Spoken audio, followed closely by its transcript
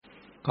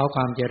ขอค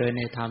วามเจริญ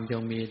ในธรรมจ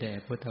งมีแด่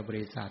พุทธบ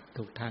ริษัท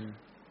ทุกท่าน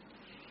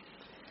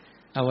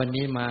วัน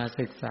นี้มา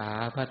ศึกษา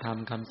พระธรรม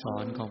คำสอ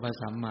นของพระ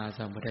สัมมา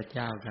สัมพุทธเ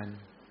จ้ากัน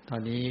ตอ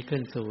นนี้ขึ้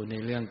นสู่ใน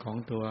เรื่องของ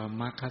ตัว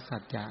มรรคสั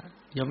จจะ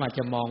โยมอาจจ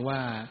ะมองว่า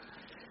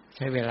ใ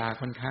ช้เวลา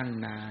ค่อนข้าง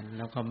นานแ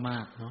ล้วก็ม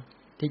ากเนาะ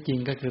ที่จริง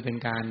ก็คือเป็น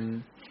การ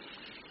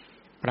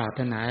ปราร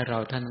ถนาให้เรา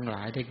ท่านทั้งหล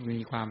ายได้มี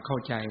ความเข้า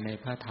ใจใน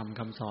พระธรรม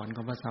คำสอนข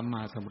องพระสัมม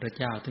าสัมพุทธ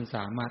เจ้าซึ่งส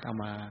ามารถเอา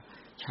มา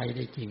ใช้ไ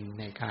ด้จริง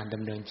ในการด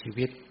ำเนินชี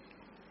วิต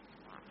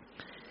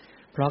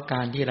เพราะก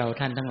ารที่เรา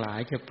ท่านทั้งหลาย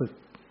จะฝึก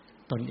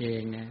ตนเอ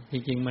งเนี่ยจ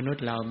ริงๆมนุษ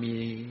ย์เรามี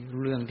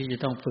เรื่องที่จะ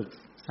ต้องฝึก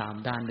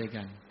3ด้านด้วย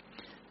กัน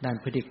ด้าน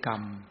พฤติกรร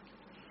ม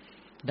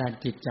ด้าน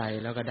จิตใจ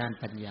แล้วก็ด้าน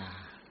ปัญญา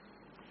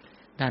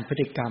ด้านพฤ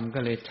ติกรรมก็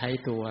เลยใช้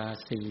ตัว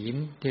ศีล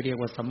ที่เรียก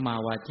ว่าสัมมา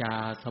วาจา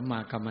สัมมา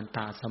กัมมันต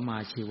ะสัมมา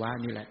ชีวะ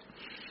นี่แหละ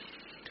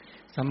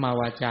สัมมา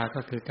วาจา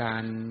ก็คือกา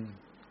ร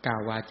กล่า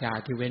ววาจา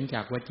ที่เว้นจ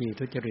ากวจี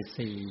ทุจริต4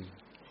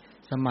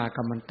สัมมา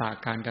กัมมันตะ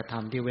การกระท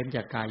ำที่เว้นจ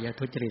ากกาย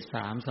ทุจริต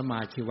3สัมมา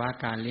ชีวะ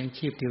การเลี้ยง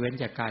ชีพที่เว้น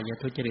จากกาย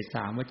ทุจริต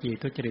3วจี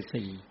ทุจริต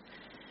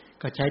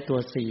4ก็ใช้ตัว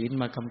ศีล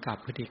มากำกับ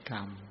พฤติกร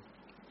รม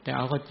แต่เอ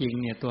าเข้าจริง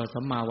เนี่ยตัวสั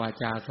มมาวา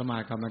จาสัมมา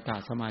กัมมันตะ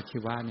สัมมาชี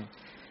วะเนี่ย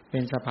เป็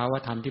นสภาว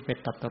ธรรมที่เป็น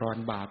ตัดรอน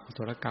บาปกุศ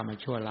ลกรรม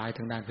ชั่วร้ายท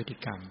างด้านพฤติ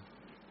กรรม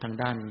ทาง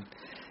ด้าน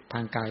ทา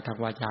งกายทาง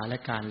วาจาและ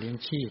การเลี้ยง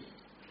ชีพ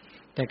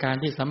แต่การ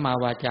ที่สัมมา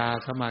วาจา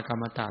สัมมากัม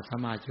มันตะสัม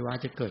มาชีวะ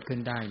จะเกิดขึ้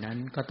นได้นั้น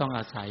ก็ต้องอ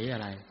าศัยอ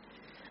ะไร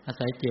อา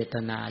ศัยเจต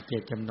นาเจ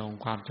ตจำนง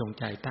ความจง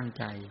ใจตั้ง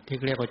ใจที่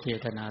เรียกว่าเจ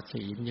ตนา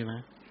ศีลใช่ไหม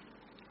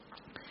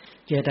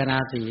เจตนา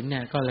ศีลเนี่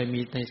ยก็เลย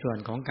มีในส่วน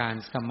ของการ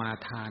สมา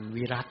ทาน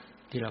วิรัต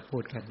ที่เราพู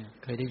ดกันเนี่ย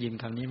เคยได้ยิน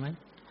คำนี้ไหม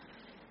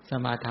ส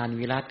มาทาน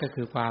วิรัตก็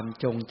คือความ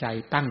จงใจ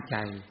ตั้งใจ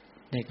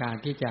ในการ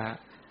ที่จะ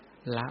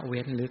ละเ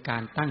ว้นหรือกา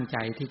รตั้งใจ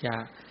ที่จะ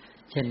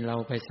เช่นเรา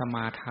ไปสม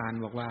าทาน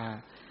บอกว่า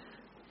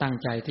ตั้ง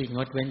ใจที่ง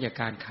ดเว้นจาก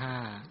การฆ่า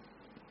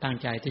ตั้ง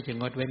ใจที่จะ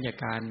งดเว้นจาก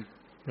การ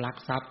ลัก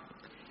ทรัพย์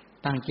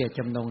ตั้งเจตจ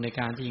ำนงใน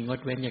การที่งด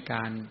เว้นจากก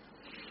าร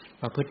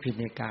ประพฤติผิด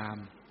ในกาม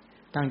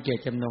ตั้งเจต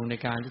จำนงใน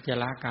การที่จะ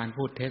ละการ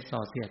พูดเท็จส่อ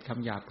เสียดค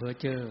ำหยาบเพ้อ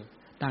เจ้อ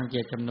ตั้งเจ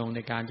ตจำนงใน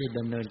การที่ด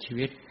ำเนินชี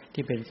วิต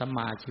ที่เป็นสัมม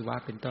าชีวะ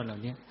เป็นต้นเหล่า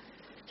นี้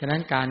ฉะนั้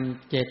นการ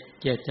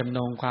เจตจำน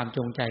งความจ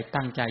งใจ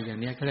ตั้งใจอย่าง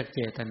นี้เขาเรียกเ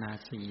จตนา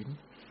ศีล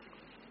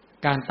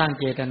การตั้ง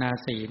เจตนา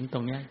ศีลตร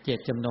งนี้เจต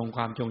จำนงค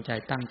วามจงใจ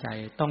ตั้งใจ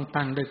ต้อง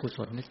ตั้งด้วยกุศ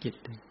ลจิต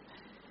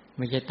ไ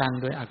ม่ใช่ตั้ง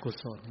ด้วยอกุ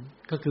ศล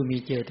ก็คือมี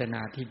เจตน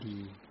าที่ดี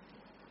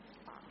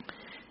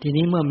ที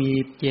นี้เมื่อมี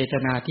เจต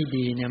นาที่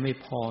ดีเนี่ยไม่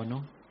พอเนา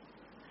ะ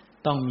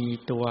ต้องมี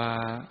ตัว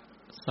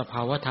สภ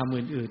าวธรรม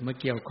อื่นๆมา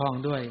เกี่ยวข้อง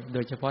ด้วยโด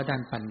ยเฉพาะด้า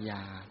นปัญญ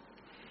า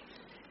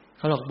เ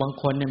ขาบอกบาง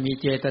คนเนี่ยมี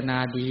เจตนา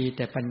ดีแ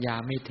ต่ปัญญา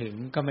ไม่ถึง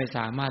ก็ไม่ส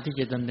ามารถที่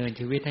จะดำเนิน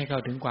ชีวิตให้เข้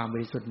าถึงความบ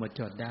ริสุทธิ์หมด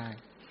จดได้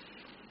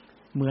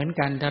เหมือน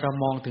กันถ้าเรา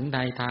มองถึงใน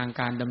ทาง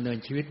การดำเนิน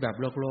ชีวิตแบบ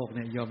โลกเ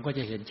นี่ยโยมก็จ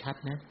ะเห็นชัด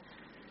นะ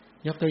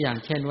ยกตัวอย่าง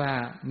เช่นว่า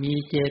มี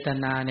เจต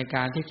นาในก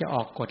ารที่จะอ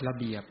อกกฎระ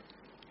เบียบ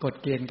กฎ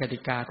เกณฑ์กติ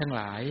กาทั้ง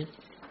หลาย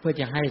เพื่อ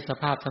จะให้ส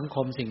ภาพสังค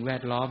มสิ่งแว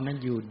ดล้อมนั้น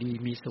อยู่ดี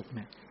มีสุขเ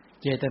นี่ย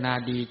เจตนา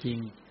ดีจริง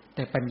แ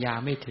ต่ปัญญา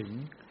ไม่ถึง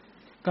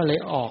ก็เลย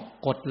ออก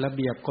กฎระเ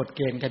บียบกฎเ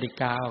กณฑ์กติ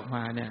กาออกม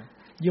าเนี่ย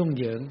ยุ่งเ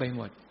หยิงไปห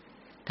มด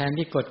แทน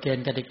ที่กฎเกณ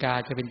ฑ์กติกา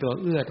จะเป็นตัว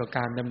เอื้อต่อก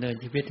ารดำเนิน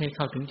ชีวิตให้เ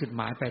ข้าถึงจุดห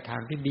มายปลายทา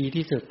งที่ดี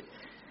ที่สุด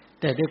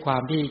แต่ด้วยควา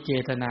มที่เจ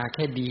ตนาแ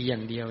ค่ดีอย่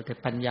างเดียวแต่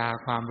ปัญญา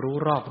ความรู้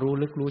รอบรู้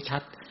ลึกรู้ชั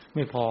ดไ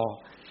ม่พอ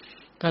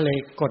ก็เลย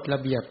กฎระ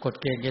เบียบกฎ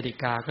เกณฑ์กติ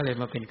กาก็เลย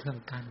มาเป็นเครื่อง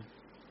กั้น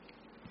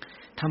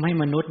ทำให้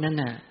มนุษย์นั้น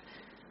น่ะ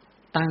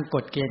ตั้งก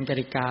ฎเกณฑ์ก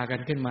ติกากั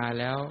นขึ้นมา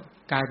แล้ว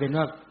กลายเป็น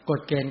ว่าก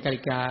ฎเกณฑ์ก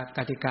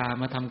ติกา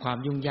มาทำความ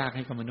ยุ่งยากใ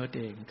ห้กับมนุษย์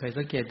เองเคย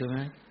สังเกตดูไหม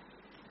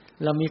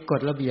เรามีก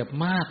ฎระเบียบ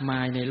มากมา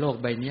ยในโลก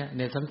ใบนี้ใ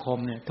นสังคม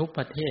เนี่ยทุกป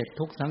ระเทศ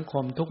ทุกสังค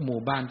มทุกหมู่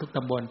บ้านทุกต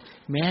ำบล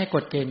แม้ก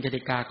ฎเกณฑ์ก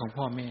ติกาของ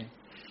พ่อแม่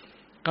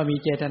ก็มี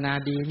เจตนา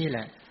ดีนี่แห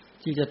ละ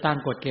ที่จะตั้ง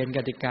กฎเกณฑ์ก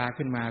ติกา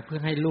ขึ้นมาเพื่อ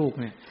ให้ลูก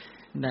เนี่ย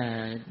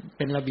เ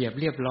ป็นระเบียบ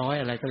เรียบร้อย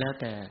อะไรก็แล้ว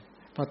แต่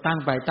พอตั้ง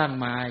ไปตั้ง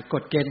มาก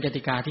ฎเกณฑ์ก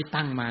ติกาที่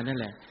ตั้งมานั่น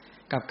แหละ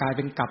กลับกลายเ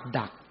ป็นกับ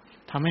ดัก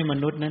ทำให้ม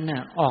นุษย์นั้นน่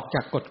ะออกจ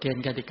ากกฎเกณ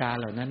ฑ์กติกา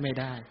เหล่านั้นไม่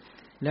ได้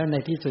แล้วใน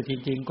ที่สุดจ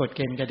ริงๆกฎเ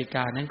กณฑ์กติก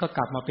านั้นก็ก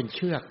ลับมาเป็นเ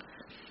ชือก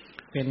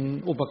เป็น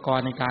อุปกร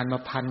ณ์ในการมา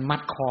พันมั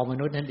ดคอม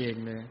นุษย์นั่นเอง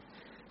เลย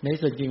ใน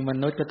ส่วนจริงม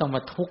นุษย์ก็ต้องม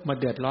าทุกข์มา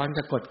เดือดร้อน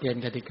กับกฎเกณ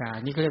ฑ์กติกา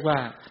นี่เขาเรียกว่า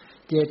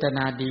เจตน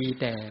าดี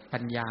แต่ปั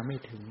ญญาไม่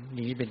ถึงอ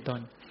ย่างนี้เป็นต้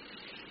น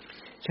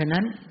ฉะ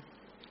นั้น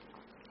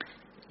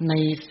ใน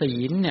ศี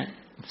ลเนี่ย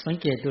สัง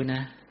เกตดูน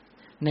ะ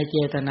ในเจ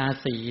ตนา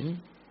ศีล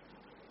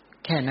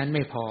แค่นั้นไ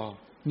ม่พอ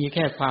มีแ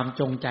ค่ความ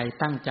จงใจ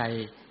ตั้งใจ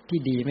ที่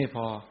ดีไม่พ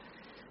อ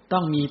ต้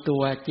องมีตั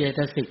วเจต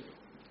สิก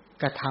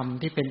กระท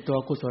ำที่เป็นตัว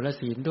กุศล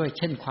ศีลด้วยเ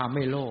ช่นความไ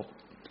ม่โลภ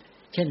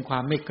เช่นควา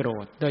มไม่โกร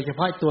ธโดยเฉพ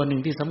าะตัวหนึ่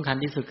งที่สำคัญ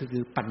ที่สุดก็คื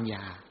อปัญญ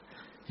า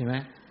เห็นไหม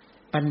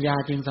ปัญญา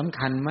จึงสำ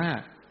คัญมาก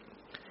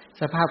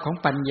สภาพของ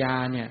ปัญญา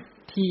เนี่ย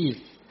ที่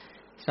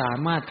สา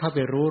มารถเข้าไป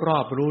รู้รอ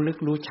บรู้ลึก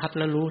รู้ชัด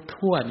และรู้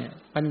ทั่วเนี่ย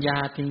ปัญญา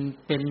จึง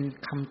เป็น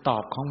คำตอ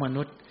บของม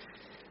นุษย์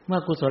เมื่อ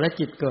กุศล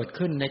จิตเกิด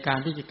ขึ้นในการ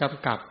ที่จะก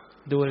ำกับ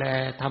ดูแล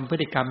ทำพฤ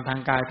ติกรรมทาง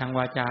กายทางว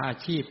าจาอา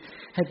ชีพ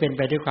ให้เป็นไ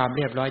ปด้วยความเ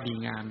รียบร้อยดี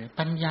งามเนี่ย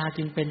ปัญญา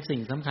จึงเป็นสิ่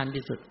งสำคัญ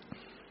ที่สุด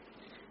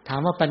ท ถา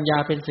มว่าปัญญา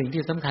เป็นสิ่ง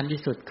ที่สำคัญ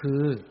ที่สุดคื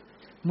อ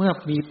เมื่อ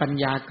มีปัญ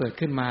ญาเกิด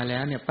ขึ้นมาแล้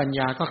วเนี่ยปัญญ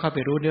าก็เข้าไป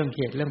รู้เรื่องเห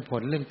ตุเรื่องผ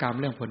ลเรื่องกรรม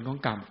เรื่องผลของ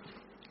กรรม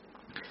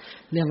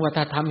เรื่องว่า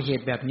ถ้าทำเห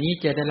ตุแบบนี้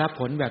จะได้รับ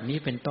ผลแบบนี้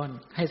เป็นต้น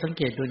ให้สังเ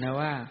กตดูนะ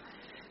ว่า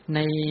ใน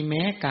แ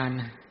ม้การ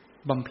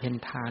บำเพ็ญ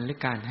ทานหรือ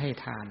การให้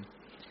ทาน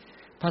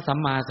พระสัม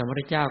มาสัมพุท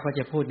ธเจ้าก็จ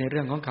ะพูดในเ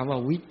รื่องของคำว่า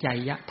วิจัย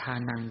ยทา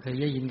นังเคย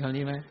ได้ยินคำ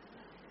นี้ไหม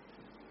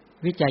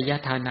วิจัยย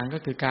ทานังก็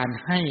คือการ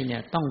ให้เนี่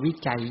ยต้องวิ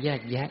จัยแย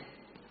กแยะ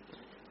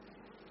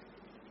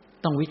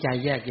ต้องวิจัย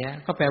แยกแยะ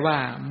ก็แปลว่า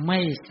ไม่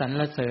สร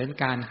รเสริญ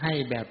การให้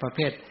แบบประเภ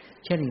ท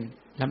เช่น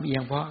ลำเอีย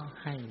งเพราะ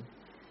ให้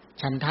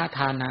ฉันทะท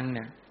านังเ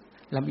นี่ย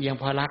ลำเอียง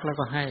เพราะรักแล้ว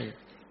ก็ให้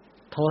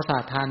โทสะ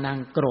ทานัง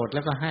โกรธแ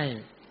ล้วก็ให้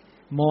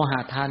โมหะ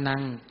ทานั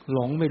งหล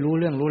งไม่รู้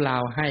เรื่องรู้รา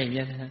วให้อย่างเ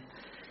งี้ยนะ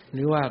ห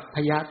รือว่าพ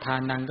ยะทา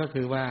นังก็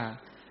คือว่า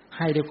ใ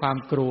ห้ด้วยความ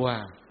กลัว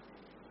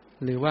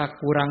หรือว่า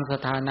กุรังส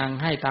ทานัง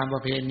ให้ตามปร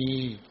ะเพณี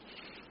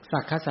สั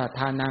กขะท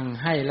านัง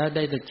ให้แล้วไ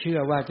ด้จะเชื่อ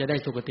ว่าจะได้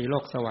สุคติโล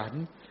กสวรร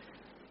ค์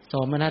โส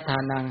มนัสทา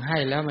นังให้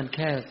แล้วมันแ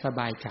ค่ส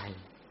บายใจ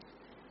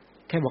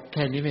แค่บอกแ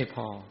ค่นี้ไม่พ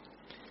อ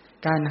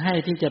การให้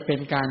ที่จะเป็น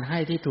การให้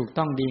ที่ถูก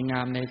ต้องดีง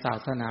ามในศา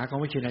สนาของ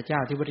พระชินเจ้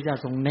าที่พระพุทธเจ้า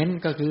ทรงเน้น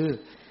ก็คือ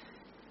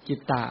จิต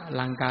ตะ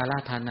ลังกาล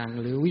ทานัง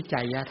หรือวิ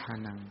จัยยทา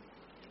นัง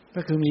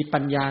ก็คือมีปั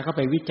ญญาเข้าไ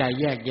ปวิจัย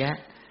แยกแยะ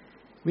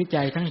วิ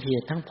จัยทั้งเห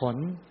ตุทั้งผล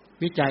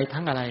วิจัย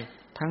ทั้งอะไร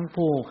ทั้ง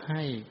ผู้ใ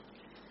ห้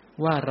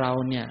ว่าเรา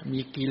เนี่ยมี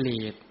กิเล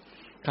ส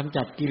กำ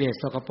จัดกิเลส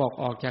สกปรก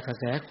ออกจากกระ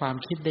แสความ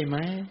คิดได้ไหม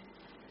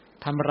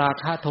ทำรา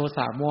คะโทส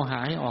ะโมหะ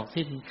ให้ออก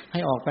สิ้นให้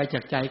ออกไปจา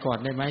กใจก่อน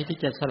ได้ไหมที่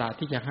จะสละ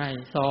ที่จะให้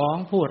สอง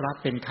ผู้รับ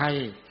เป็นใคร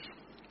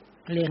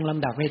เรียงล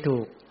ำดับให้ถู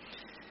ก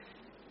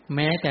แ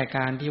ม้แต่ก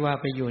ารที่ว่า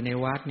ไปอยู่ใน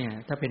วัดเนี่ย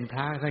ถ้าเป็นพ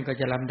ระท่านก็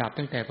จะลำดับ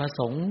ตั้งแต่พระ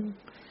สงฆ์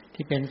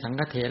ที่เป็นสัง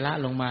ฆเถระ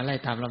ลงมาไล่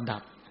ตามลำดั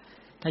บ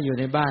ถ้าอยู่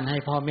ในบ้านให้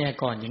พ่อแม่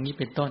ก่อนอย่างนี้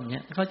เป็นต้นเนี่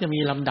ยเขาจะมี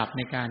ลำดับใ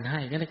นการให้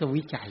นั่นก็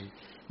วิจัย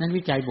นั้น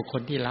วิจัยบุคค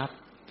ลที่รับ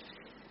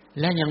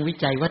และยังวิ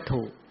จัยวัต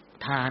ถุ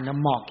ทาน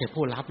เหมาะแก่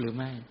ผู้รับหรือ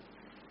ไม่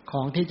ข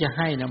องที่จะใ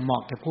ห้นะเหมา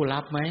ะแก่ผู้รั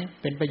บไหม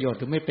เป็นประโยชน์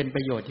หรือไม่เป็นป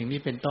ระโยชน์อย่างนี้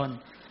เป็นต้น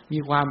มี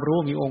ความรู้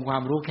มีองค์ควา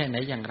มรู้แค่ไหน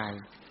อย่างไร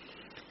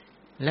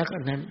แล้ว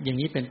นั้นอย่าง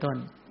นี้เป็นต้น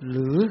ห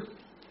รือ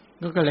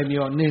ก็เลยมี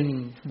ว่า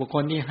1บุคค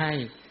ลที่ให้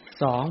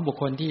2บุค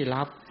คลที่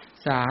รับ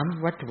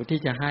3วัตถุที่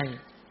จะให้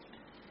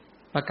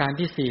ประการ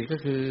ที่4ก็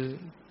คือ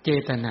เจ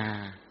ตนา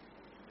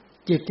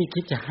จิตที่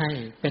คิดจะให้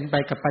เป็นไป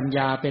กับปัญญ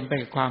าเป็นไป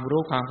กับความ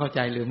รู้ความเข้าใจ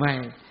หรือไม่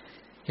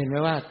เห็นไหม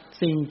ว่า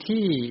สิ่ง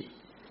ที่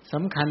ส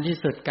ำคัญที่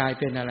สุดกลาย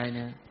เป็นอะไรเ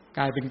นี่ย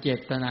กลายเป็นเจ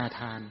ตนาท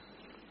าน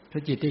คื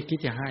อจิตที่คิด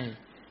จะให้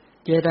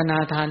เจตนา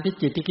ทานที่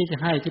จิตที่คิดจะ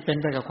ให้ที่เป็น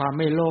ไปกับความไ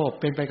ม่โลภ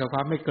เป็นไปกับคว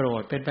ามไม่โกร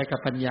ธเป็นไปกับ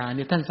ปัญญา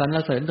นี่ท่านสรร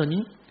เสริญตัว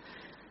นี้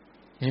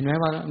เห็นไหม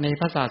ว่าใน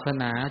พระศาส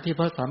นาที่พ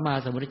ระสัมมา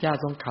สัมพุทธเจ้า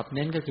ทรงขับเ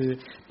น้นก็คือ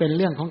เป็นเ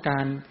รื่องของกา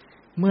ร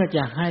เมื่อจ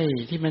ะให้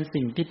ที่มัน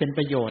สิ่งที่เป็นป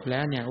ระโยชน์แล้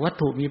วเนี่ยวัต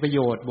ถุมีประโย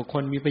ชน์บุคค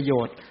ลมีประโย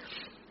ชน์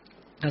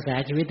กระแส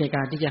ชีวิตในก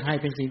ารที่จะให้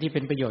เป็นสิ่งที่เ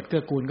ป็นประโยชน์เกื้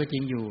อกูลก็จริ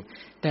งอยู่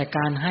แต่ก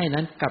ารให้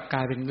นั้นกลับกล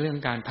ายเป็นเรื่อง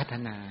การพัฒ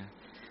น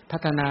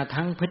า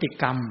ทั้งพฤติ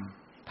กรรม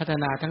พัฒ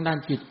นาทั้งด้าน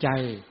จิตใจ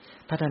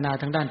พัฒนา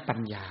ทั้งด้านปัญ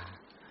ญา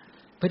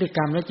พฤติกร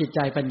รมและจิตใจ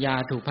ปัญญา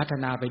ถูกพัฒ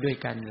นาไปด้วย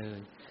กันเลย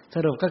ส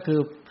รุปก็คือ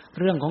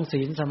เรื่องของ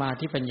ศีลสมา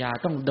ธิปัญญา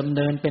ต้องดำเ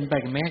นินเป็นไป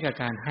แม้กับ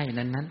การให้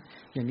นั้น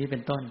ๆอย่างนี้เป็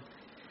นต้น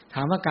ถ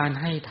ามว่าการ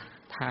ให้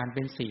ทานเ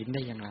ป็นศีลไ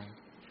ด้อย่างไร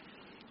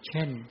เ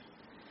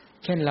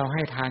ช่นเราใ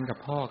ห้ทานกับ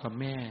พ่อกับ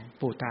แม่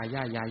ปู่ตาย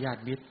ายญา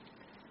ติมิตร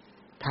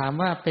ถาม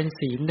ว่าเป็น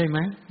ศีลได้ไหม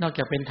นอกจ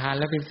ากเป็นทาน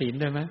แล้วเป็นศีล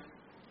ด้วยไหม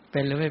เป็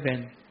นหรือไม่เป็น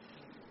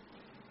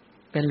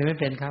หรือไม่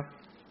เป็นครับ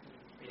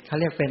เขา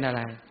เรียกเป็นอะไ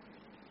ร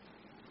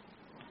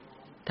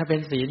ถ้าเป็น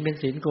ศี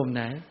ลกลุ่มไ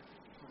หน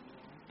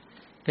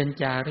เป็น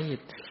จารีต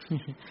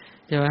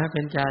ใช่ไหมเ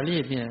ป็นจารี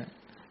ตเนี่ย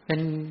เป็น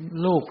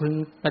ลูกพึง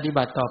ปฏิ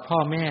บัติต่อพ่อ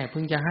แม่พึ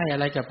งจะให้อะ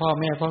ไรกับพ่อ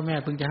แม่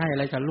พึงจะให้อะ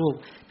ไรกับลูก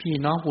พี่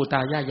น้องปู่ตา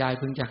ยาย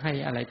พึงจะให้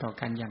อะไรต่อ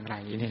กันอย่างไร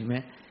เห็นไหม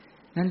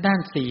นั้นด้าน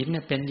ศีลเ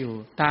นี่ยเป็นอยู่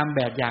ตามแบ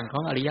บอย่างข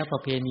องอริยปร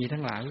ะเพณีทั้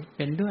งหลายเ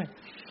ป็นด้วย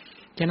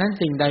ฉะนั้น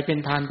สิ่งใดเป็น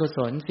ทานกุศ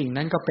ลสิ่ง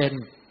นั้นก็เป็น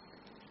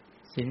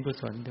ศีลกุ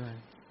ศลด้วย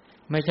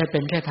ไม่ใช่เป็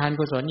นแค่ทาน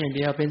กุศลอย่างเ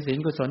ดียวเป็นศีล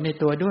กุศลใน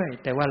ตัวด้วย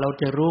แต่ว่าเรา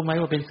จะรู้ไหม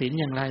ว่าเป็นศีล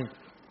อย่างไร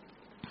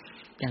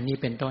อย่างนี้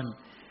เป็นต้น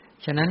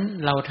ฉะนั้น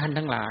เราท่าน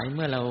ทั้งหลายเ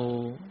มื่อเรา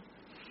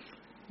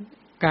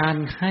การ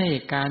ให้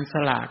การส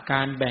ละก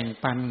ารแบ่ง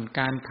ปัน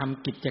การท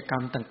ำกิจกรร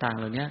มต่างๆ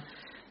เหล่านี้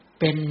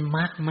เป็นม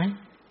รรคไหม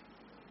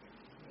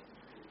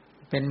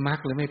เป็นมรรค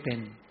หรือไม่เ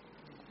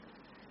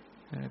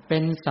ป็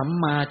นสัม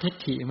มาทิฏ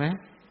ฐิไหม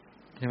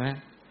ใช่ไหม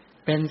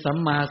เป็นสัม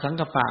มาสัง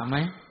กัปปะไหม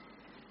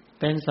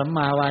เป็นสัมม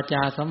าวาจ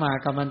าสัมมา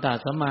กัมมันตะ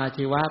สัมมา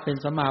ชีวะเป็น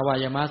สัมมาวา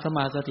ยามะสัมม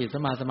าสติสั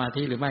มมาสมา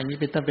ธิหรือไม่นี้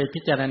เป็นต้องไปพิ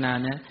จารณา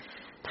เนี่ย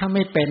ถ้าไ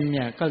ม่เป็นเ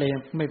นี่ยก็เลย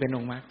ไม่เป็นอ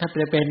งค์มรรคถ้า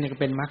เป็นเนี่ยก็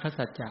เป็นมรรค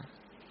สัจจะ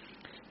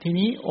ที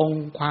นี้อง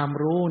ค์ความ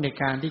รู้ใน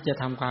การที่จะ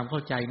ทำความเข้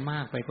าใจมา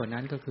กไปกว่า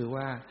นั้นก็คือ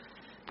ว่า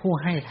ผู้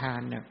ให้ทา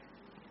นเนี่ย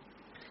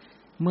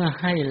เมื่อ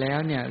ให้แล้ว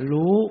เนี่ย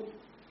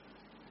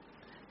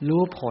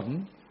รู้ผล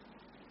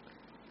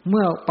เ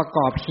มื่อประก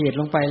อบเหตุ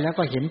ลงไปแล้ว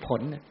ก็เห็นผ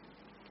ล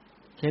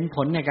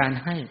ในการ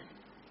ให้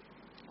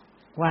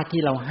ว่า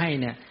ที่เราให้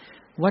เนี่ย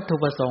วัตถุ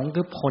ประสงค์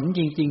คือผลจ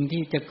ริงๆ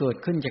ที่จะเกิด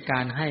ขึ้นจากกา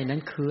รให้นั้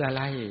นคืออะไ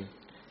ร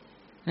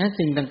นั้น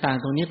สิ่งต่าง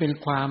ๆตรงนี้เป็น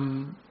ควา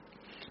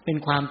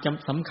ม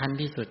สำคัญ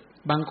ที่สุด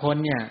บางคน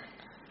เนี่ย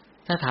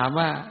ถ้าถาม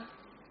ว่า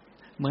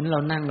เหมือนเรา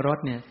นั่งรถ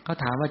เนี่ยเขา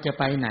ถามว่าจะ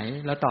ไปไหน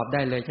เราตอบไ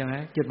ด้เลยใช่ไหม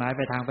จุดหมายป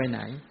ลายทางไปไหน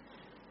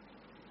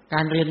ก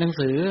ารเรียนหนัง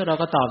สือเรา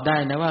ก็ตอบได้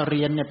นะว่าเ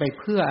รียนเนี่ยไป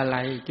เพื่ออะไร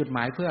จุดหม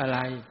ายเพื่ออะไร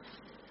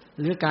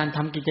หรือการท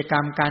ำกิจกร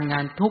รมการงา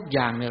นทุกอ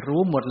ย่างเนี่ย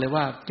รู้หมดเลย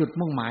ว่าจุด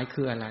มุ่งหมาย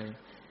คืออะไร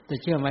แต่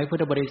เชื่อไหมพุท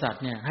ธบริษัท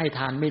เนี่ยให้ท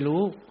านไม่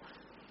รู้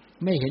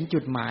ไม่เห็นจุ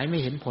ดหมายไม่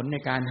เห็นผลใน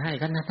การให้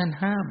ท่าน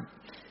ห้าม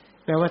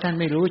แปลว่าท่าน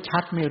ไม่รู้ชั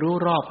ดไม่รู้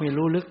รอบไม่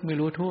รู้ลึกไม่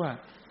รู้ทั่ว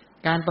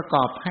การประก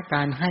อบให้ก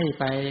ารให้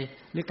ไป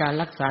หรือการ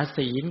รักษา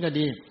ศีลก็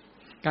ดี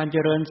การเจ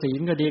ริญศีล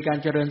ก็ดีการ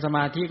เจริญสม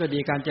าธิก็ดี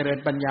การเจริญ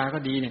ปัญญาก็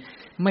ดีเนี่ย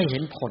ไม่เห็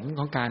นผลข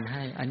องการใ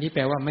ห้อันนี้แป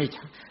ลว่าไม่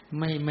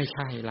ใ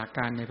ช่หลักก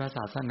ารในพระศ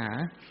าสนา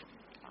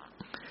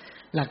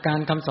หลักการ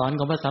คำสอน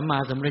ของพระสัมมา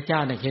สัมพุทธเจ้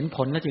าเนี่ยเห็นผ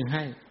ลแล้วจึงใ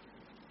ห้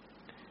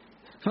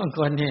บางค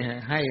นเนี่ย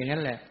ให้อย่างนั้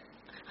นแหละ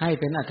ให้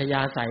เป็นอัธย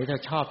าศัยถ้า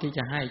ชอบที่จ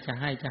ะให้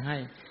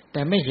แ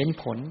ต่ไม่เห็น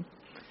ผล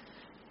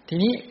ที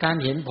นี้การ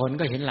เห็นผล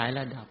ก็เห็นหลายร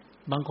ะดับ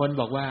บางคน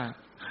บอกว่า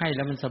ให้แ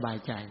ล้วมันสบาย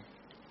ใจ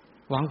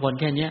หวังผล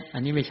แค่นี้อั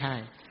นนี้ไม่ใช่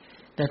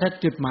แต่ถ้า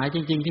จุดหมายจ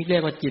ริงๆที่เรีย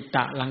กว่าจิตต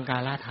ะลังกา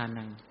ลทา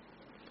นัง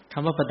ค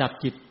ำว่าประดับ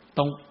จิตต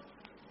รง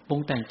ปรุง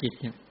แต่งจิต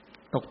เนี่ย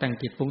ตกแต่ง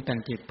จิตปรุงแต่ง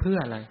จิตเพื่อ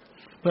อะไร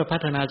เพื่อพั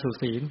ฒนาสู่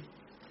ศีล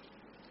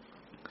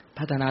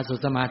พัฒนาสู่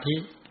สมาธิ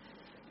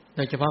โด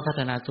ยเฉพาะพั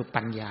ฒนาสู่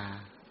ปัญญา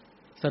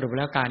สรุปแ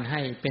ล้วการให้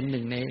เป็นห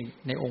นึ่ง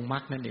ในองค์มร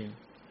รคนั่นเอง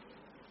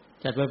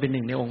จัดว่าเป็นห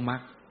นึ่งในองค์มรร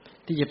ค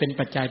ที่จะเป็น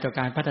ปัจจัยต่อ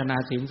การพัฒนา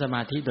ศีลสม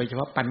าธิโดยเฉพ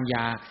าะปัญญ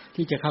า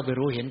ที่จะเข้าไป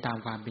รู้เห็นตาม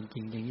ความเป็นจ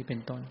ริงอย่างนี้เป็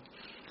นต้น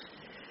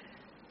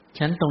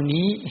ฉันตรง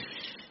นี้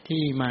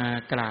ที่มา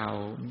กล่าว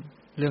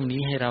เรื่อง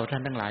นี้ให้เราท่า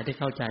นทั้งหลายได้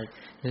เข้าใจ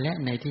และ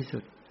ในที่สุ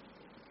ด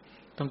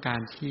ต้องการ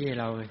ชี้ให้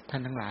เราท่า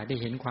นทั้งหลายได้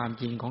เห็นความ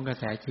จริงของกระ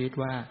แสชีวิต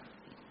ว่า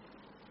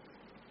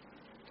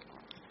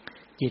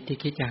จิตที่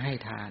คิดจะให้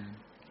ทาน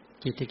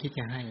จิตที่คิด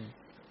จะให้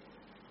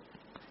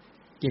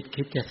จิต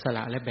คิดจะสล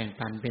ะและแบ่ง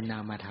ปันเป็นนา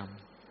มธรรม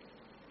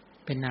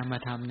เป็นนาม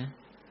ธรรมนะ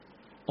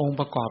องค์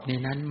ประกอบใน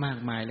นั้นมาก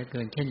มายเหลือเ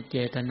กินเช่นเจ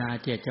ตนา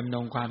เจตจำน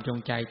งความจง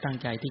ใจตั้ง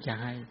ใจที่จะ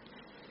ให้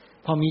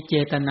พอมีเจ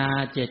ตนา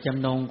เจตจ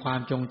ำนงความ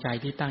จงใจ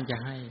ที่ตั้ง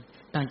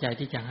ใจ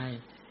ที่จะให้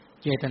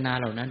เจตนา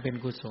เหล่านั้นเป็น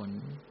กุศล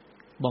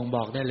บ่งบ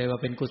อกได้เลยว่า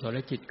เป็นกุศล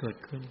จิตเกิด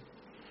ขึ้น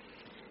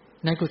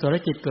ในกุศล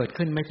จิตเกิด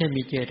ขึ้นไม่ใช่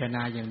มีเจตน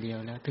าอย่างเดียว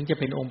แล้วถึงจะ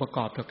เป็นองค์ประก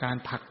อบต่อการ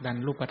ผลักดัน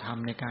รูปธรรม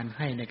ในการใ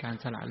ห้ในการ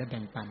สละและแ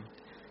บ่งปัน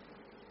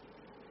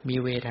มี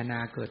เวทนา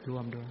เกิดร่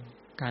วมด้วย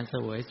การเส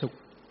วยสุข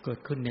เกิด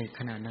ขึ้นในข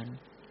ณะนั้น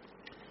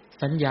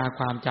สัญญาค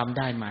วามจำไ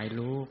ด้หมาย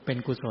รู้เป็น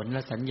กุศลแล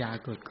ะสัญญา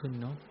เกิดขึ้น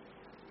เนาะ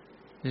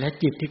และ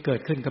จิตที่เกิ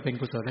ดขึ้นก็เป็น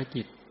กุศล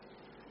จิต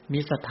มี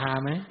ศรัทธา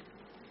ไหม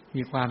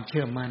มีความเ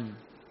ชื่อมั่น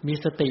มี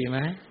สติไหม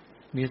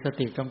มีส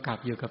ติกำกับ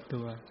อยู่กับ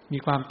ตัวมี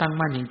ความตั้ง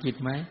มั่นแห่งจิต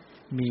ไหม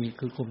มี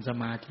คือกลุ่มส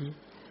มาธิ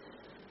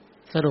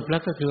สรุปแล้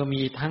วก็คือ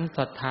มีทั้งศ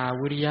รัทธา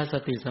วิริยะส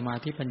ติสมา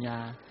ธิปัญญา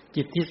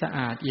จิตที่สะอ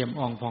าดเอี่ยม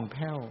อ่องผ่องแ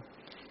ผ้ว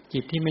จิ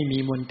ตที่ไม่มี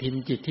มลทิน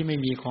จิตที่ไม่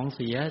มีของเ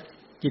สีย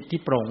จิตที่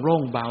โปร่งโล่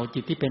งเบาจิ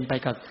ตที่เป็นไป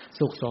กับ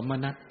สุขสม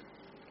นัต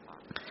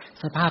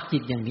สภาพจิ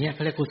ตอย่างนี้เข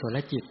าเรียกกุศล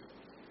จิต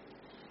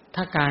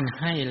ถ้าการ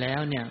ให้แล้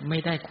วเนี่ยไม่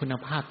ได้คุณ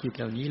ภาพจิตเ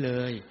หล่านี้เล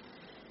ย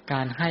ก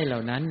ารให้เหล่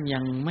านั้นยั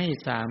งไม่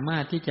สามา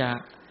รถที่จะ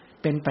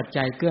เป็นปัจ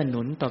จัยเกื้อห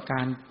นุนต่อก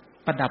าร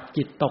ประดับ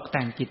จิตตกแ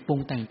ต่งจิตปรุง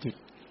แต่งจิต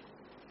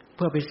เ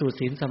พื่อไปสู่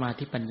ศีลสมา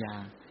ธิปัญญา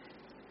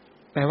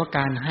แปลว่าก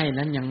ารให้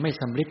นั้นยังไม่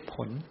สำฤทธิ์ผ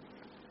ล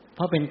เพ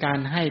ราะเป็นการ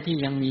ให้ที่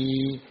ยังมี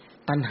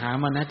ตัณหา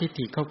มานะทิฏ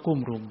ฐิเข้ากุ้ม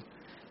รุม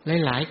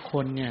หลายๆค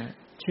นเนี่ย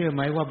เชื่อไห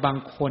มว่าบาง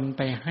คนไ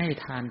ปให้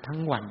ทานทั้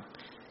งวัน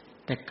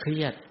แต่เครี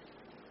ยด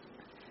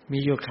มี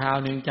อยู่คราว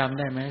นึงจำ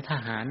ได้ไหมท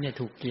หารเนี่ย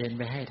ถูกเกณฑ์ไ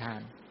ปให้ทา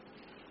น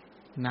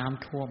น้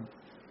ำท่วม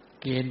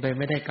เกณฑ์ไปไ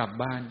ม่ได้กลับ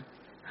บ้าน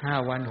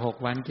5 วัน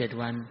6 วัน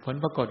7 วันผล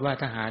ปรากฏว่า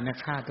ทหารน่ะ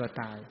ฆ่าตัว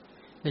ตาย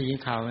ได้ยิน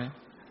ข่าวไหม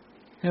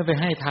เมื่อไป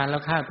ให้ทานแล้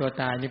วฆ่าตัว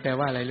ตายนี่แปล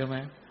ว่าอะไรรู้ไหม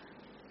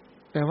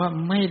แปลว่า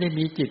ไม่ได้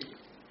มีจิต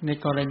ใน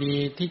กรณี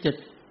ที่จะ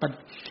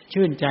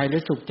ชื่นใจหรื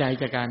อสุขใจ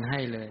จากการให้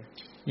เลย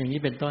อย่างนี้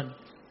เป็นต้น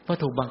เพราะ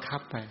ถูกบังคั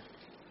บไป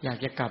อยาก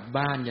จะกลับ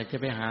บ้านอยากจะ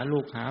ไปหาลู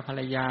กหาภรร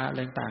ยาอะไร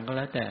ต่างๆก็แ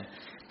ล้วแต่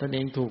ตนเอ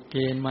งถูกเก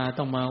ณฑ์มา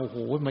ต้องมาโอ้โห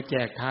มาแจ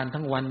กทาน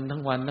ทั้งวั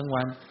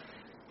น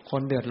ค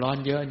นเดือดร้อน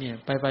เยอะเนี่ย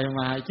ไป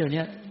มาเจ้าเ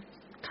นี้ย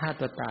ฆ่า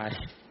ตัวตาย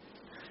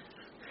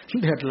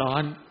เดือดร้อ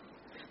น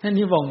ท่าน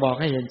นี้บอก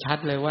ให้เห็นชัด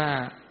เลยว่า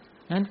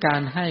นั้นกา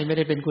รให้ไม่ไ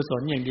ด้เป็นกุศ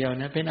ลอย่างเดียว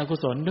นะเป็นอกุ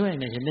ศลด้วย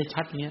เนี่ยเห็นได้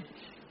ชัดเงี้ย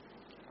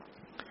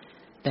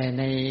แต่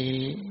ใน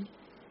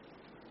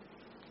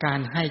การ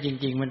ให้จ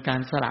ริงๆมันกา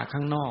รสละข้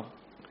างนอก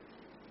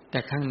แต่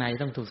ข้างใน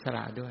ต้องถูกสล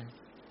ะด้วย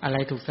อะไร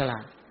ถูกสละ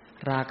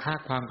ราคะ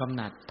ความกำห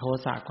นัดโท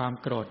สะความ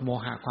โกรธโม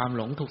หะความห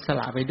ลงถูกส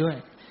ละไปด้วย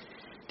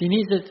ที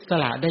นี้จะส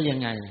ละได้ยั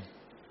งไง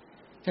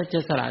ถ้าจะ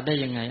สละได้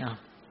ยังไง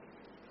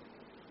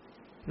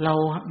เรา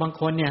บาง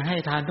คนเนี่ยให้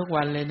ทานทุก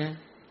วันเลยนะ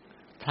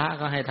พระ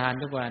ก็ให้ทาน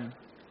ทุกวัน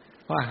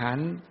เพราะอาหาร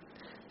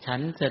ฉัน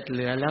เสร็จเห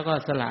ลือแล้วก็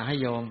สละให้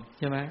โยมใ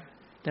ช่ไหม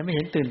แต่ไม่เ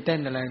ห็นตื่นเต้น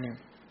อะไรเนี่ย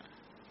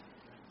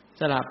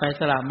สละไป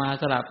สละมา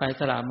สละไป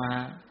สละมา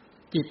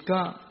จิต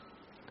ก็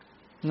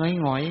หงอย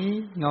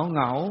เห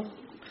งา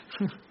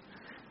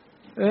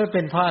เ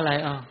ป็นเพราะอะไร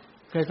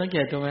เคยสังเก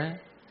ตดูไหม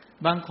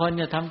บางคนเ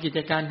นี่ยทำกิจ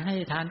การให้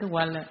ทานทุก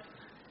วันแหละ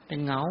แต่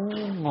เหงา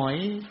หงอย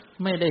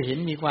ไม่ได้เห็น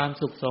มีความ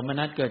สุขสม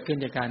นัสเกิดขึ้น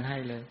จากการให้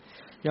เลย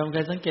ยอมเค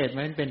ยสังเกตไหม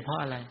มันเป็นเพราะ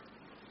อะไร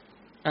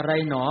อะไร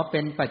หนอเป็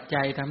นปัจ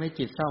จัยทำให้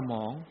จิตเศร้าหม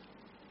อง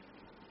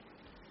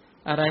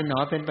อะไรหนอ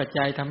เป็นปัจ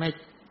จัยทำให้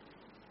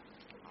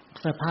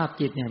สภาพ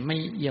จิตเนี่ยไม่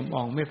เอี่ยม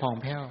อ่องไม่ผ่อง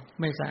แผ้ว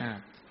ไม่สะอาด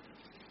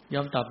ย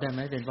อมตอบได้ไหม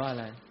เป็นเพราะอะ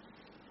ไร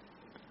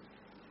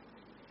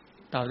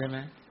ตอบได้ไหม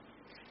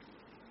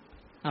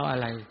เอาอะ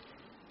ไร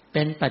เ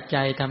ป็นปัจ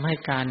จัยทำให้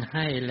การใ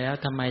ห้แล้ว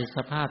ทำไมส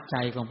ภาพใจ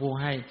ของผู้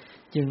ให้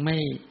จึงไม่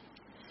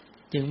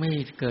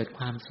เกิดค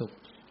วามสุข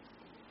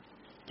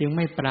จึงไ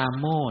ม่ปรา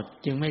โมทย์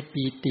จึงไม่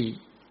ปีติ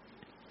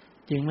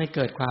จึงไม่เ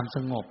กิดความส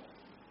งบ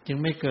จึง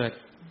ไม่เกิด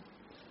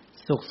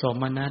สุขส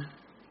มนัส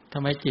ทำ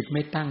ไมจิตไ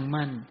ม่ตั้ง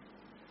มั่น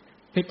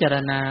พิจาร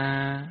ณา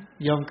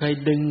ยอมเคย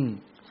ดึง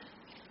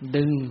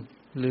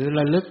หรือร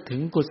ะลึกถึ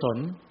งกุศล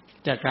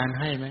จากการ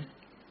ให้ไหม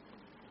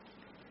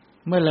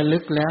เมื่อระลึ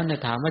กแล้วเนี่ย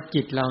ถามว่า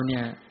จิตเราเนี่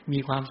ยมี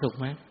ความสุข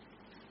ไหม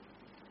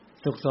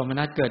สุขสม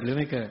นัสเกิดหรือ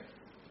ไม่เกิด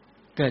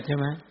เกิดใช่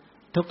ไหม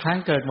ทุกครั้ง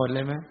เกิดหมดเล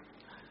ยไหม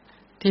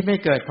ที่ไม่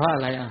เกิดเพราะอ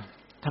ะไร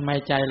ทำไม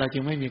ใจเราจึ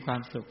งไม่มีควา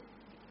มสุข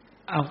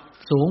เอา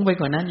สูงไป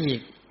กว่านั้นอีก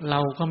เรา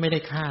ก็ไม่ได้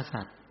ฆ่า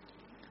สัตว์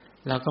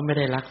เราก็ไม่ไ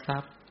ด้ลักทรั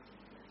พย์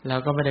เรา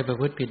ก็ไม่ได้ประ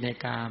พฤติผิดใน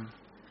กาม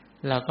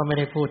เราก็ไม่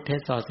ได้พูดเท็จ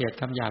ส่อเสียด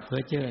คำหยาบเพ้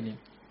อเจ้อเนี่ย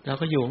เรา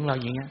ก็อยู่ของเรา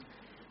อย่างเงี้ย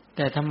แ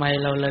ต่ทำไม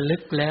เราระลึ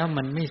กแล้ว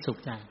มันไม่สุข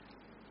ใจ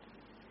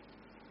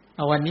เอ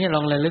าวันนี้ล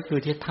องระลึกดู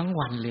ที่ทั้ง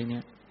วันเลยเนี่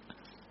ย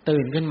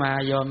ตื่นขึ้นมา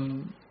ยอม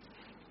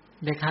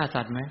ได้ฆ่า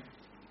สัตว์ไหม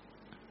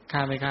ฆ่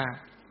าไม่ฆ่า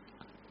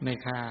ไม่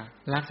ฆ่า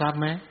ลักทรัพย์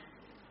ไหม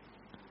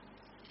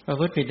ประ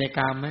พฤติผิดในก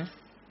ามไหม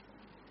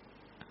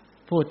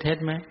พูดเท็จ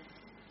ไหม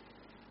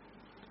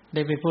ไ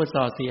ด้ไปพูด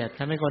ส่อเสียดท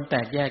ำให้คนแต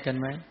กแยกกัน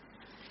ไหม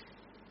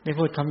ได้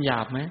พูดคำหยา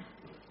บไหม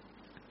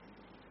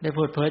ได้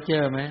พูดเพ้อเจ้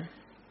อไหม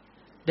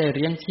ได้เ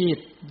ลี้ยงชีพ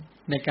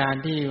ในการ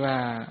ที่ว่า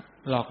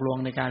หลอกลวง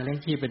ในการเลี้ยง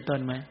ชีพเป็นต้น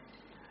ไหม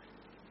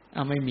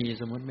ไม่มี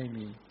สมมติไม่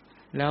มี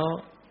แล้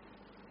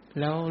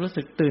วรู้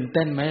สึกตื่นเ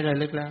ต้นไหมระ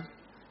ลึกแล้ว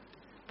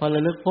พอร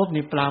ะลึกปุ๊บ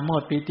นี่ปราโม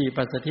ทย์ปีติ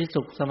ปัสสัทธิ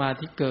สุขสมา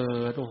ธิเกิ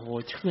ดโอ้โห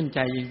ชื่นใจ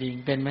จริง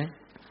ๆเป็นไหม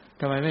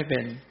ทำไมไม่เป็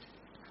น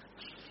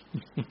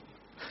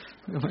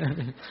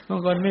บาง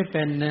คนไม่เ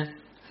ป็นนะ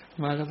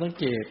มาก็สัง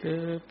เกต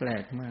แปล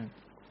กมาก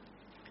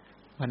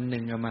วันห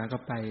นึ่งอามาก็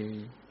ไป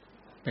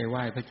ไห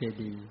ว้พระเจ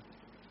ดีย์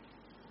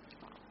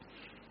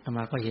อาม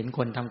าก็เห็นค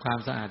นทำความ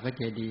สะอาดพระเ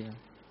จดีย์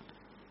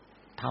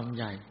ทำใ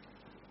หญ่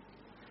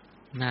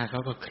หน้าเข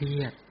าก็เครี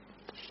ยด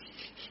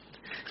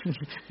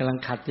กำลัง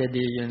ขัดเจ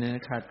ดีย์อยู่เนี่ย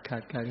ขัด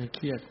เค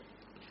รียด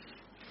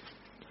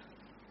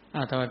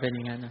ทำไมเป็นอ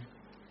ย่างนั้นนะ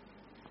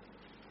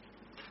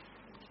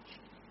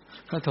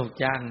ก็ถูก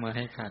จ้างมาใ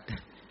ห้ขัด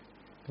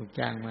ถูก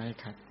จ้างมาให้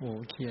ขัดโอ้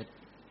เครียด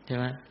ใช่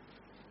ไหม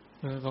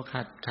ก็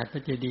ขัดพร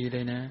ะเจดีย์เล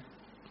ยนะ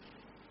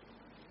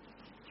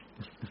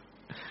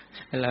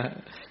แล้ว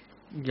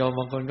โยมบ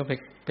างคนก็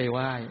ไปไห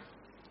ว้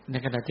ใน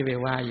ขณะที่ไป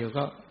ไหว้อยู่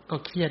ก็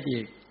เครียด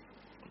อีก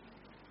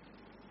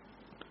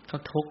เขา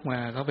ทุกข์มา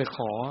เขาไปข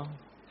อ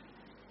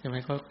ใช่ไหม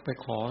เขาไป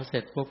ขอเสร็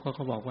จปุ๊บเข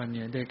าบอกว่าเ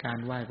นี่ยด้วยการ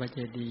ไหว้พระเจ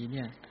ดีย์เ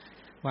นี่ย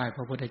ไหว้พ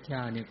ระพุทธเจ้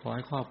าเนี่ยขอใ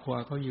ห้ครอบครัว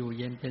เขาอยู่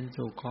เย็นเป็น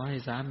สุขขอให้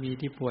สามี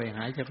ที่ป่วยห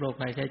ายจากโรค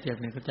ภัยไข้เจ็บ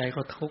เนี่ยใจเข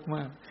าทุกข์ม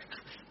าก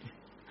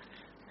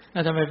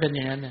ทำไมเป็นอ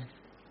ย่างนั้นเนี่ย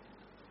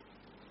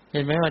เห็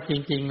นไหมว่าจ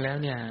ริงๆแล้ว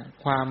เนี่ย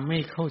ความไม่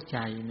เข้าใจ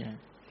เนี่ย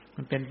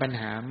มันเป็นปัญ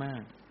หามา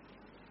ก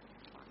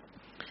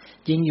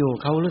จริงอยู่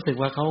เขารู้สึก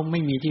ว่าเขาไ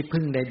ม่มีที่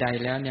พึ่งใด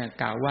ๆแล้วเนี่ย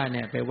กล่าวว่าเ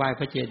นี่ยไปไหว้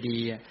พระเจดี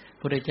ย์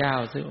พระเจ้า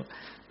ซึ่ง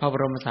พระบ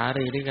รมสา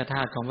รีริกธ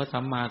าตุของพระสั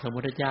มมาสัม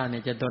พุทธเจ้าเนี่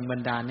ยจะดลบั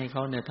นดาลให้เข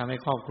าเนี่ยทำให้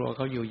ครอบครัวเข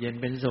าอยู่เย็น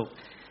เป็นสุข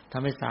ท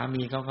ำให้สา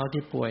มีเขา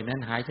ที่ป่วยนั้น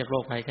หายจากโร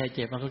คภัยไข้เ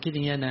จ็บเขาคิดอ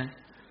ย่างนี้นะ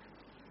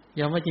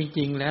ยอมว่าจ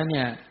ริงๆแล้วเ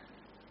นี่ย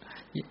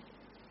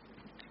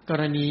ก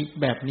รณี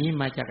แบบนี้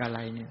มาจากอะไร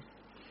เนี่ย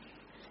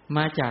ม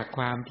าจากค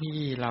วามที่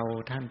เรา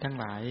ท่านทั้ง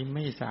หลายไ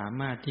ม่สา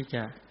มารถที่จ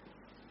ะ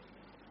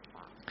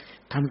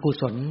ทำกุ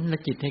ศลและ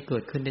จิตให้เกิ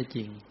ดขึ้นได้จ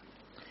ริง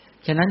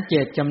ฉะนั้นเจ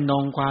ตจำน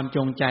งความจ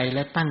งใจแล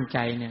ะตั้งใจ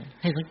เนี่ย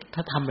ให้ถ้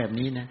าทำแบบ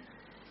นี้นะ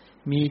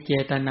มีเจ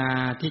ตนา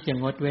ที่จะ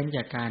งดเว้นจ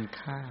ากการ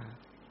ฆ่า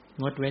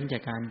งดเว้นจา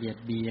กการเบียด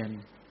เบียน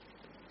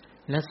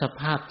และส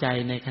ภาพใจ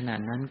ในขณะ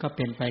นั้นก็เ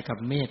ป็นไปกับ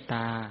เมตต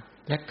า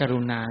และก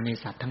รุณาใน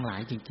สัตว์ทั้งหลา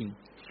ยจริง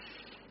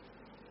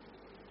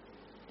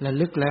ๆระ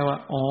ลึกแล้วว่า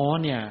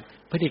เนี่ย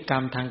พฤติกรร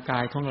มทางกา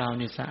ยของเรา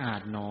เนี่ยสะอา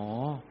ดหนอ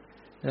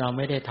เราไ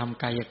ม่ได้ท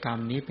ำกายกรรม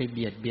นี้ไปเ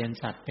บียดเบียน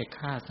สัตว์ไป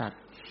ฆ่าสัต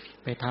ว์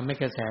ไปทำให้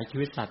กระแสชี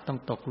วิตสัตว์ต้อง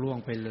ตกล่วง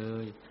ไปเล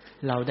ย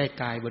เราได้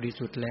กายบริ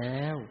สุทธิ์แล้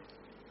ว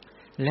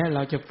และเร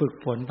าจะฝึก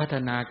ฝนพัฒ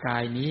นากา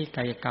ยนี้ก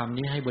ายกรรม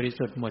นี้ให้บริ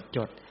สุทธิ์หมดจ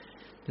ด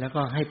แล้ว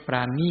ก็ให้ปร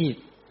าณีต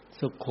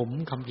สุขุม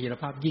คัมภีร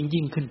ภาพ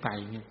ยิ่งขึ้นไป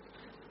เนี่ย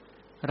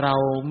เรา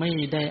ไม่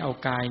ได้เอา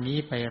กายนี้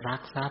ไปรั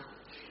กทรัพย์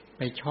ไ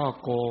ปช่อ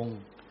โกง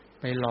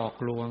ไปหลอก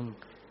ลวง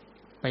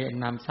ไป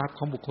นำทรัพย์ข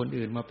องบุคคล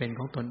อื่นมาเป็นข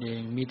องตนเอง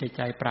มีแต่ใ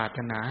จปรารถ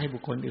นาให้บุ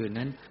คคลอื่น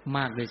นั้นม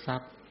ากด้วยทรั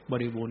พย์บ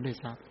ริบูรณ์ด้วย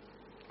ทรัพย์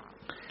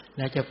แ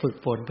ละจะฝึก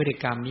ฝนพฤติ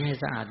กรรมนี้ให้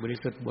สะอาดบริ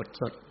สุทธิ์บริ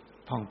สุทธิ์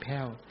ผ่องแผ้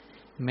ว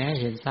แม้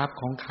เห็นทรัพย์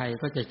ของใคร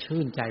ก็จะชื่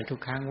นใจทุก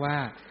ครั้งว่า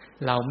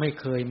เราไม่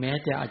เคยแม้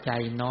จะเอาใจ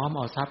น้อมเ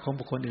อาทรัพย์ของ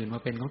บุคคลอื่นม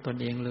าเป็นของตน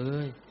เองเล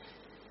ย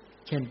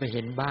เช่นไปเ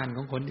ห็นบ้านข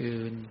องคน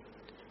อื่น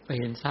ไป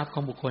เห็นทรัพย์ข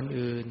องบุคคล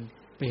อื่น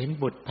ไปเห็น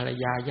บุตรภรร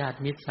ยาญาติ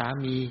มิตรสา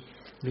มี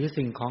หรือ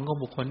สิ่งของของ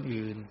บุคคล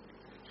อื่น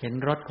เห็น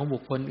รถของบุ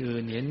คคลอื่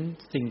นเห็น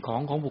สิ่งขอ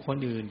งของบุคคล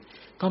อื่น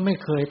ก็ไม่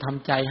เคยท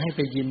ำใจให้ไป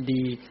ยิน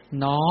ดี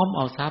น้อมเอ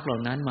าทรัพย์เหล่า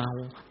นั้น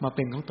มาเ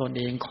ป็นของตนเ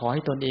องขอใ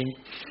ห้ตนเอง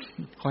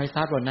ขอให้ท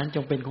รัพย์เหล่านั้นจ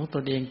งเป็นของต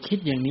นเองคิด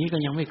อย่างนี้ก็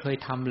ยังไม่เคย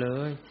ทำเล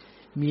ย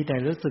มีแต่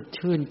รู้สึก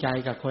ชื่นใจ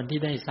กับคนที่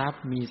ได้ทรัพย์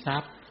มีทรั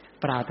พย์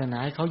ปรารถนา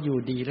ให้เขาอยู่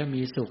ดีและ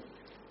มีสุข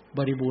บ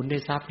ริบูรณ์ได้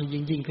ทรัพย์ให้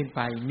ยิ่งขึ้นไ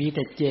ปมีแ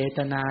ต่เจต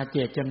นาเจ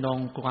ตจำนง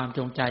ความจ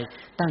งใจ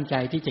ตั้งใจ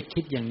ที่จะคิ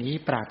ดอย่างนี้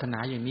ปรารถนา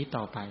อย่างนี้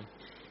ต่อไป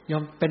ยอ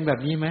มเป็นแบบ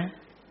นี้ไหม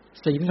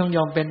ศีลของย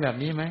อมเป็นแบบ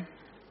นี้ไหม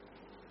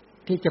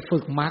ที่จะฝึ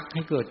กมรรคใ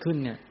ห้เกิดขึ้น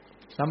เนี่ย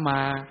สัม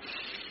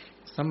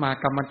มา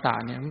กัมมันตะ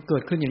เนี่ยมันเกิ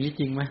ดขึ้นอย่างนี้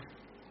จริงไหม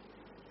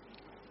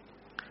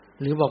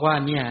หรือบอกว่า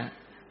เนี่ย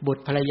บุต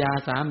รภรรยา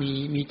สามี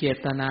มีเจ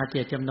ตนาเจ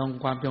ตจำนง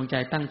ความจงใจ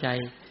ตั้งใจ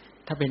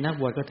ถ้าเป็นนัก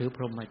บวชก็ถือพ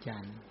รหมจร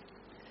รย์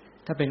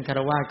ถ้าเป็นฆร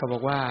าวาสก็บอ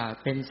กว่า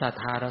เป็นสัท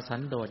ธารสั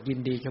นโดษยิน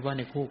ดีเฉพาะใ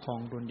นคู่ครอง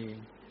ตนเอง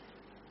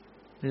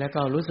แล้ว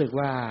ก็รู้สึก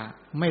ว่า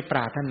ไม่ปร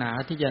ารถนา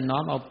ที่จะน้อ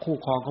มเอาคู่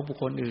ครองของบุค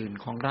คลอื่น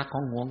ของรักข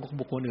องหวงของ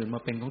บุคคลอื่นม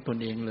าเป็นของตน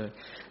เองเลย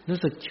รู้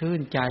สึกชื่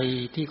นใจ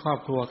ที่ครอบ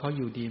ครัวเขาอ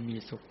ยู่ดีมี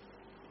สุข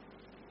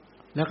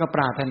แล้วก็ป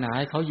รารถนาใ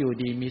ห้เขาอยู่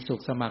ดีมีสุ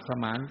ขสมัครส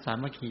มานสา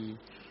มัคคี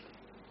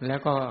แล้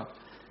วก็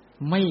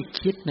ไม่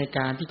คิดในก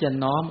ารที่จะ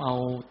น้อมเอา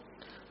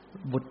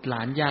บุตรหล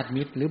านญาติ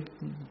มิตรหรือ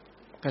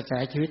กระแส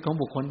ชีวิตของ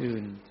บุคคลอื่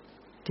น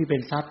ที่เป็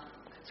นทรัพย์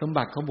สม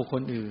บัติของบุคค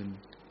ลอื่น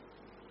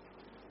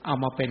เอา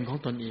มาเป็นของ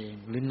ตนเอง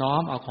หรือน้อ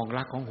มเอาของ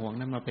รักของหวง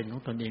นั้นมาเป็นขอ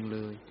งตนเองเล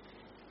ย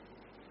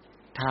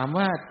ถาม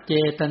ว่าเจ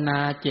ตนา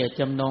เจต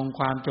จำนง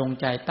ความจง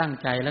ใจตั้ง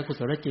ใจและกุ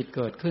ศลจิตเ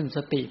กิดขึ้นส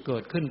ติเกิ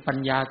ดขึ้นปัญ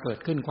ญาเกิด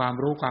ขึ้นความ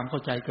รู้ความเข้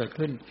าใจเกิด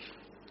ขึ้น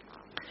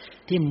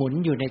ที่หมุน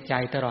อยู่ในใจ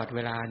ตลอดเว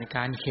ลาในก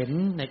ารเห็น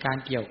ในการ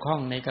เกี่ยวข้อง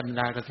ในบรร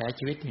ดากระแส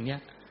ชีวิตอย่างเนี้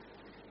ย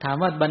ถาม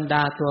ว่าบรรด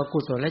าตัวกุ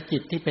ศลจิ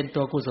ตที่เป็น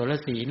ตัวกุศล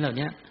ศีลเหล่า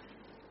นี้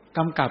ก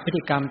ำกับพฤ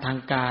ติกรรมทาง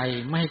กาย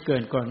ไม่ให้เกิ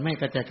นก่อนไม่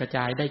กระจัดกระจ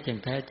ายได้อย่าง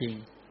แท้จริง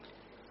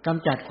ก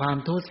ำจัดความ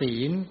ทุศี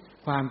ล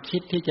ความคิ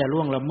ดที่จะล่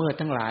วงละเมิด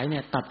ทั้งหลายเนี่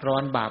ยตัดรอ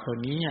นบาปเหล่า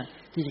นี้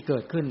ที่จะเกิ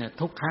ดขึ้นเนี่ย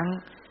ทุกครั้ง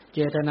เจ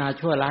ตนา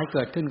ชั่วร้ายเ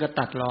กิดขึ้นก็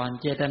ตัดรอน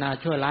เจตนา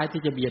ชั่วร้าย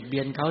ที่จะเบียดเบี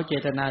ยนเขาเจ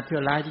ตนาชั่ว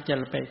ร้ายที่จะ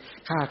ไป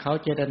ฆ่าเขา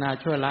เจตนา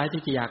ชั่วร้าย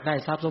ที่จะอยากได้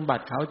ทรัพย์สมบั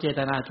ติเขาเจต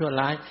นาชั่ว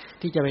ร้าย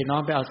ที่จะไปน้อ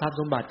มไปเอาทรัพย์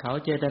สมบัติเขา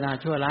เจตนา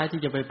ชั่วร้าย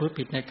ที่จะไปพูด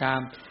ผิดในกา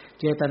ม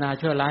เจตนา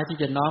ชั่วร้ายที่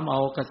จะน้อมเอา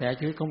กระแส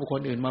ชีวิตของบุคค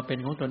ลอื่นมาเป็น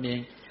ของตนเอง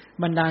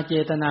บรรดาเจ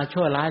ตนา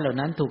ชั่วร้ายเหล่า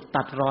นั้นถูก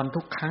ตัดรอน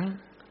ทุกครั้ง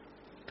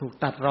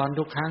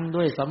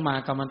ด้วยสัมมา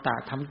กัมมันตะ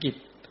ทำกิจ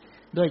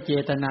ด้วยเจ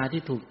ตนา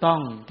ที่ถูกต้อง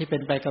ที่เป็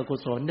นไปกับกุ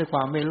ศลด้วยคว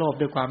ามไม่โลภ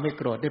ด้วยความไม่โ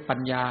กรธด้วยปัญ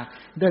ญา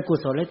ด้วยกุ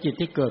ศลจิต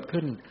ที่เกิด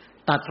ขึ้น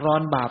ตัดรอ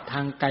นบาปท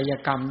างกาย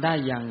กรรมได้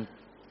อย่าง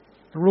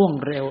รวด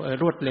เ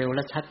ร็วแล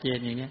ะชัดเจน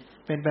อย่างนี้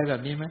เป็นไปแบ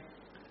บนี้ไหม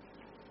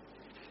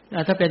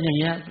ถ้าเป็นอย่าง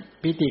นี้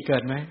ปิติเกิ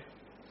ดไหม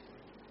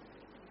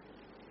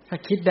ถ้า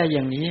คิดได้อ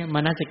ย่างนี้ม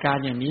นสิการ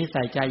อย่างนี้ใ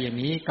ส่ใจอย่าง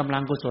นี้กำลั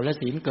งกุศล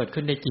ศีลเกิด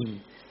ขึ้นได้จริง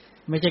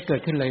ไม่ใช่เกิ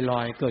ดขึ้นล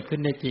อยๆเกิดขึ้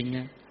นได้จริงเ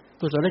นี่ย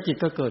กุศลจิต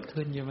ก็เกิด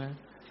ขึ้นใช่ไหม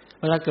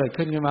เวลาเกิด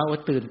ขึ้นขึ้นมาโอ้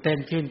ตื่นเต้น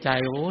ชื่นใจ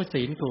โอ้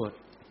ศีลเกิด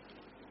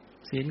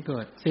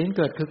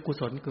คือกุ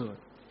ศลเกิด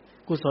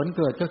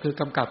ก็คือ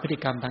กำกับพฤติ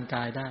กรรมทางก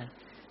ายได้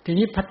ที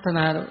นี้พัฒน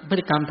าพฤ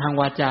ติกรรมทาง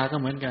วาจาก็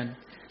เหมือนกัน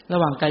ระ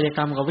หว่างกายก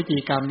รรมกับวิจี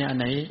กรรมเนี่ยอัน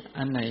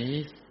ไหน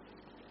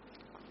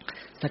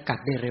สกัด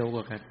ได้เร็วก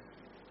ว่ากัน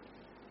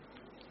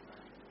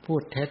พู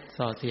ดเท็จ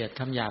ส่อเสียด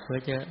คำหยาบเพ้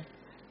อเจ้อ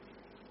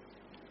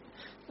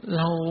เ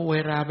ราเว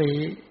ลาไป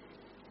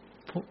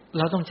เ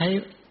ราต้องใช้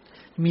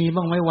มี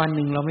บ้างไหมวันห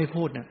นึ่งเราไม่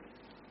พูดน่ะ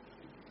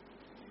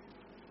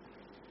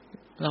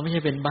เราไม่ใ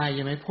ช่เป็นใบ้ใ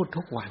ช่ไหมพูด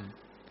ทุกวัน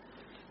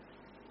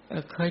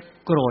เคย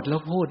โกรธแล้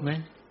วพูดไหม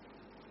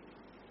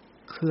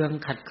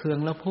ขัดเคือง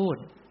แล้วพูด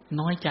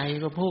น้อยใจ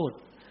ก็พูด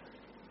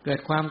เกิด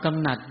ความก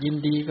ำหนัดยิน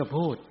ดีก็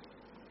พูด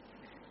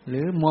ห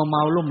รือมัวเม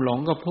าลุ่มหลง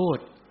ก็พูด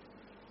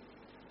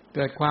เ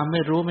กิดความไ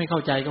ม่รู้ไม่เข้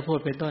าใจก็พูด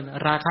เป็นต้น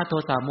ราคะโท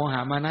สะโมหะ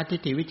มานะทิฏ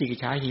ฐิวิจิกิจ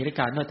ฉาหิริก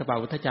าโนตปะ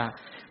อุทธัจจะ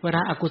เวลา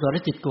อกุศล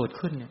จิตเกิด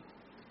ขึ้นเนี่ย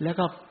แล้ว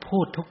ก็พู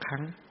ดทุกครั้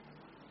ง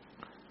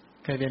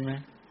เคยเป็นไหม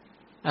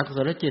อกุศ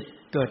ลจิต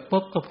เกิด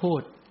ปุ๊บก็พู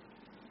ด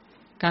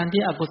การ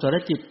ที่อกุศล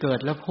จิตเกิด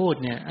แล้วพูด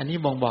เนี่ยอันนี้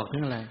บ่งบอกถึ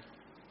งอะไร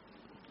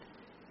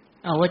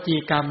เอาวจี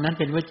กรรมนั้น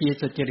เป็นวจี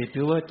สุจริตห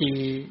รือวจี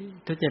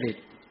ทุจริต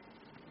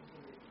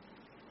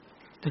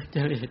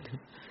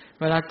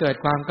เวลาเกิด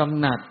ความกำ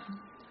หนัด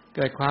เ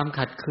กิดความ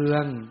ขัดเคือ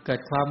งเกิ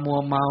ดความมัว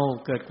เมา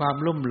เกิดความ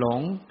ลุ่มหล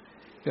ง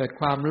เกิด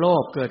ความโล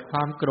ภเกิดคว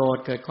ามโกรธ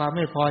เกิดความไ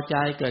ม่พอใจ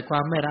เกิดควา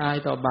มไม่ละอาย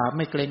ต่อบาปไ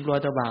ม่เกรงกลัว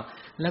ต่อบาป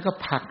แล้วก็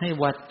ผลักให้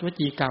ว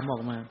จีกรรมออ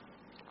กมา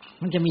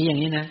มันจะมีอย่า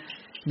งนี้นะ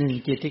หนึ่ง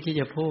จิตที่คิด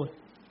จะพูด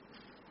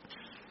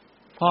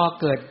พอ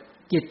เกิด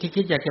จิตที่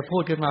คิดอยากจะพู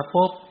ดขึ้นมา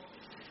ปุ๊บ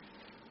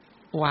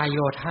วายโย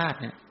ธาตุ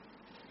เนี่ย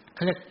เข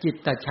าเรียกจิต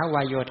ตชว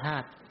ายโยธา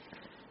ตุ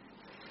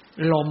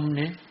ลมเ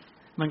นี่ย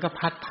มันก็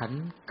พัด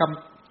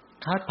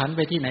ผันไป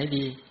ที่ไหน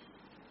ดี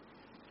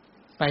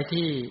ไป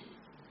ที่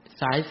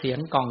สายเสียง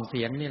กล่องเ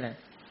สียงนี่แหละ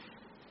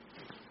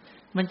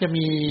มันจะ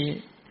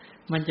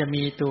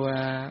มีตัว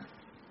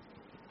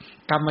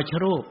กรรมช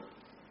รูป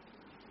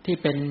ที่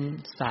เป็น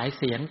สาย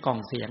เสียงกล่อง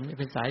เสียง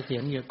เป็นสายเสีย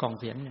งอยู่กล่อง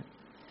เสียงเนี่ย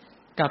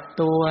กับ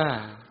ตัว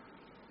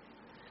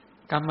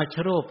กรรมช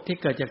รูปที่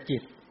เกิดจากจิ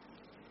ต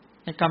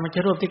ในกรรมช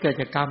รูปที่เกิด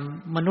จากกรรม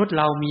มนุษย์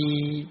เรา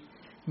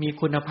มี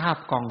คุณภาพ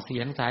กล่องเสี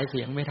ยงสายเ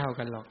สียงไม่เท่า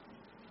กันหรอก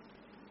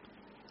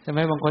ใช่ไหม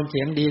บางคนเ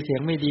สียงดีเสีย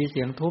งไม่ดีเ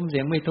สียงทุ้มเสี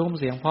ยงไม่ทุ้ม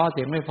เสียงเพราะเ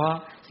สียงไม่เพราะ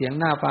เสียง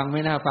น่าฟังไ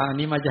ม่น่าฟังอัน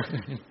นี้มาจาก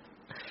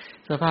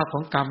สภาพข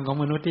องกรรมของ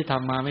มนุษย์ที่ท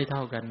ำมาไม่เท่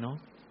ากันเนาะ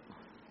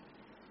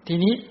ที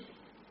นี้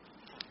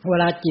เว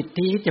ลาจิต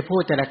ที่จะพู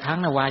ดแต่ละครั้ง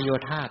นะวายโย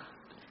ธาตุ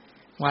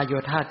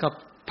ก็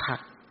ผลัก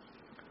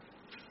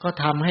ก็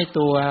ทำให้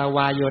ตัวว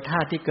ายโยธา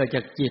ตุที่เกิดจ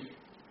ากจิต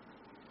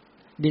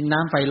ดินน้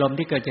ำไฟลม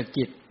ที่เกิดจาก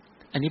จิต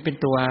อันนี้เป็น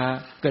ตัว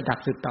เกิดดับ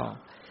สืบต่อ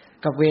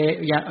กับ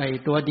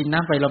ตัวดินน้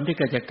ำไฟลมที่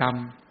เกิดจากกรรม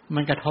มั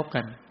นกระทบ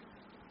กัน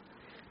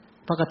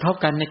พอกระทบ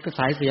กันใน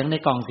สายเสียงใน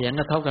กล่องเสียง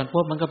กระทบกันพ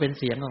วกมันก็เป็น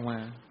เสียงออกมา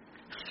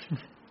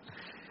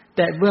แ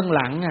ต่เบื้องห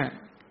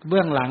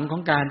ลังขอ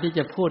งการที่จ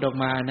ะพูดออก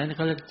มานั้นเข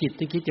าเรียกจิต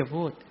ที่คิดจะ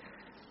พูด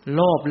โ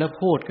ลภแล้ว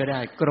พูดก็ได้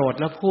โกรธ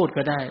แล้วพูด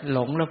ก็ได้หล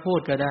งแล้วพูด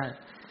ก็ได้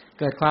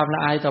เกิดความละ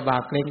อายต่อบา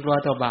ปเกรงกลัว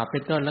ต่อบาปเป็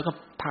นต้นแล้วก็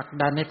ผลัก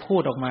ดันให้พู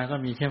ดออกมาก็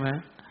มีใช่ไหม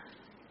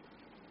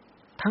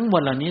ทั้งหม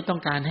ดเหล่านี้ต้อ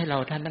งการให้เรา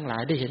ท่านทั้งหลา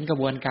ยได้เห็นกระ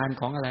บวนการ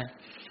ของอะไร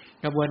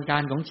กระบวนกา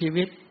รของชี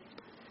วิต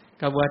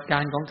กระบวนกา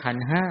รของขัน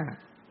ธ์ห้า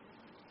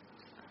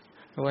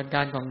กระบวนก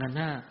ารของขันธ์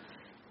ห้า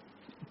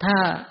ถ้า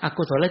อ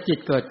กุศลจิต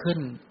เกิดขึ้น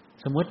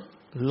สมมติ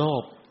โล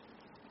ภ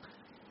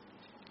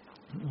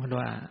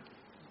ว่า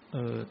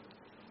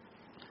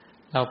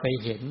เราไป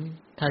เห็น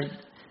ถ้า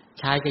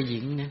ชายกับหญิ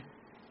งเนี่ย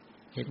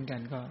เห็นกั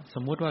นก็ส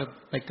มมุติว่า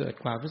ไปเกิด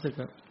ความรู้สึก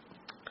ว่า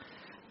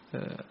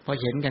พอ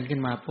เห็นกันขึ้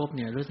นมาปุ๊บเ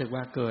นี่ยรู้สึก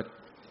ว่าเกิด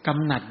ก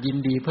ำหนัดยิน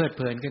ดีเพลิดเ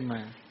พลินขึ้นมา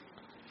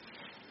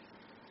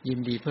ยิน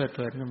ดีเพลิดเพ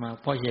ลินขึ้นมา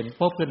พอเห็น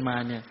ปุ๊บขึ้นมา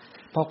เนี่ย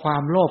พอควา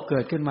มโลภเกิ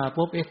ดขึ้นมา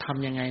ปุ๊บท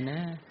ำยังไงนะ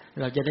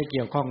เราจะได้เ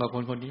กี่ยวข้องกับค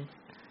นคนนี้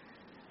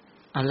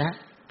เอาละ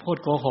พูด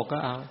โกหกก็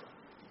เอา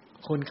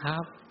คุณครั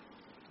บ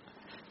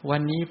วั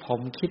นนี้ผม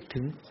คิดถึ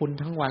งคุณ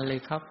ทั้งวันเลย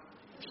ครับ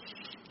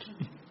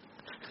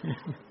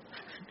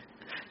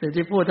แต่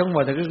ที่พูดทั้งหม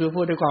ดก็คือ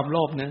พูดด้วยความโล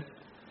ภนะ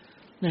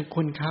เนี่ย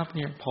คุณครับเ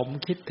นี่ยผม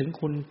คิดถึง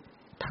คุณ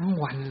ทั้ง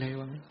วันเลย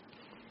วะ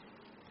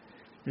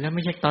แล้วไ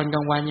ม่ใช่ตอนกล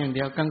างวันอย่างเ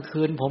ดียวกลาง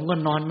คืนผมก็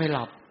นอนไม่ห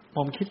ลับผ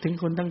มคิดถึง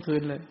คุณทั้งคื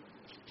นเลย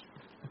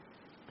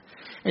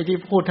ไอ้ที่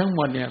พูดทั้งห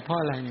มดเนี่ยเพราะ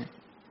อะไรเนี่ย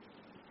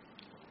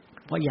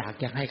เพราะอยาก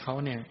จะให้เขา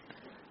เนี่ย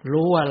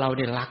รู้ว่าเราเ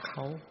นี่ยรักเข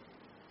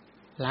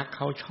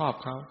าชอบ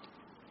เขา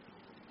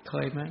เค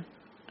ยไหม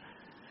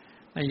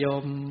โย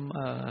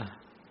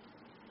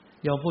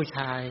มผู้ช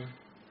าย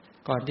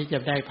ก่อนที่จะ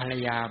ได้ภรร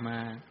ยามา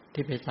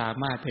ที่ไปสา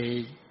มารถไป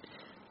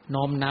โ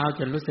น้มน้าวจ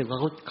นรู้สึกว่า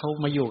เขา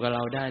มาอยู่กับเร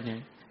าได้เนี่ย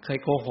เคย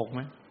โกหกไห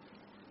ม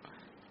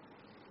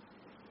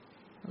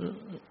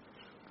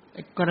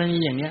กรณี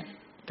อย่างเนี้ย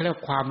เรียก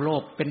ความโล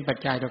ภเป็นปัจ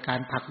จัยต่อการ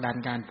ผลักดัน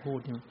การพูด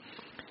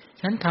ฉ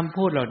ะนั้นคำ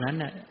พูดเหล่านั้น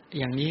น่ะ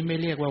อย่างนี้ไม่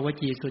เรียกว่าว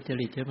จีสุจ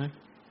ริตใช่ไหม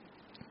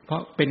เพรา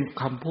ะเป็น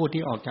คำพูด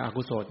ที่ออกจากอ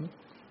กุศล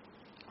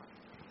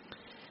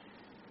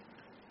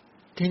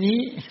ทีนี้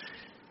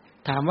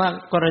ถามว่า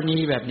กรณี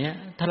แบบนี้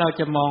ถ้าเรา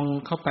จะมอง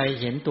เข้าไป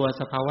เห็นตัว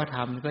สภาวธร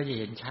รมก็จะ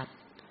เห็นชัด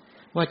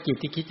ว่าจิต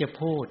ที่คิดจะ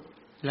พูด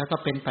แล้วก็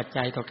เป็นปัจ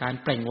จัยต่อการ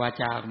เปล่งวา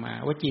จาออกมา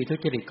วจีทุ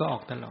จริตก็ออ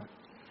กตลอด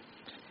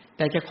แ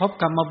ต่จะครบ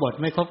กรรมบท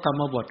ไม่ครบกรร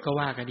มบทก็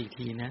ว่ากันอีก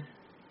ทีนะ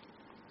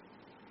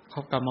คร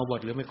บกรรมบท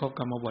หรือไม่ครบ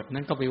กรรมบท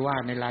นั้นก็ไปว่า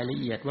ในรายละ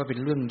เอียดว่าเป็น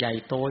เรื่องใหญ่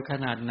โตข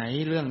นาดไหน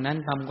เรื่องนั้น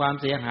ทำความ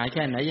เสียหายแ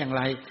ค่ไหนอย่างไ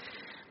ร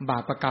บา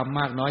ปกรรม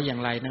มากน้อยอย่า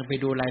งไรนั้นไป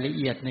ดูรายละ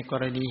เอียดในก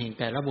รณีแห่ง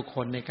แต่ละบุคค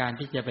ลในการ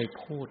ที่จะไป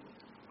พูด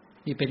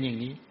นี่เป็นอย่าง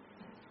นี้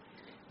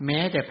แม้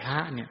แต่พระ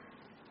เนี่ย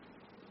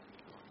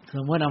ส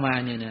มมติเอามา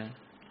เนี่ย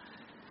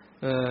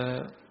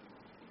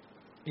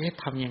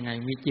ทำยังไง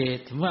มี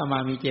ถึงว่าเอามา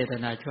มีเจต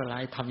นาชั่วร้า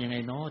ยทำยังไง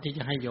เนาะที่จ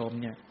ะให้โยม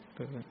เนี่ย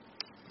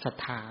ศรัท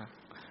ธา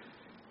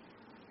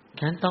ฉ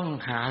ะนั้นต้อง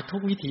หาทุ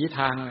กวิถี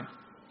ทาง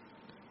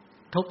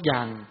ทุกอย่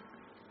าง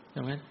ใ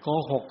ช่ไหมโก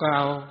หกก็เอ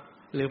า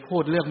หรือพู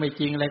ดเรื่องไม่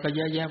จริงอะไรก็เ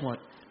ยอะแยะหมด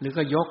หรือ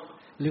ก็ยก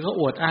หรือก็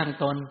อวดอ้าง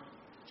ตน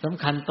ส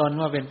ำคัญตน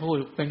ว่าเป็นผู้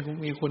เป็น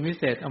มีคุณวิ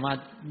เศษเอามา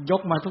ย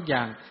กมาทุกอย่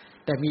าง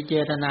แต่มีเจ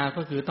ตนา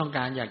ก็คือต้องก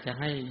ารอยากจะ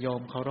ให้โย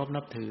มเคารพ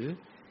นับถือ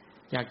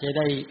อยากจะ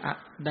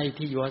ได้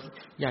ที่อยู่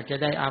อยากจะ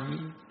ได้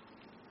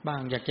บ้า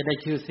งอยากจะได้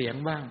ชื่อเสียง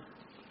บ้าง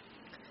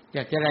อย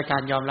ากจะได้กา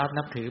รยอมรับ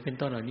นับถือเป็น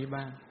ต้นเหล่านี้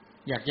บ้าง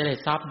อยากจะได้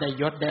ทรัพย์ได้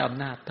ยศได้อ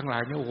ำนาจทั้งหลา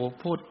ยนี่โอ้โห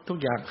พูดทุก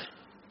อย่าง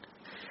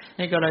ใ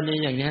นกรณี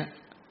อย่างเนี้ย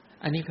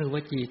อันนี้คือว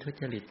จีทุ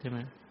จริตใช่ไหม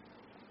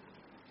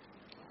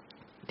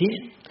ที่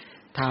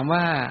ถาม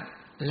ว่า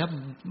แล้ว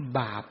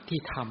บาปที่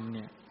ทำเ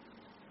นี่ย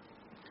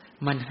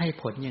มันให้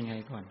ผลยังไง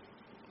ก่อน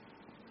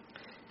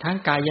ทั้ง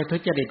กายทุ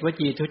จริตว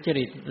จีทุจ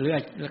ริตหรือ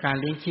การ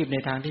เลี้ยงชีพใน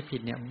ทางที่ผิ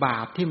ดเนี่ยบา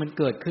ปที่มัน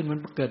เกิดขึ้นมัน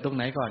เกิดตรงไ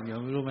หนก่อนโย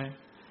มรู้ไหม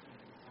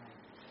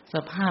ส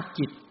ภาพ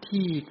จิต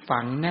ที่ฝั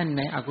งแน่นใ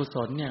นอกุศ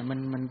ลเนี่ย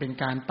มันเป็น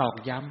การตอก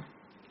ย้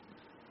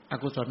ำอ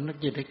กุศล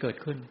จิตให้เกิด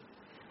ขึ้น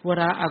เว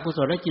ลาอกุศ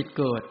ลจิต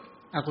เกิด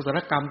อกุศล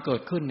กรรมเกิ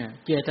ดขึ้นเนี่ย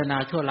เจตนา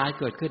ชั่วร้าย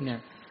เกิดขึ้นเนี่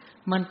ย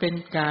มันเป็น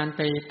การไ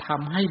ปท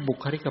ำให้บุ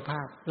คลิกภ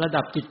าพระ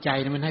ดับจิตใจ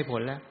เนี่ยมันให้ผ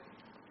ลแล้ว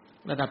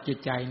ระดับจิต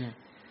ใจเนี่ย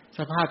ส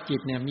ภาพจิต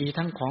เนี่ยมี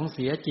ทั้งของเ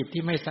สียจิต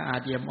ที่ไม่สะอา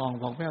ดเอี่ยมอ่อง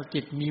ของแผ้ว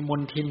จิตมีม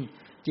ลทิน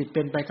จิตเ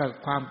ป็นไปกับ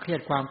ความเครียด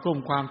ความกลุ้ม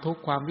ความทุก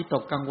ข์ความวิต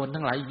กกังวล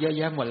ทั้งหลายเยอะแ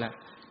ยะหมดแหละ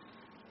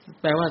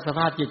แปลว่าสภ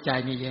าพจิตใจ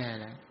นี่แย่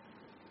แล้ว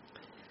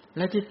แ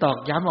ละที่ตอก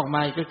ย้ำออกม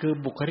าก็คือ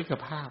บุคลิก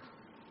ภาพ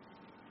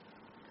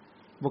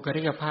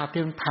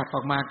ที่มันผลักอ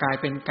อกมากลาย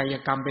เป็นกาย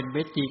กรรมเป็นว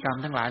จีกรรม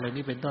ทั้งหลายเหล่า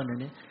นี้เป็นต้น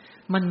นี้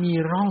มันมี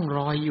ร่องร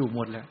อยอยู่หม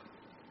ดแล้ว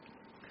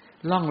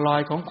ร่องรอ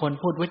ยของคน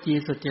พูดวจี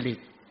สุจริต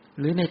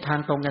หรือในทาง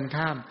ตรงกัน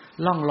ข้าม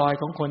ร่องรอย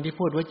ของคนที่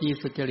พูดวจี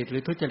สุจริตหรื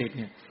อทุจริตเ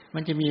นี่ยมั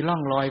นจะมีร่อ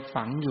งรอย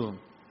ฝังอยู่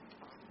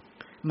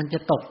มันจะ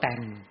ตกแต่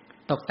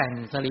ง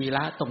สรีร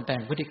ะตกแต่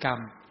งพฤติกรรม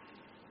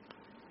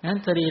นั้น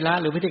สรีระ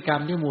หรือพฤติกรร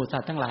มที่หมู่สั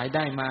ตว์ทั้งหลายไ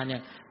ด้มาเนี่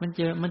ย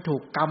มันถู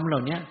กกรรมเหล่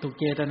านี้ถูก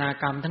เจตนา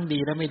กรรมทั้งดี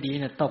และไม่ดี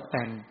เนี่ยตกแ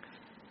ต่ง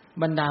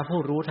บรรดาผู้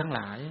รู้ทั้งห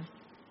ลาย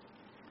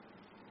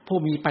ผู้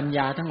มีปัญญ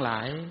าทั้งหลา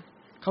ย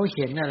เขาเ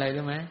ห็นอะไร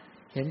รู้ไหม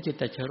เห็นจิต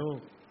ตชรูป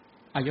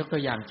ยกตั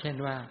วอย่างเช่น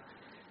ว่า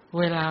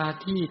เวลา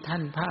ที่ท่า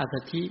นพระอัสส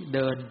ชิเ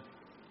ดิน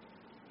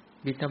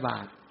บิณฑบา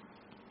ต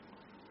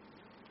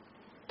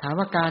ถาม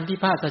ว่าการที่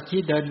พระอัสสชิ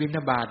เดินบิณฑ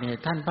บาตเนี่ย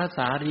ท่านพระส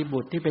ารีบุ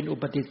ตรที่เป็นอุ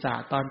ปติสสะ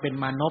ตอนเป็น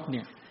มานพเ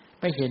นี่ย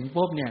ไปเห็น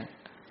ปุ๊บเนี่ย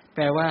แป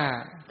ลว่า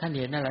ท่าน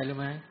เห็นอะไรรู้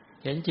ไหม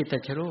เห็นจิตต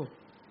ชรูป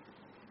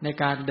ใน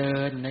การเดิ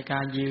นในกา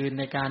รยืน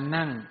ในการ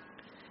นั่ง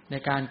ใน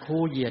การ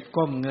คู่เหยียด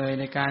ก้มเงย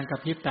ในการกระ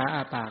พริบตาอ้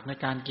าปากใน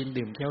การกิน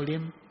ดื่มเคี้ยวลิ้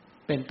ม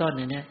เป็นต้นอ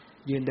ย่างนี้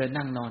ยืนเดิน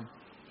นั่งนอน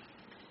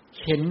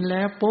เห็นแ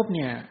ล้วปุ๊บเ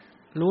นี่ย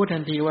รู้ทั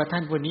นทีว่าท่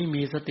านคนนี้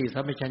มีสติสั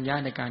มปชัญญะ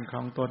ในการคร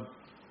องตน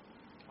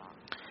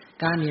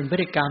การเห็นพฤ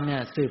ติกรรมเนี่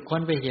ยสืบค้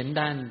นไปเห็น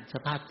ด้านส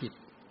ภาพจิต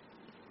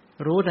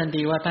รู้ทัน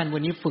ทีว่าท่านค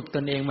นนี้ฝึกต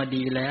นเองมา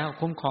ดีแล้ว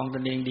คุ้มครองต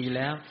นเองดีแ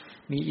ล้ว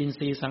มีอินท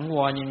รีย์สังว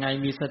รยังไง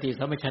มีสติ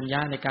สัมปชัญญะ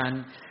ใน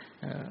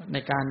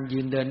การยื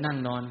นเดินนั่ง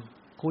นอน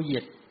คู่เหยี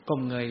ยดก้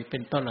มเงยเป็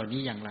นต้นเหล่า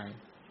นี้อย่างไร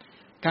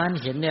การ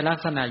เห็นในลัก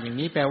ษณะอย่าง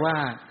นี้แปลว่า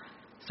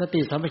ส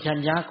ติสัมปชัญ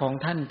ญะของ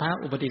ท่านพระ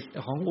อุป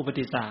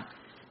ติสสะ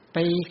ไป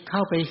เข้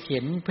าไปเห็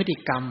นพฤติ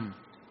กรรม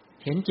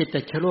เห็นจิตต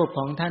ชรูปข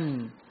องท่าน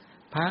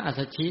พระอัสส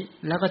ชิ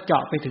แล้วก็เจา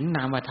ะไปถึงน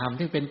ามธรรม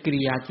ที่เป็นกิ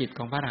ริยาจิตข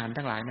องพระอรหันต์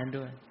ทั้งหลายนั้น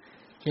ด้วย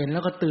เห็นแล้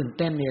วก็ตื่นเ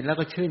ต้นเนี่ยแล้ว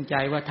ก็ชื่นใจ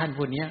ว่าท่าน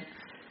ผู้นี้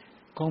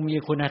คงมี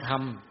คุณธรร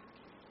ม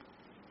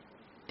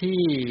ที่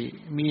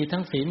มีทั้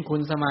งศีลคุ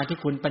ณสมาธิ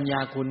คุณปัญญา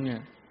คุณเนี่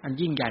ยอัน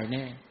ยิ่งใหญ่แ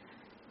น่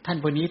ท่าน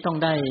ผู้นี้ต้อง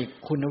ได้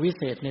คุณวิเ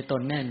ศษในต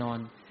นแน่นอน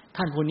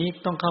ท่านผู้นี้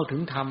ต้องเข้าถึ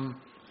งธรรม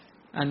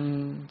อัน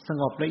ส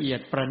งบละเอียด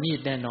ประณีต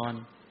แน่นอน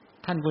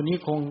ท่านผู้นี้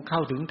คงเข้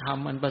าถึงธรรม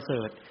อันประเส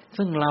ริฐ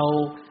ซึ่งเรา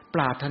ป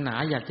รารถนา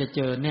อยากจะเจ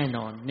อแน่น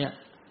อนเนี่ย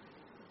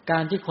กา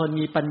รที่คน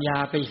มีปัญญา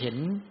ไปเห็น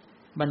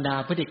บรรดา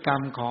พฤติกรร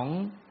มของ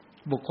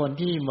บุคคล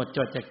ที่หมดจ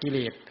ดจากกิเล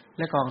สแ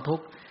ละกองทุก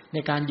ข์ใน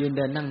การยืนเ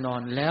ดินนั่งนอ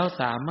นแล้ว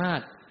สามาร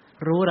ถ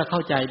รู้และเข้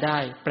าใจได้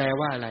แปล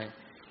ว่าอะไร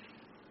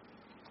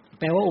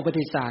แปลว่าอุป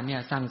ติสสะเนี่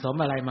ยสั่งสม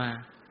อะไรมา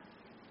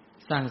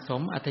สั่งส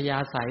มอัธยา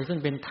ศัยซึ่ง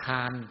เป็นท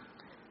าน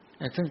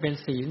ซึ่งเป็น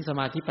ศีลส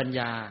มาธิปัญญ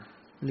า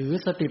หรือ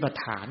สติปัฏ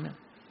ฐาน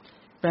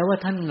แปลว่า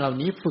ท่านเหล่า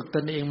นี้ฝึกต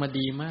นเองมา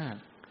ดีมาก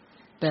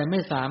แต่ไม่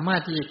สามาร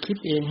ถที่จะคิด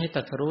เองให้ต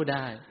รัสรู้ไ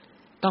ด้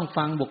ต้อง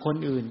ฟังบุคคล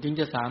อื่นจึง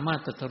จะสามารถ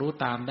ตรัสรู้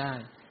ตามได้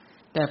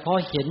แต่พอ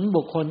เห็น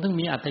บุคคลซึ่ง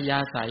มีอัธยา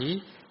ศัย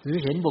หรือ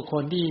เห็นบุคค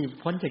ลที่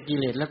พ้นจากกิ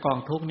เลสและกอง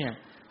ทุกข์เนี่ย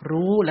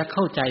รู้และเ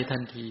ข้าใจทั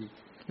นที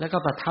แล้วก็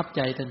ประทับใ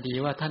จทันที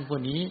ว่าท่านผู้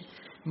นี้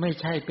ไม่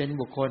ใช่เป็น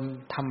บุคคล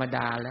ธรรมด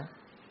าแล้ว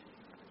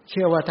เ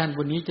ชื่อว่าท่าน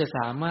ผู้นี้จะส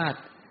ามารถ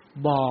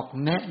บอก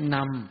แนะน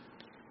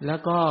ำแล้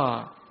วก็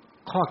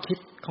ข้อคิด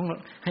ของ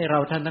ให้เรา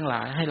ท่านทั้งหล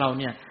ายให้เรา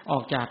เนี่ยออ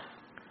กจาก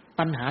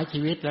ปัญหาชี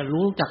วิตและ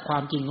รู้จักควา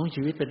มจริงของ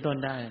ชีวิตเป็นต้น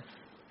ได้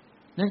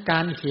นั้นกา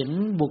รเห็น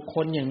บุคค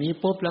ลอย่างนี้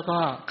ปุ๊บแล้วก็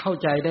เข้า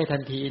ใจได้ทั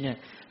นทีเนี่ย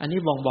อันนี้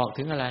บ่งบอก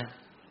ถึงอะไร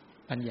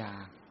ปัญญา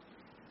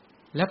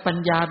และปัญ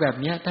ญาแบบ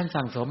นี้ท่าน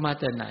สั่งสมมา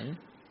จากไหน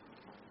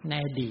ใน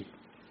อดีต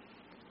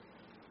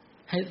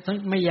ให้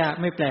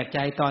ไม่แปลกใจ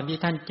ตอนที่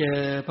ท่านเจอ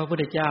พระพุท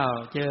ธเจ้า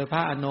เจอพร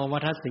ะอโนมั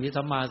ทสี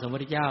สัมมาสัมพุท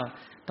ธเจ้า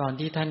ตอน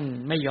ที่ท่าน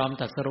ไม่ยอม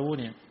ตรัสรู้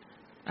เนี่ย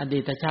อดี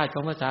ตชาติข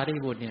องพระสารี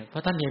บุตรเนี่ยพอ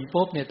ท่านเห็น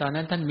ปุ๊บเนี่ยตอน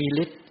นั้นท่านมี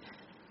ฤทธิ์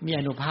มีอ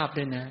านุภาพ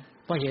ด้วยนะ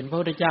พอเห็นพระ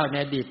พุทธเจ้าใน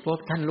อดีตปุ๊บ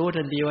ท่านรู้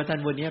ทันทีว่าท่าน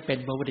คนนี้เป็น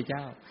พระพุทธเจ้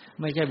า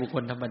ไม่ใช่บุคค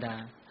ลธรรมดา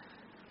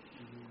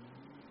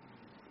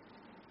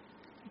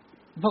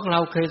พวกเรา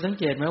เคยสัง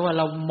เกตไหมว่าเ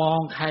รามอง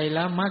ใครแ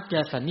ล้วมักจะ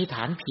สันนิษฐ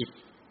านผิด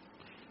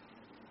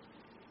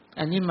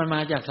อันนี้มันม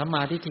าจากสัมม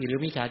าทิฏฐิหรือ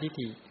มิจฉาทิฏ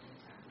ฐิ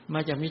มา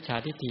จากมิจฉา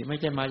ทิฏฐิไม่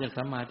ใช่มาจาก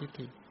สัมมาทิฏ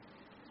ฐิ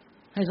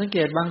ให้สังเก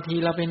ตบางที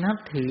เราไปนับ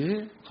ถือ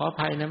ขออ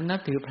ภัยนะนั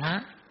บถือพระ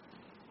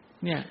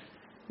เนี่ย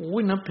โอ้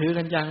ยนับถือ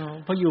กันจัง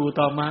พออยู่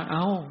ต่อมาเ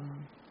อ้า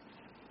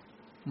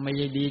ไม่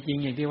ดีจริง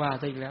อย่างที่ว่า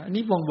ซะอีกแล้วอัน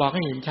นี้บ่งบอกใ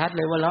ห้เห็นชัดเ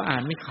ลยว่าเราอ่า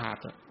นไม่ขาด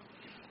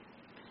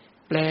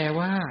แปล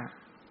ว่า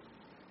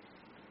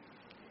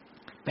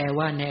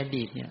ในอ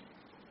ดีตเนี่ย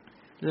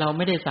เราไ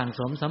ม่ได้สั่ง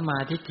สมสัมมา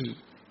ทิฏฐิ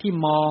ที่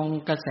มอง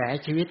กระแส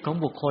ชีวิตของ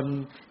บุคคล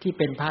ที่เ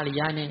ป็นพระอริ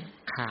ยะเนี่ย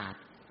ขาด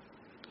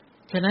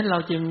ฉะนั้นเรา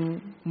จึง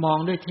มอง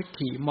ด้วยทิฏ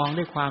ฐิมอง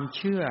ด้วยความเ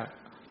ชื่อ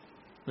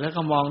แล้ว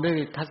ก็มองด้วย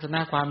ทัศน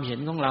คความเห็น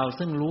ของเรา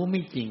ซึ่งรู้ไ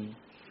ม่จริง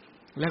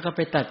แล้วก็ไป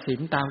ตัดสิน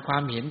ตามควา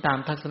มเห็นตาม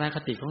ทัศนค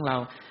ติของเรา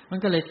มัน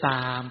ก็เลยต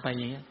ามไป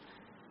อย่างเงี้ย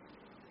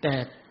แ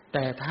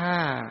ต่ถ้า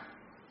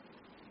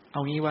เอ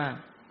างี้ว่า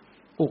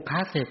อุค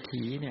เศรษ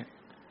ฐีเนี่ย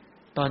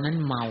ตอนนั้น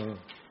เมา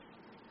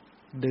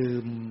ดื่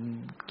ม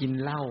กิน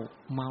เหล้า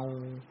เมา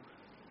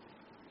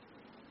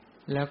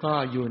แล้วก็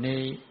อยู่ใน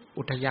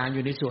อุทยานอ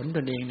ยู่ในสวนต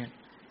นเองเนี่ย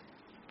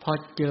พอ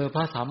เจอพ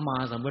ระสัมมา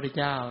สัมพุทธ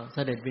เจ้าเส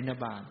ด็จบิณฑ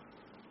บาต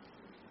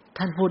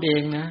ท่านพูดเอ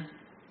งนะ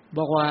บ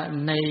อกว่า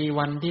ใน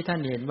วันที่ท่า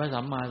นเห็นพระ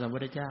สัมมาสัมพุ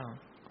ทธเจ้า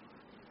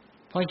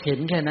พอเห็น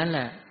แค่นั้นแห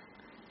ละ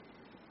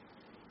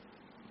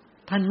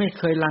ท่านไม่เ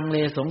คยลังเล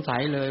สงสั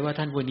ยเลยว่า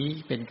ท่านผู้นี้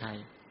เป็นใคร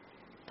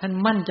ท่าน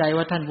มั่นใจ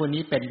ว่าท่านผู้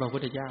นี้เป็นพระพุ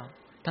ทธเจ้า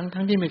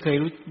ทั้งที่ไม่เ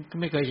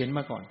คยเห็นม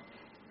าก่อน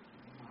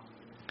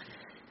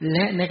แล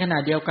ะในขณะ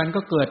เดียวกัน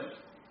ก็เกิด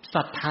ศ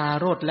รัทธา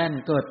โลดแล่น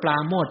เกิดปรา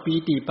โมทย์ปี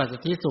ติปัสสั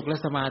ทธิสุขและ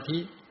สมาธิ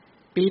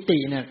ปีติ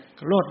เนี่ย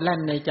โลดแล่น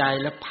ในใจ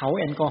แล้วเผา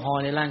แอลกอฮอ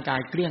ล์ในร่างกาย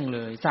เกลี้ยงเล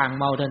ยส่าง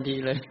เมาทันที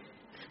เลย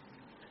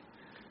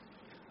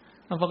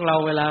พวกเรา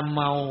เวลาเ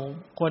มา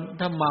คน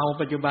ถ้าเมา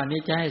ปัจจุบันนี้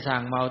จะให้ส่า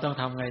งเมาต้อง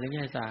ทำไงถึงจ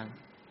ะให้ส่าง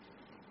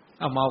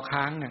เอาเมา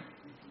ค้างเนี่ย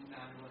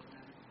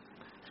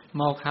เ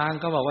มาค้าง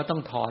ก็บอกว่าต้อ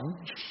งถอน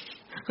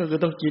ก็คือ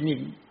ต้องกินอี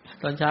ก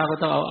ตอนเช้าก็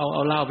ต้องเอ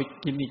าเหล้าไป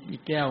กินอี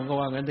กแก้วก็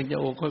ว่างั้นถึงจะ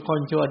โอ้ค่อย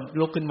ๆชวน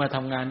ลุกขึ้นมาท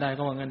ำงานได้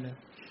ก็ว่างั้นเลย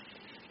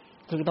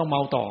คือต้องเม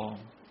าต่อ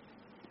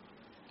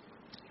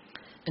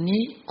อัน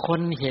นี้ค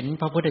นเห็น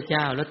พระพุทธเ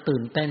จ้าแล้วตื่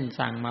นเต้น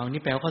สั่งเมา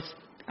นี่แปลว่า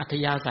อัธ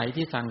ยาศัย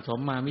ที่สั่งสม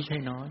มาไม่ใช่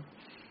น้อย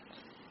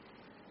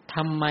ท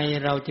ำไม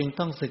เราจึง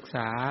ต้องศึกษ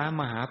า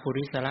มหาปุ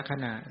ริสลักษ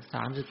ณะ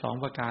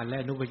32ประการและ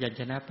อนุพยัญ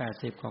ชนะ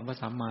80ของพระ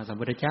สัมมาสัม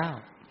พุทธเจ้า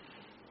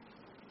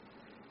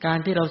การ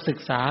ที่เราศึก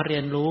ษาเรี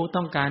ยนรู้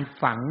ต้องการ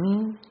ฝัง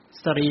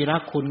สรีระ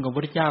คุณของพระ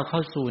พุทธเจ้าเข้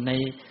าสู่ใน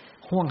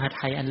ห้วงห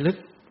ทัยอันลึก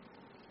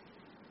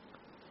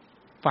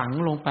ฝัง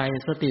ลงไป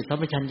สติสัม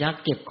ปชัญญะ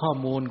เก็บข้อ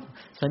มูล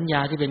สัญญา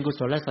ที่เป็นกุ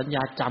ศลและสัญญ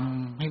าจ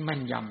ำให้แม่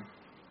นย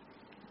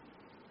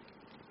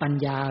ำปัญ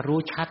ญารู้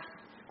ชัด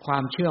ควา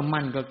มเชื่อ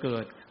มั่นก็เกิ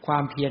ดควา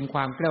มเพียรคว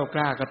ามแกล้วก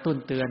ล้ากระตุ้น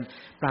เตือน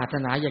ปรารถ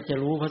นาอยากจะ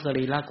รู้พระส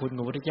รีระคุณข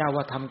องพระพุทธเจ้า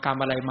ว่าทำกรรม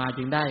อะไรมา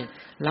จึงได้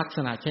ลักษ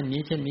ณะเช่น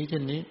นี้เช่นนี้เ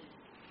ช่นนี้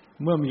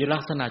เมื่อมีลั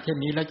กษณะเช่น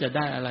นี้แล้วจะไ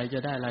ด้อะไ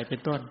รเป็น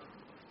ต้น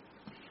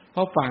เพร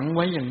าะฝังไ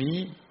ว้อย่างนี้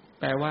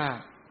แปลว่า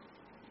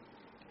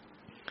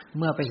เ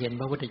มื่อไปเห็น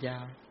พระพุทธเจ้า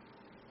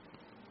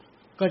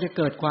ก็จะเ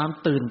กิดความ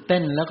ตื่นเต้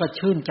นแล้วก็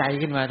ชื่นใจ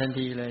ขึ้นมาทัน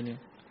ทีเลยเนี่ย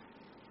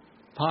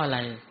เพราะอะไร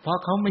เพราะ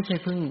เขาไม่ใช่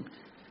เพิ่ง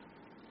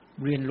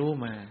เรียนรู้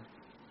มา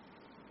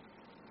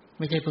ไ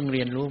ม่ใช่เพิ่งเ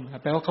รียนรู้มา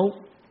แปลว่าเขา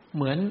เ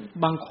หมือน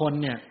บางคน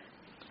เนี่ย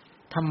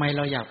ทำไมเ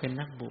ราอยากเป็น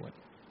นักบวช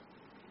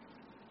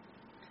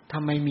ท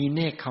ำไมมีเ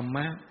นกขัมม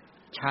ะ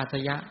ชาส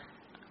ยะ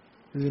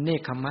หรือเน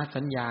กขัมมะ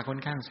สัญญาค่อ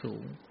นข้างสู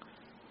ง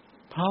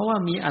เพราะว่า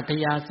มีอัธ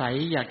ยาศัย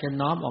อยากจะ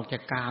น้อมออกจา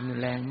กกาม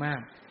แรงมา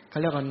กเขา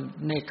เรียกว่า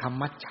เนกขัม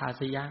มัชชา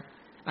สยะ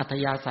อัธ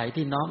ยาศัย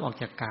ที่น้อมออก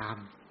จากกาม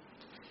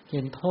เ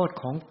ห็นโทษ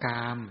ของก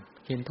าม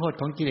เห็นโทษ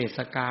ของกิเลส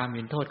กามเ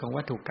ห็นโทษของ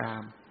วัตถุกา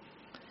ม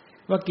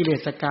ว่ากิเล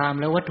สกาม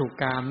และวัตถุ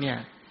กามเนี่ย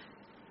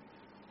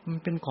มัน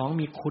เป็นของ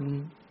มีคุณ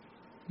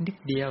นิด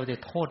เดียวแต่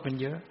โทษมัน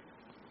เยอะ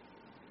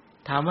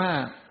ถามว่า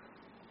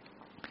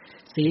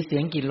สีเสี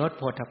ยงกลิ่นรสโ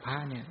ผฏฐัพพะ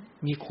เนี่ย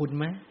มีคุณ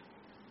ไหม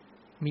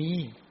มี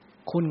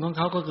คุณของเ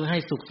ขาก็คือให้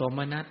สุขส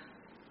มนัส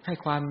ให้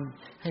ค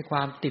ว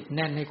ามติดแ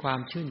น่นให้ความ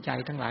ชื่นใจ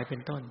ทั้งหลายเป็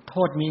นต้นโท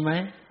ษมีไหม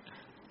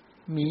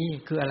มี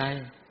คืออะไร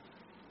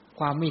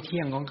ความไม่เที่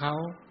ยงของเขา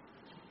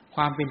ค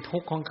วามเป็นทุ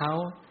กข์ของเขา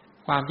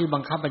ความที่บั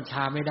งคับบัญช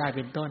าไม่ได้เ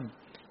ป็นต้น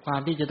ควา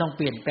มที่จะต้องเ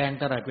ปลี่ยนแปลง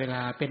ตลอดเวล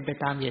าเป็นไป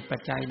ตามเหตุปั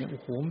จจัยเนี่ยโอ้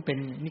โหมันเป็น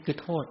นี่คือ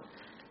โทษ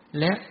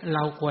และเร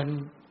าค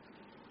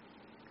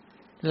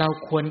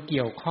วรเ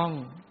กี่ยวข้อง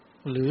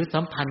หรือ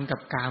สัมพันธ์กับ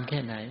กามแค่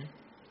ไหน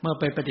เมื่อ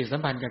ไปปฏิสั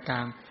มพันธ์กับก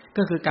าม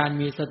ก็คือการ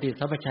มีสติ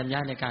สัมปชัญญะ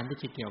ในการที่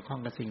จะเกี่ยวข้อง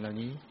กับสิ่งเหล่า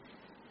นี้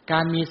กา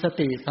รมีส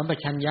ติสัมป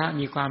ชัญญะ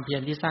มีความเพีย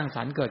รที่สร้างส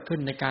รรค์เกิดขึ้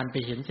นในการไป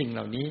เห็นสิ่งเห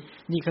ล่านี้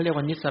นี่เขาเรียก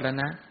ว่านิสร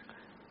ณะ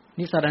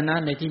นิสรณะ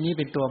ในที่นี้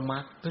เป็นตัวมรร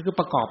คก็คือ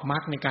ประกอบมร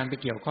รคในการไป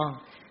เกี่ยวข้อง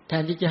แท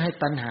นที่จะให้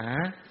ตัณหา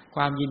ค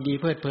วามยินดี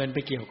เพลิดเพลินไป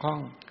เกี่ยวข้อง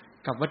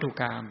กับวัตถุ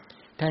กรรม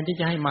แทนที่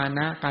จะให้มาน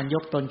ะการย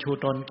กตนชู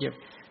ตน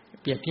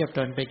เปรียบเทียบต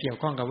นไปเกี่ยว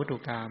ข้องกับวัตถุ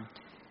กรรม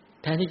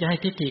แทนที่จะให้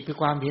ทิฏฐิคือ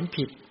ความเห็น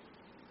ผิด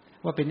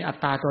ว่าเป็นอัต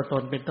ตาตัวต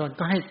นเป็นต้น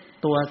ก็ให้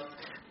ตัว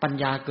ปัญ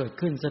ญาเกิด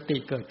ขึ้นสติ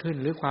เกิดขึ้น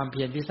หรือความเ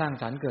พียรที่สร้าง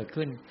สรรค์เกิด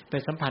ขึ้นไป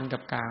สัมพันธ์กั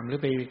บกามหรือ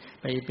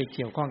ไปเ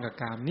กี่ยวข้องกับ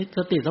กามนิส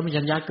ติสัมป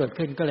ชัญญะเกิด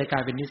ขึ้นก็เลยกลา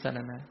ยเป็นนิสสร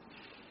ณะ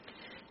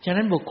ฉะ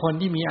นั้นบุคคล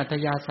ที่มีอัธ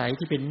ยาศัย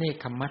ที่เป็นเนก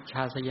ขัมมัชช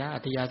าสยะอั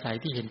ธยาศัย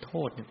ที่เห็นโท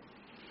ษเนี่ย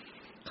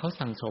เขา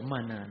สั่งสมม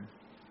านาน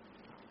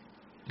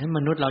นั้นม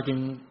นุษย์เรา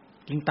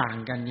จึงต่าง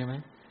กันใช่ไหม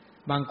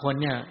บางคน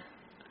เนี่ย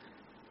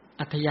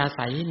อัธยา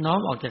ศัยน้อม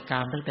ออกจากก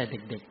ามตั้งแต่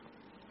เด็ก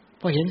ๆ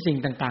พอเห็นสิ่ง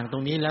ต่างๆตร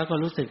งนี้แล้วก็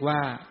รู้สึกว่า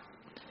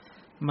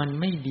มัน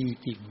ไม่ดี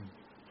จริง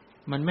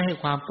มันไม่ให้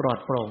ความปลอด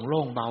โปร่งโ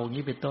ล่งเบาอย่าง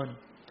นี้เป็นต้น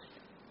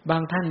บา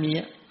งท่านมี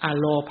อ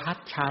โลภัช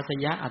ชาส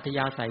ยะอัธย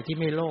าศัยที่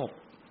ไม่โลภ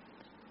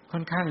ค่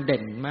อนข้างเด่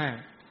นมาก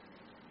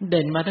เ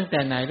ด่นมาตั้งแต่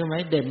ไหนรู้ไหม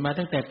เด่นมา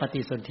ตั้งแต่ป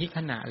ฏิสนธิข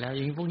ณะแล้วอ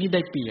ย่างนี้พวกนี้ไ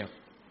ด้เปรียบ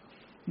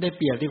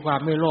ที่ความ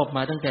ไม่โลภม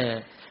าตั้งแ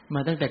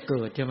ต่เ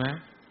กิดใช่ไหม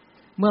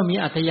เมื่อมี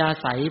อัธยา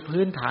ศัย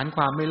พื้นฐานค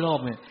วามไม่โลภ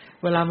เนี่ย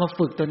เวลามา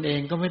ฝึกตนเอง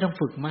ก็ไม่ต้อง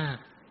ฝึกมาก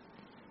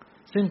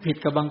ซึ่งผิด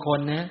กับบางคน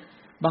นะ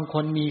บางค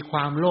นมีคว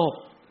ามโลภ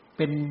เ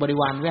ป็นบริ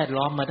วารแวด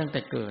ล้อมมาตั้งแ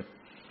ต่เกิด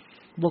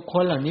บุคค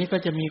ลเหล่านี้ก็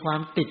จะมีควา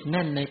มติดแ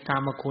น่นในกา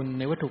มคุณใ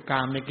นวัตถุกร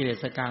รมในกิเล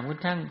สกรรมค่อ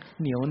นข้าง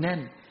เหนียวแน่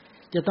น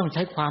จะต้องใ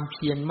ช้ความเ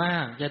พียรมา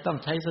กจะต้อง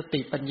ใช้ส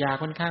ติปัญญา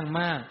ค่อนข้าง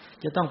มาก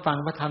จะต้องฟัง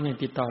พระธรรมอย่าง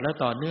ติดต่อและ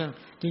ต่อเนื่อง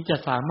จึงจะ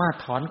สามารถ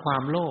ถอนควา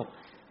มโลภ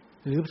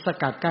หรือส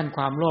กัดกั้นค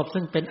วามโลภ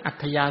ซึ่งเป็นอั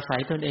ธยาศั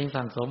ยตนเอง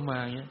สั่งสมมา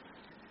อย่างนี้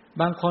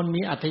บางคน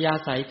มีอัธยา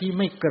ศัยที่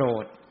ไม่โกร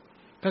ธ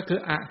ก็คือ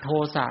อโท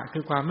สะคื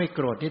อความไม่โก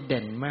รธที่เ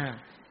ด่นมาก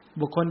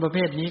บุคคลประเภ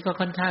ทนี้ก็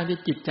ค่อนข้างที่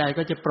จิตใจ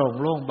ก็จะโปร่ง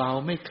โล่งเบา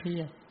ไม่เครี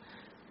ยด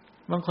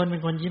บางคนเป็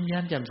นคนยิ้มแย้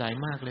มแจ่มใส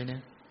มากเลยน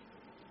ะ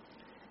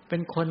เป็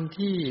นคน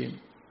ที่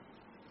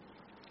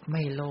ไ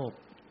ม่โลภ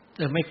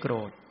ไม่โกร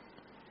ธ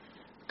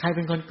ใครเ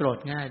ป็นคนโกรธ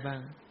ง่ายบ้าง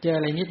เจออ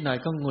ะไรนิดหน่อย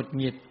ก็หงุด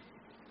หงิด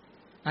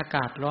อาก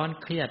าศร้อน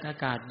เครียดอา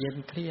กาศเย็น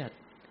เครียด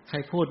ใคร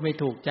พูดไม่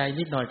ถูกใจ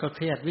นิดหน่อยก็เค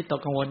รียดวิต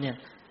กกังวลเนี่ย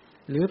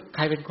หรือใค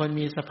รเป็นคน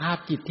มีสภาพ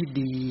จิตที่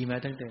ดีมา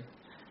ตั้งแต่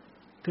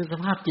คือส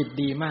ภาพจิต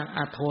ดีมากอ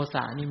โทส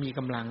ะนี่มีก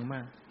ำลังม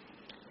าก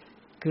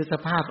คือส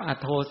ภาพอ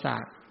โทสะ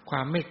คว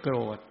ามไม่โกร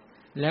ธ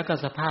แล้วก็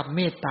สภาพเม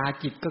ตตา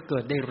จิตก็เกิ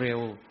ดได้เร็ว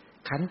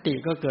ขันติ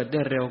ก็เกิดไ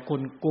ด้เร็ว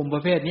กลุ่มปร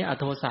ะเภทนี้อ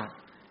โทสะ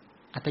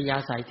อัธยา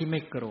ศัยที่ไ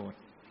ม่โกรธ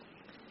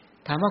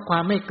ถามว่าควา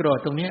มไม่โกรธ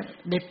ตรงนี้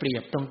ได้เปรีย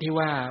บตรงที่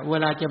ว่าเว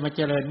ลาจะมาเ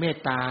จริญเมต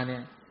ตาเนี่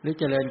ยหรือ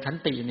เจริญขัน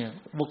ติเนี่ย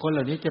บุคคลเห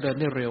ล่านี้เจริญ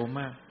ได้เร็ว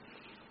มาก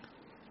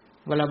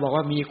เวลาบอก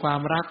ว่ามีควา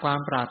มรักความ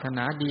ปรารถน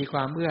าดีคว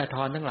ามเอื้อท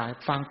อนทั้งหลาย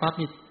ฟังปั๊บ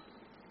นี่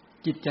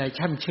จิตใจ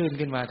ช่ำชื่น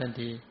ขึ้นมาทัน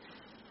ที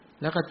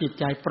แล้วก็จิต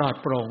ใจปลอด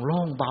โปร่งโ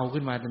ล่งเบา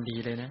ขึ้นมาทันที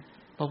เลยนะ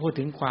พอพูด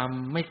ถึงความ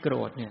ไม่โกร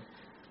ธเนี่ย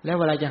แล้ว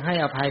เวลาจะให้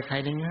อภัยใคร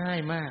ได้ง่าย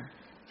มาก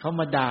เขา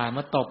มาด่าม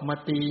าตบมา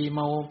ตีม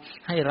า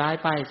ให้ร้าย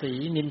ป้ายสี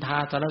นินทา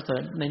สรรเสริ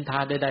ญนินทา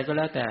ใดๆก็แ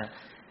ล้วแต่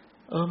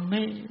ไ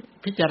ม่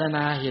พิจารณ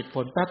าเหตุผ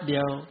ลแป๊บเดี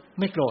ยว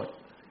ไม่โกรธ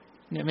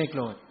เนี่ยไม่โก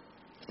รธ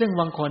ซึ่ง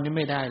บางคนนี่ไ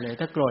ม่ได้เลย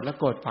ถ้าโกรธแล้ว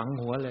โกรธฝัง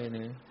หัวเลยเ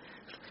นี่ย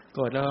โก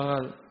รธแล้ว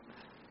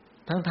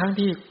ทั้ง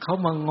ที่เขา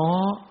มาง้อ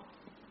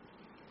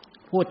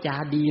พูดจา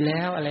ดีแ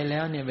ล้วอะไรแล้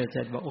วเนี่ยเบ็ดเส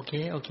ร็จบอกโอเ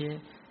ค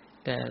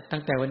แต่ตั้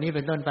งแต่วันนี้เ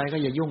ป็นต้นไปก็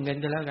อย่ายุ่งกัน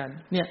ก็แล้วกัน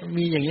เนี่ย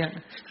มีอย่างเงี้ย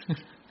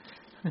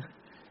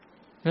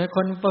ค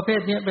นประเภ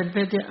ทนี้เป็นประเภ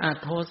ทที่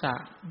โทสะ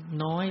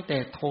น้อยแต่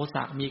โทส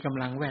ะมีก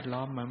ำลังแวดล้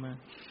อมมามาก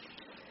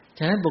ฉ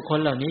ะนั้นบุคคล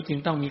เหล่านี้จึง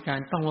ต้องมีการ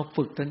ต้องมา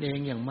ฝึกตนเอง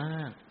อย่างม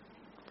าก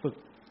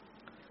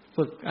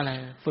ฝึกอะไร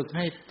ฝึกใ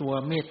ห้ตัว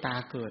เมตตา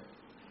เกิด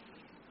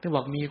ที่บ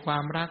อกมีควา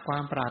มรักควา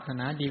มปรารถ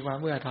นาดีความ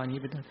เอื้อทอนนี้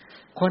เป็นต้น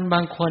คนบา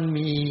งคน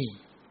มี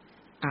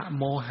อ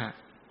โม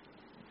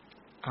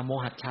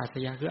หัชฌาส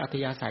ยะคืออัธ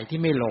ยาศัยที่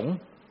ไม่หลง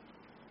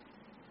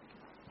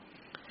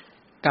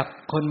กับ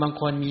คนบาง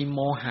คนมีโม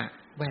หะ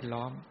แวด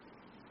ล้อม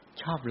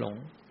ชอบหลง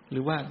หรื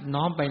อว่า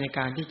น้อมไปในก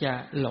ารที่จะ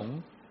หลง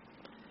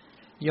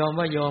ยอม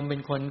ว่ายอมเป็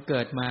นคนเ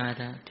กิดมา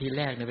ทีแ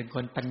รกเนี่ยเป็นค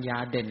นปัญญา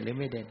เด่นหรือ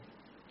ไม่เด่น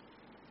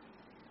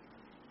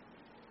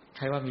ใค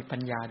รว่ามีปั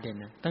ญญาเด่น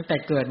นะตั้งแต่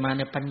เกิดมาเ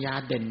นี่ยปัญญา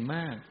เด่นม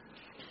าก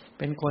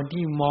เป็นคน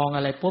ที่มองอ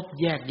ะไรปุ๊บ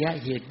แยกแยะ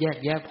เหตุแยก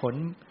แยะผล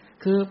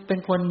คือเป็น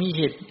คนมีเ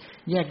หตุ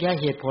แยกแยะ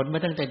เหตุผลมา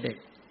ตั้งแต่เด็ก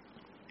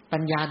ปั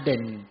ญญาเด่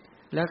น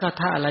แล้วก็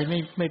ถ้าอะไร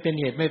ไม่เป็น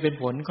เหตุไม่เป็น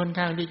ผลค่อน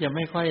ข้างที่จะไ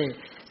ม่ค่อย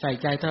ใส่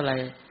ใจเท่าไหร่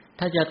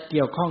ถ้าจะเ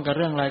กี่ยวข้องกับเ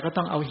รื่องอะไรก็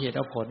ต้องเอาเหตุเ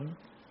อาผล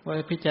ว่า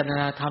พิจารณ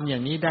าทำอย่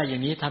างนี้ได้อย่า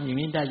งนี้ทำอย่าง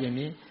นี้ได้อย่าง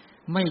นี้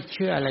ไม่เ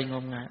ชื่ออะไรง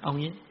มงายเอา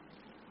งี้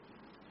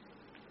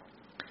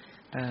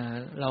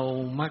เรา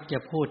มักจะ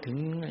พูดถึง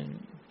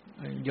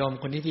โยม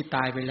คนนี้ที่ต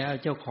ายไปแล้ว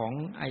เจ้าของ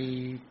ไอ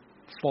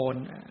โฟน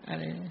อะไ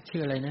รชื่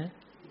ออะไรนะ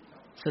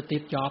สตี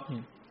ฟจ็อบส์เ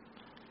นี่ย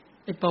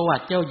ไอประวั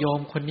ติเจ้าโย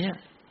มคนเนี้ย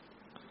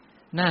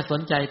น่าส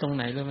นใจตรงไ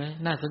หนรู้ไหม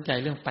น่าสนใจ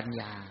เรื่องปัญ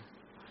ญา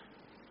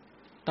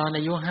ตอนอ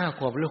ายุ5 ข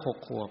วบหรือ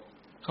6 ขวบ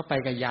เข้าไป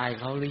กับยาย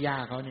เขาหรือย่า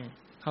เขาเนี่ย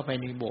เข้าไป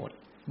ในโบ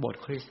ส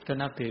ถ์คริสต์ก็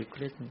นับถือค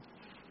ริสต์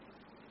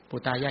ปู่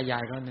ตายา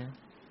ยเขาเนี่ย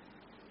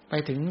ไป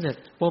ถึงเสร็จ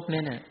ปุ๊บเ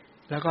นี่ย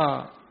แล้วก็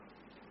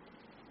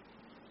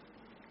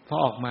พอ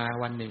ออกมา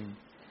วันหนึ่ง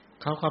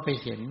เขาก็ไป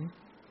เห็น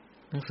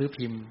หนังสือ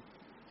พิมพ์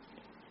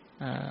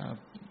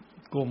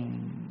กลุ่ม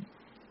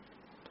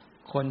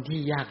คนที่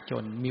ยากจ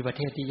นมีประเ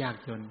ทศที่ยาก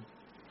จน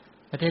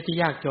ประเทศที่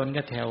ยากจน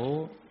ก็แถว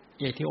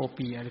เอธิโอเ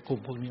ปียอะไรกลุ่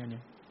มพวกนี้เนี่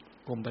ย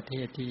กลุ่มประเท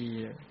ศที่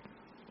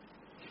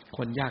ค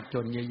นยากจ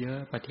นเยอะ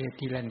ๆประเทศ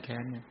ที่แล่นแค้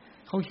นเนี่ย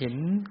เขาเห็น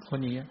คน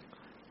อย่างเงี้ย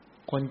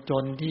คนจ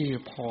นที่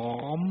ผอ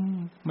ม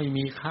ไม่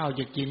มีข้าว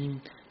จะกิน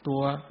ตั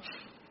ว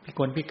พิก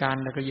ลพิการ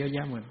แล้วก็เยอะแย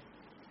ะหมด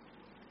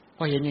พ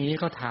อเห็นอย่างนี้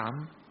เขาถาม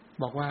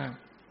บอกว่า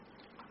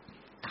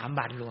ถามบ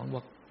าทหลวง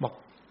บอก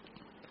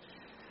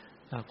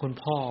คุณ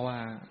พ่อว่า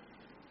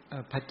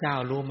พระเจ้า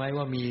รู้ไหม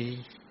ว่า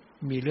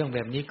มีเรื่องแบ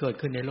บนี้เกิด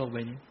ขึ้นในโลกใบ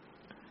นี้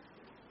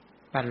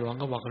บาทหลวง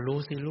ก็บอกรู้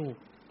สิลูก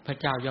พระ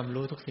เจ้าย่อม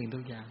รู้ทุกสิ่งทุ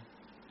กอย่าง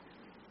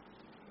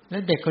แล้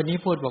วเด็กคนนี้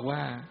พูดบอกว่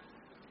า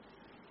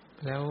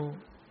แล้ว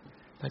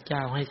พระเจ้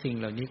าให้สิ่ง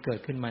เหล่านี้เกิด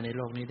ขึ้นมาในโ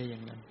ลกนี้ได้อย่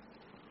างไร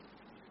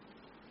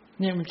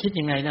เนี่ยมันคิด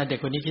ยังไงนะเด็ก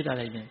คนนี้คิดอะไ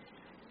รเนี่ย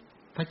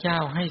พระเจ้า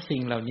ให้สิ่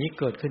งเหล่านี้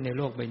เกิดขึ้นในโ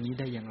ลกใบนี้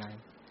ได้อย่างไร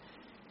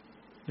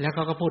แล้วเข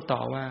าก็พูดต่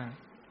อว่า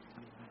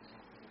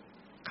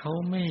เขา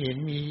ไม่เห็น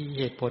มีเ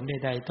หตุผลใ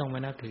ดๆต้องมา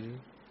นับถือ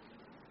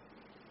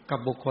กับ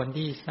บุคคล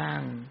ที่สร้า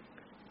ง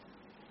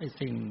ไอ้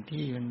สิ่ง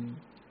ที่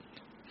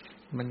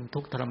มันทุ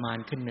กข์ทรมาน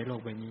ขึ้นในโล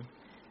กใบนี้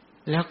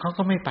แล้วเขา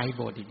ก็ไม่ไปโ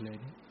บสถ์อีกเลย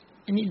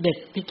อันนี้เด็ก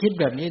ที่คิด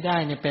แบบนี้ได้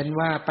เนี่ยเป็น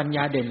ว่าปัญญ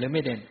าเด่นหรือไ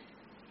ม่เด่น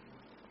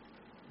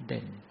เ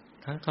ด่น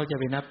เขาจะ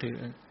ไปนับถือ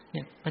เ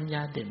นี่ยปัญญ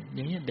าเด่นอ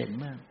ย่างนี้เด่น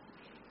มาก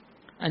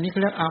อันนี้เขา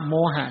เรียกอโม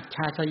หะช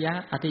าสยะ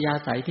อัตยา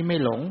ศัยที่ไม่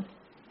หลง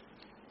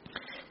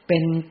เป็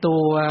นตั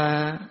ว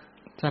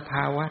สภ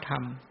าวะธร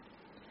รม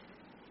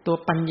ตัว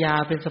ปัญญา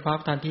เป็นสภาว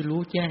ะธรรมที่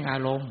รู้แจ้งอา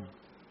รมณ์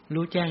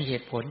รู้แจ้งเห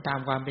ตุผลตาม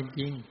ความเป็นจ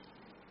ริง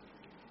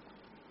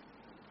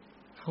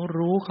เขา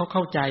รู้เขาเ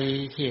ข้าใจ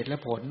เหตุและ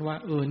ผลว่า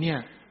เนี่ย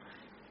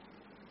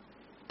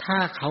ถ้า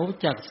เขา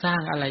จะสร้า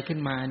งอะไรขึ้น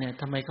มาเนี่ย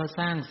ทำไมเขา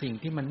สร้างสิ่ง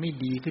ที่มันไม่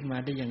ดีขึ้นมา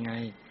ได้ยังไง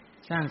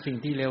สร้างสิ่ง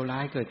ที่เลวร้า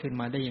ยเกิดขึ้น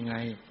มาได้ยังไง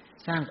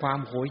สร้างความ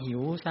โหยหิ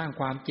วสร้าง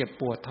ความเจ็บ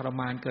ปวดทร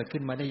มานเกิดขึ้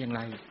นมาได้อย่างไ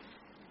ร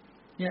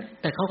เนี่ย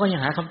แต่เขาก็ยัง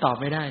หาคำตอบ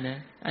ไม่ได้นะ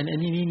อัน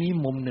นี้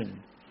มุมหนึ่ง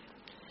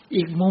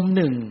อีกมุมห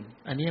นึ่ง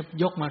อันนี้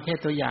ยกมาแค่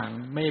ตัวอย่าง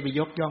ไม่ไป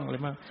ยกย่องอะไร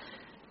มาก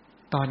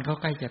ตอนเขา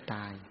ใกล้จะต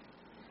าย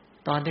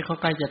ตอนที่เขา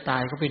ใกล้จะตา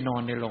ยเขาไปนอ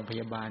นในโรงพ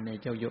ยาบาลเนี่ย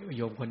เจ้าโ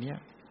ยมคนเนี้ย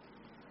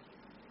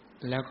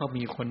แล้วก็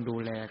มีคนดู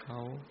แลเขา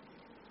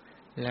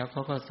แล้วเข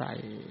าก็ใส่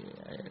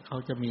เขา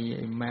จะมี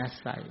แมส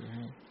ใส่ใ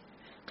ห้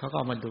เขาก็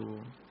เอามาดู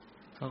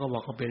เขาก็บอ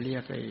กเขาไปเรีย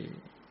กไอ้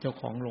เจ้า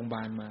ของโรงพยาบ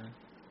าลมา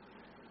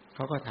เข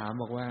าก็ถาม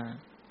บอกว่า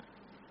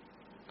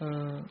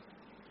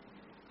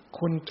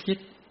คุณคิด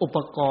อุป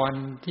กร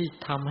ณ์ที่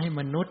ทำให้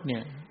มนุษย์เนี่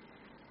ย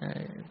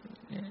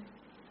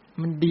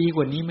มันดีก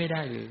ว่านี้ไม่ไ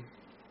ด้หรือ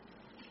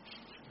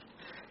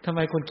ทำไม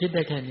คุณคิดไ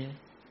ด้แค่นี้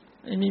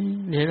ไอ้นี่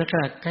เห็นข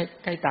นาด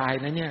ใกล้ตาย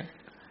นะเนี่ย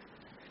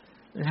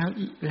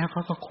แล้วเข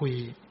าก็คุ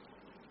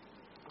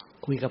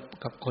ย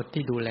กับคน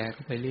ที่ดูแลเข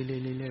าไปเรื่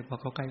อยๆพอ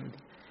เขาใกล้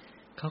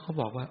เขาก็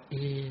บอกว่า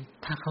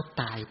ถ้าเขา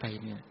ตายไป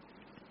เนี่ย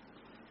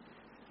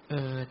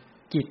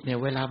จิตเนี่ย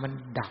เวลามัน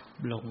ดับ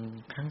ลง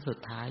ครั้งสุด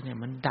ท้ายเนี่ย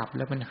มันดับแ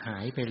ล้วมันหา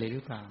ยไปเลยห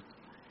รือเปล่า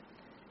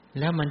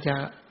แล้วมันจะ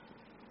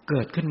เ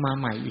กิดขึ้นมา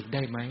ใหม่อีกไ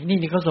ด้ไหม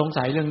นี่เขาสง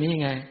สัยเรื่องนี้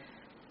ไง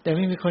แต่ไ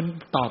ม่มีคน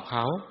ตอบเข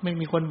าไม่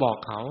มีคนบอก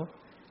เขา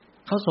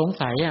สง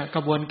สัยก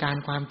ระบวนการ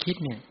ความคิด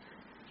เนี่ย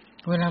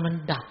เวลามัน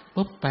ดับ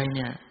ปุ๊บไปเ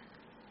นี่ย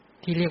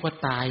ที่เรียกว่า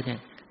ตายเนี่ย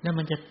แล้ว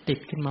มันจะติด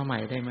ขึ้นมาใหม่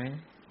ได้ไหม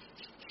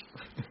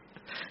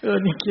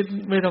นี่คิด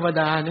ไม่ธรรม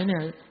ดาเนี่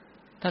ย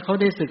ถ้าเขา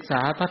ได้ศึกษ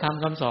าพระธรรม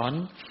คำสอน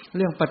เ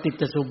รื่องปฏิจ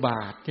จสมุปบ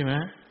าทใช่ไหม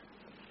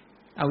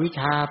อวิชช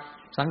า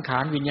สังขา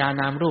รวิญญาณ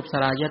นามรูปส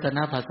ลายตน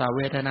ะภาษาเ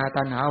วทนา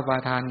ตัณหาอุปา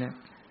ทานเนี่ย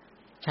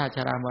ชาติช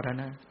รามร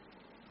ณะ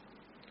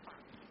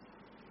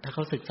ถ้าเข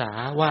าศึกษา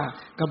ว่า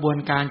กระบวน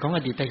การของอ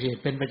ดีตเหตุ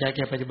เป็นปัจจัยแ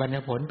ก่ปัจจุบัน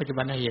ผลปัจจุ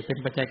บันเหตุเป็น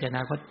ปัจจัยแก่อน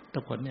าคต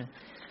ผลเนี่ย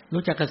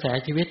รู้จักกระแส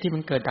ชีวิตที่มั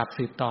นเกิดดับ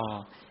สืบต่อ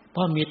เพร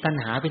าะมีตัณ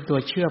หาเป็นตัว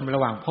เชื่อมระ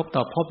หว่างภพต่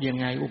อภพยัง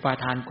ไงอุปา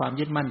ทานความ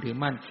ยึดมั่นถือ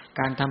มั่น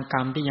การทำกร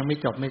รมที่ยังไม่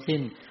จบไม่สิ้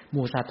นห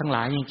มู่สัตว์ทั้งหล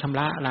ายยังชำ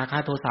ระราคะ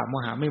โทสะโม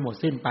หะไม่หมด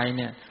สิ้นไปเ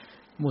นี่ย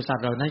หมู่สัต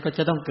ว์เหล่านั้นก็จ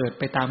ะต้องเกิด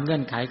ไปตามเงื่อ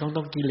นไขของ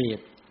ต้องกิเลส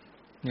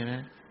เนี่ยน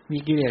ะมี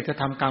กิเลสก็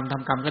ทำกร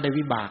รมก็ได้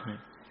วิบากเนี่ย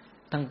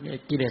ทั้ง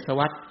กิเลส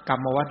วัฏกร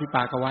รมวัฏวิป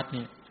ากวัฏเ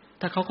นี่ย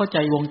ถ้าเขาเข้าใจ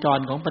วงจร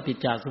ของปฏิจ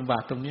จสมุปบา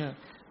ทตรงเนี้ย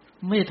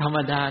ไม่ธรรม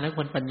ดานะค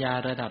นปัญญา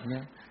ระดับเนี้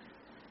ย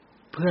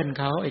เพื่อน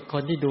เขาไอ้ค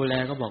นที่ดูแล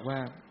ก็บอกว่า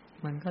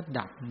มันก็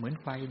ดับเหมือน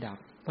ไฟดับ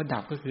พอดั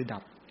บก็คือดั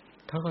บ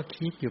เขาก็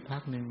คิดอยู่พั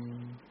กนึง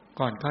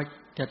ก่อนเขา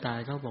จะตาย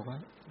เขาบอกว่า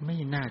ไม่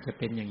น่าจะ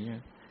เป็นอย่างนี้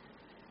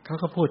เขา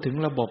ก็พูดถึง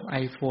ระบบ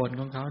iPhone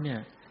ของเขาเนี่ย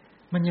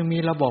มันยังมี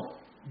ระบบ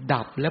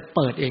ดับและเ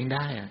ปิดเองไ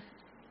ด้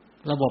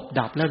ระบบ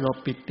ดับและระบบ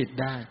ปิดติด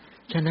ได้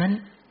ฉะนั้น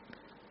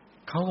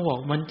เขาก็บอก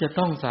มันจะ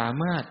ต้องสา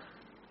มารถ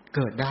เ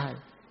กิดได้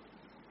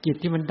จิต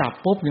ที่มันดับ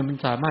ปุ๊บเนี่ยมัน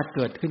สามารถเ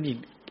กิดขึ้นอีก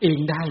เอง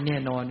ได้แน่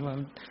นอนว่า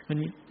มัน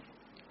นี้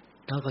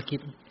เขา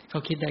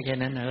คิดได้แค่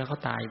นั้นนะแล้วเขา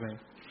ตายไป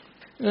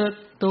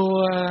ตัว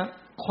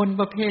คน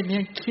ประเภทนี้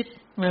คิด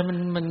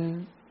มัน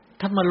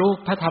ถ้ามารู้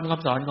พระธรรมค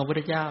ำสอนของพระพุท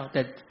ธเจ้า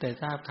แต่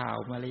ทราบข่าว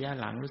มาระยะ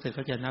หลังรู้สึกเข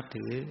าจะนับ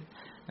ถือ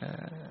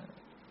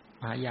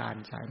มหายาน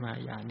สายมหา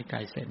ยานนิกา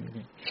ยเซนเ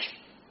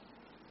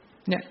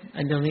นี่ย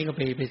อันตรงนี้ก็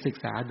ไปศึก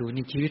ษาดูใน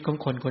ชีวิตของ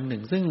คนคนหนึ่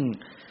งซึ่ง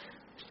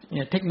เ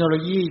นี่ยเทคโนโล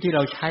ยีที่เร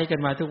าใช้กัน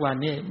มาทุกวัน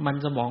นี้มัน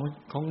สมอง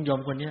ของโย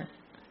มคนนี้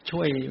ช่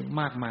วย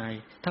มากมาย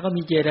ถ้าก็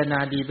มีเจตนา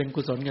ดีเป็น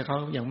กุศลกับเขา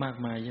อย่างมาก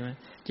มายใช่ไหม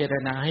เจต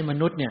นาให้ม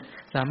นุษย์เนี่ย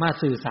สามารถ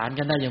สื่อสาร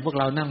กันได้อย่างพวก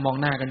เรานั่งมอง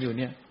หน้ากันอยู่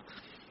เนี่ย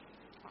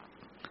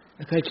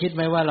เคยคิดไห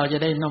มว่าเราจะ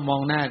ได้นั่งมอ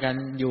งหน้ากัน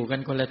อยู่กัน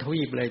คนละท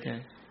วีปเลยเนี่ย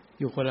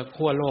อยู่คนละ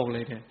ขั้วโลกเล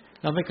ยเนี่ย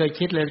เราไม่เคย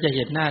คิดเลยจะเ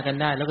ห็นหน้ากัน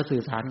ได้แล้วก็สื่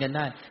อสารกันไ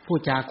ด้พูด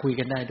จาคุย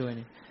กันได้ด้วยเ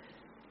นี่ย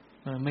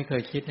ไม่เค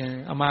ยคิดนะ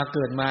เอามาเ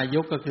กิดมา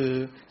ยุคก็คือ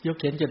ยุค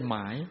เขียนจดหม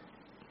าย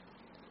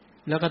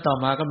แล้วก็ต่อ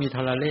มาก็มีโท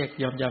รเลข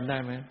จำได้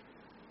ไหม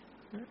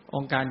อ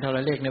งค์การโทร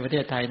เลขในประเท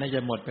ศไทยน่าจ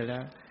ะหมดไปแล้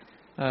ว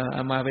เอ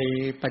ามาไป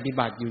ปฏิ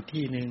บัติอยู่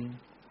ที่นึง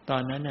ตอ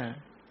นนั้นน่ะ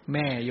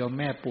โยม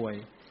แม่ป่วย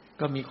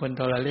ก็มีคนโ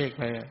ทรเลข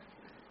ไป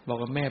บอก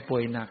ว่าแม่ป่ว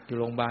ยหนักอยู่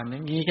โรงพยาบาลน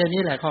ะงี้แค่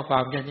นี้แหละข้อควา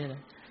มแค่นี้แหล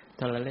ะโ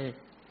ทรเลข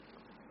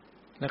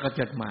แล้วก็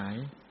จดหมาย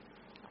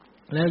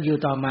แล้วอยู่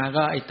ต่อมา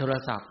ก็ไอ้โทร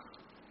ศัพ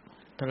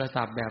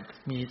ท์แบบ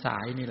มีสา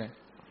ยนี่แหละ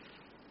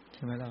ใ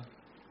ช่ไหมล่ะ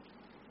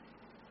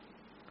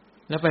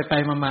แล้วไป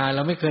มาเร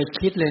าไม่เคย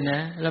คิดเลยนะ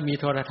แล้วมี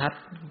โทรทัศ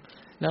น์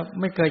แล้ว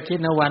ไม่เคยคิด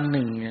นะวันห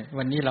นึ่งเนี่ย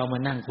วันนี้เรามา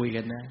นั่งคุย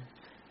กันนะ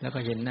แล้วก็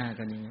เห็นหน้า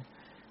กัน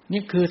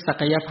นี่คือศั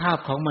กยภาพ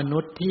ของมนุ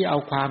ษย์ที่เอา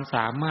ความส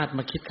ามารถม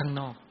าคิดข้าง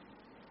นอก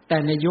แต่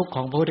ในยุคข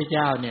องพระพุทธเ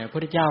จ้าเนี่ยพระพุ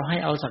ทธเจ้าให้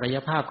เอาศักย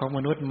ภาพของม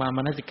นุษย์มาม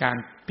นสิการ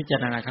พิจา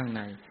รณาข้างใ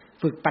น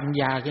ฝึกปัญ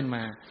ญาขึ้นม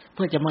าเ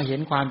พื่อจะมาเห็น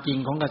ความจริง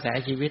ของกระแส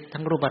ชีวิต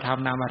ทั้งรูปธรรม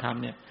นามธรรม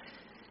เนี่ย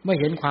เมื่อ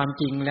เห็นความ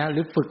จริงแล้วหรื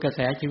อฝึกกระแส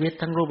ชีวิต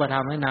ทั้งรูปธร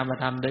รมและนาม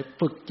ธรรมโดย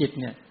ฝึกจิต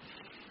เนี่ย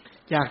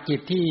จากจิต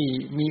ที่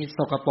มีส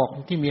กปรก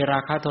ที่มีรา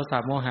คะโทสะ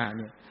โมหะเ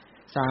นี่ย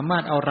สามา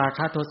รถเอาราค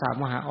ะโทสะโ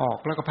มหะออก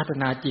แล้วก็พัฒ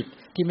นาจิต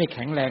ที่ไม่แ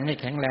ข็งแรงให้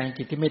แข็งแรง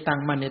จิตที่ไม่ตั้ง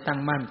มั่นให้ตั้ง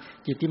มั่น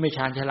จิตที่ไม่ช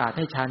าญฉลาดใ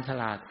ห้ชาญฉ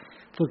ลาด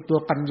ฝึกตัว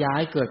ปัญญา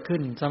ให้เกิดขึ้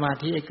นสมา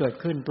ธิให้เกิด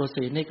ขึ้นตัว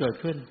ศีลให้เกิด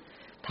ขึ้น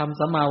ทำ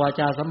สัมมาวา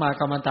จาสัมมา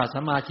กัมมันตะสั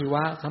มมาชีว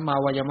ะสัมมา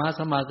วายามะ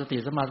สัมมาสติ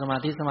สัมมาสมา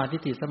ธิสัมมาทิฏ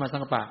ฐิสัมมาสั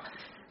งกัปปะ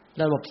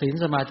ระบบศีล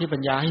สมาธิปั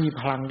ญญาให้มี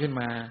พลังขึ้น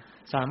มา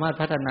สามารถ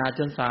พัฒนาจ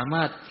นสาม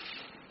ารถ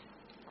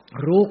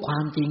รู้ควา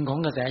มจริงของ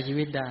กระแสชี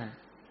วิตได้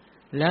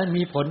และ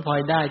มีผลพลอ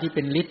ยได้ที่เ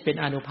ป็นฤทธิ์เป็น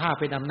อานุภาพ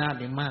เป็นอำนาจ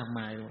อย่างมากม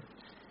าย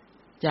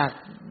จาก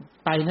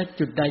ไปณ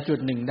จุดใดจุด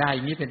หนึ่งได้อ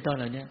ย่างนี้เป็นต้น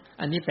เหล่านี้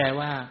อันนี้แปล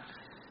ว่า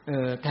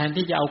แทน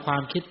ที่จะเอาควา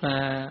มคิดมา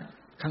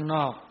ข้างน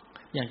อก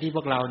อย่างที่พ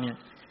วกเราเนี่ย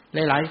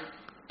หลาย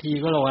ๆที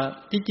ก็บอกว่า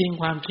ที่จริง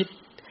ความคิด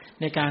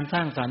ในการสร้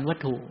างสรรค์วัต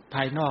ถุภ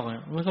ายนอก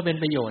มันก็เป็น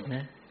ประโยชน์น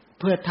ะ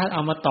เพื่อถ้าเอ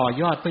ามาต่อ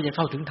ยอดเพื่อจะเ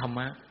ข้าถึงธรรม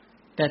ะ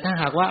แต่ถ้า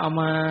หากว่าเอา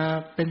มา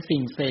เป็นสิ่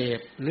งเสพ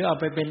หรือเอา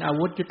ไปเป็นอา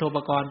วุธยุทโธป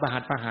กรณ์ประหั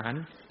ตประหาร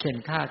เข็น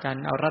ฆ่ากัน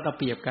เอารัดเอา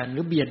เปรียบกันหรื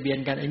อเบียดเบียน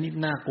กันไอ้นี่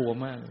น่ากลัว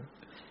มาก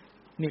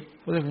นี่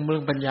เรื่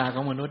องปัญญาข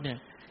องมนุษย์เนี่ย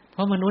เพร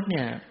าะมนุษย์เ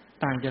นี่ย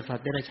ต่างจากสัต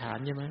ว์เดรัจฉาน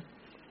ใช่ไหม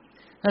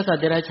ถ้าสัต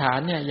ว์เดรัจฉาน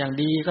เนี่ยอย่าง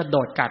ดีก็โด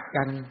ดกัด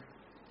กั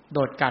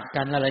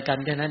นอะไรกัน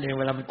แค่นั้นเอง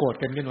เวลามันโกรธ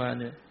กันขึ้นมา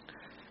เนี่ย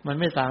มัน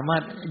ไม่สามาร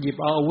ถหยิบ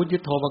เอาอาวุธยุ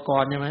ทโธปก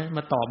รณ์ใช่ไหมม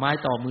าต่อไม้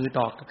ต่อมือ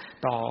ต่อ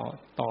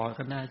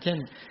กันได้เช่น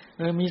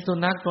มีสุ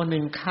นัขตัวห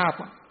นึ่งคาบ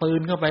ปื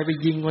นเข้าไป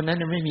ยิงคนนั้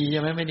นไม่มีใช่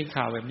ไหมไม่ได้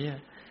ข่าวแบบนี้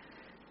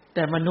แ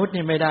ต่มนุษย์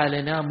นี่ไม่ได้เล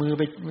ยนะมือไ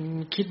ปมัน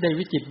คิดได้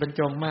วิจิตรบรร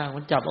จงมาก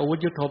มันจับอาวุธ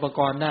ยุทโธปก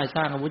รณ์ได้ส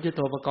ร้างอาวุธยุทโ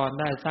ธปกรณ์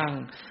ได้สร้าง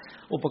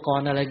อุปกร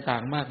ณ์อะไรต่า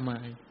งๆมากมา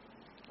ย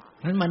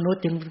นั้นมนุษ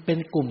ย์จึงเป็น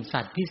กลุ่ม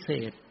สัตว์พิเศ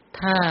ษ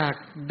ถ้า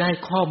ได้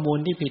ข้อมูล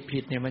ที่ผิ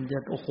ดๆเนี่ยมันจะ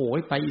โอ้โห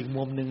ไปอีก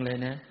มุมนึงเลย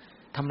นะ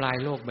ทำลาย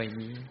โลกใบ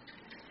นี้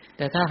แ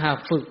ต่ถ้าหาก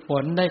ฝึกฝ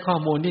นได้ข้อ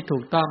มูลที่ถู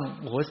กต้อง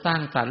โอ้โหสร้า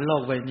งสรรค์โล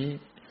กใบนี้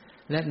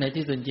และใน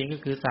ที่สุดจริงก็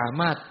คือสา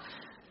มารถ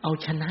เอา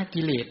ชนะ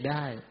กิเลสไ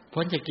ด้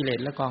พ้นจากกิเลส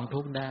และกองทุ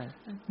กข์ได้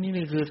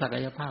นี่คือศัก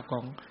ยภาพ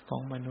ขอ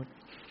งมนุษย์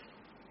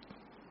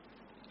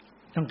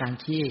ต้องการ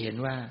ชี้ให้เห็น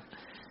ว่า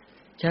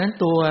ฉะนั้น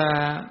ตั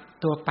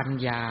วปัญ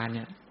ญาเ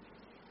นี่ย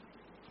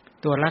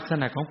ตัวลักษ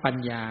ณะของปัญ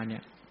ญาเนี่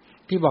ย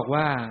ที่บอก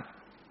ว่า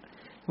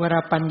เวลา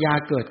ปัญญา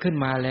เกิดขึ้น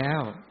มาแล้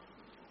ว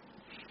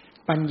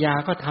ปัญญา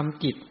ก็ท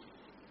ำจิต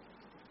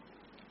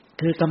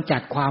คือกำจั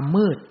ดความ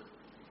มืด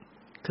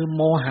คือโ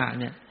มหะ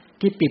เนี่ย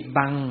ที่ปิด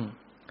บัง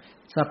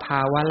สภ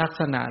าวะลัก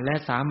ษณะและ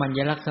สามัญ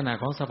ลักษณะ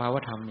ของสภาว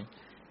ธรรมเนี่ย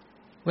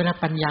เวลา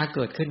ปัญญาเ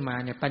กิดขึ้นมา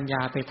เนี่ยปัญญ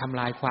าไปทำ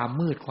ลายความ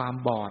มืดความ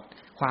บอด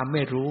ความไ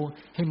ม่รู้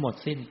ให้หมด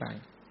สิ้นไป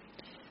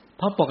เ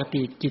พราะปก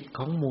ติจิตข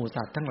องหมู่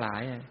สัตว์ทั้งหลา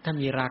ยถ้า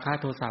มีราคะ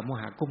โทสะโม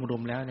หะกุ้มรุ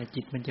มแล้วเนี่ย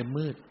จิตมันจะ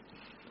มืด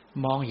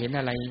มองเห็น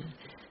อะไร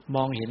ม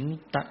องเห็น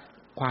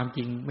ความจ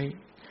ริงไม่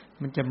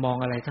มันจะมอง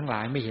อะไรทั้งหล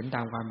ายไม่เห็นต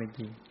ามความเป็นจ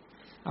ริง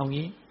เอา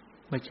งี้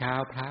เมื่อเช้า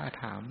พระ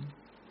ถาม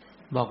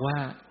บอกว่า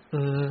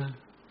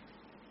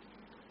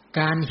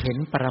การเห็น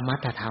ปรมัต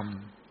ถธรรม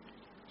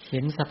เห็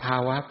นสภา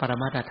วะปร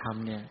มัตถธรรม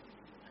เนี่ย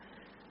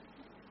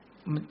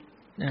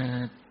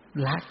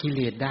ละกิเล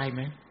สได้ไห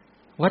ม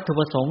วัตถุ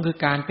ประสงค์คือ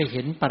การไปเ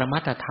ห็นปรมั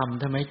ตถธรรม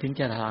ทำไมถึง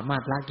จะสามาร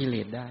ถละกิเล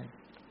สได้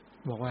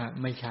บอกว่า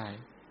ไม่ใช่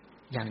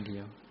อย่างเดี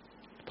ยว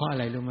เพราะอะ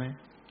ไรรู้ไหม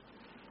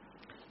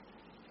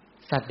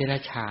สัตว์เดรั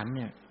จฉานเ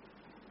นี่ย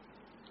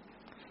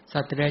สั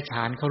ตว์เดรัจฉ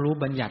านเขารู้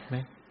บัญญัติไหม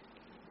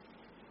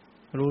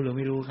รู้หรือไ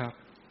ม่รู้ครับ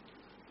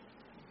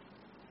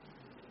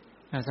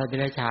สัตว์เด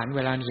รัจฉานเว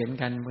ลาเห็น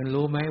กันมัน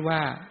รู้ไหมว่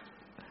า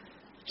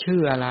ชื่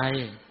ออะไร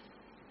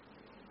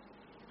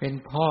เป็น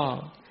พ่อ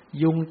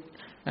ยุง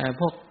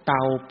พวกเต่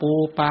าปู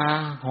ปลา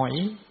หอย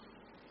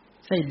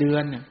ไส้เดือ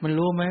นมัน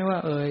รู้ไหมว่า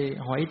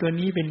หอยตัว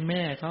นี้เป็นแ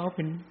ม่เขาเ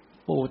ป็น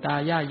ปู่ตา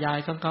ยายาย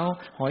ของเขา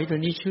หอยตัว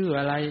นี้ชื่อ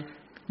อะไร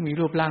มี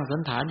รูปร่างสั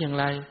นฐานอย่าง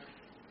ไร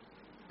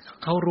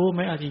เขารู้ไห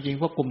มเอาจริง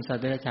ๆพวกกลุ่มสัต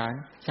ว์เดรัจฉาน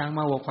ช้าง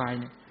ม้าวัวควาย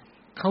เนี่ย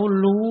เขา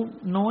รู้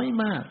น้อย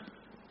มาก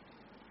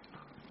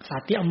สั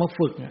ตว์ที่เอามา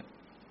ฝึก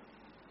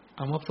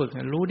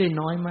รู้ได้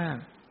น้อยมาก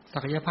ศั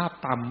กยภาพ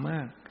ต่ำมา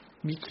ก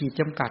มีขีด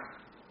จำกัด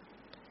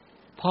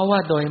เพราะว่า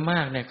โดยม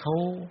ากเนี่ยเขา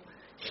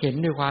เห็น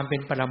ด้วยความเป็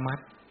นปรมัต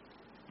ถ์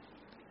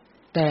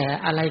แต่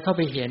อะไรเข้าไ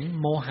ปเห็น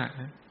โมห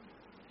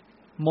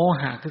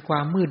ะคือคว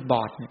ามมืดบ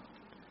อดเนี่ย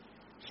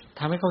ท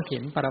ำให้เขาเห็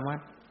นปรมัต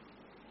ถ์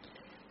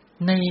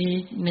ใ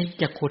น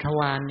จักขุท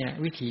วารเนี่ย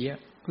วิ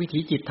ถี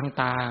จิตทาง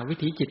ตาวิ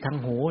ถีจิตทาง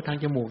หูทาง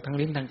จมูกทาง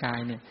ลิ้นทางกาย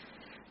เนี่ย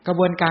กระ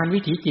บวนการวิ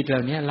ถีจิตเหล่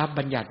านี้รับ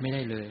บัญญัติไม่ไ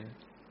ด้เลย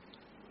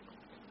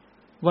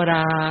เวล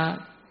า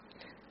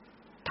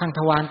ทางท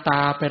วารต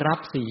าไปรับ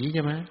สีใ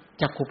ช่ไหม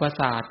จักขุประ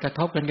สาทกระท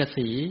บกันกับ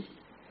สี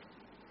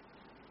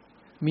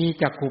มี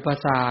จักขุประ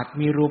สาท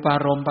มีรูปา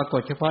รมณ์ปราก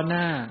ฏเฉพาะห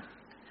น้า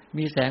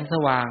มีแสงส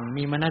ว่าง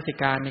มีมนสิ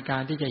การในกา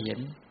รที่จะเห็น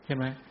ใช่ไ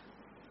หม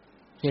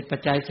เหตุปัจ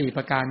จัย4ป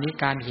ระการนี้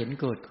การเห็น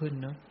เกิดขึ้น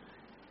เนาะ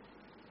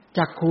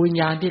จักขุวิญ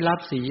ญาณที่รับ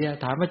สี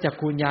ถามว่าจัก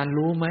ขุวิญญาณ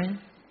รู้ไหม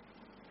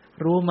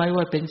รู้ไหม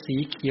ว่าเป็นสี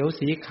เขียว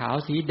สีขาว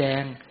สีแด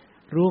ง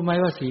รู้ไหม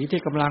ว่าสี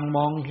ที่กำลังม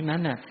องนั้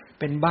นน่ะ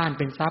เป็นบ้านเ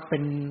ป็นทรัพย์เป็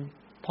น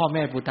พ่อแ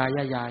ม่ปู่ตาย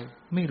ายาย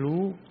ไม่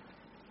รู้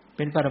เ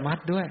ป็นปรมัต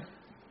ถ์ด้วย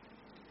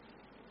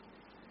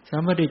สั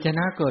มปดิจน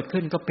ะเกิด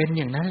ขึ้นก็เป็น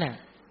อย่างนั้นแหละ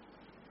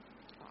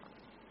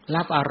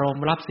รับอารม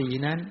ณ์รับสี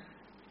นั้น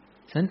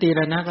สันติร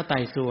ณะก็ไต่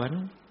สวน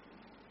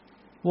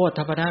โว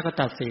ทัพพนะก็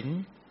ตัดสิน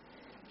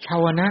ชา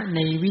วนะใน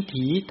วิ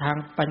ถีทาง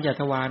ปัญญ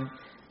ทวาร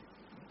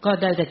ก็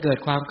ได้จะเกิด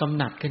ความกำ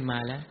หนัดขึ้นมา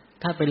แล้ว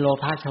ถ้าเป็นโล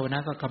ภะชาวนะ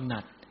ก็กำหนั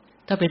ด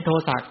ถ้าเป็นโท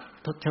สะ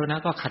ชาวนะ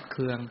ก็ขัดเ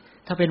คือง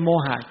ถ้าเป็นโม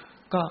หะ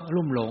ก็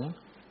ลุ่มหลง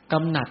ก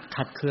ำหนัด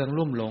ขัดเคือง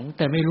ลุ่มหลงแ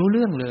ต่ไม่รู้เ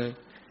รื่องเลย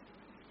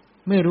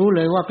ไม่รู้เ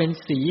ลยว่าเป็น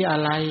สีอะ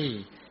ไร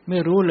ไม่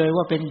รู้เลย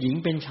ว่าเป็นหญิง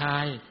เป็นชา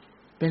ย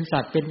เป็นสั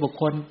ตว์เป็นบุค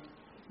คล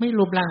ไม่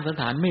รูปร่างสัน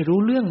ฐานไม่รู้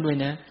เรื่องด้วย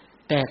นะ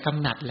แต่ก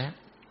ำหนัดแล้ว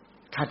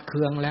ขัดเ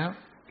คืองแล้ว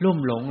ลุ่ม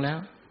หลงแล้ว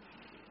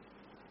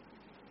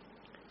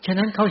ฉะ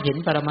นั้นเขาเห็น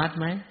ปรมัตถ์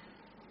ไหม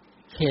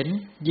เห็น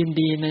ยิน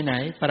ดีในไหน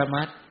ปร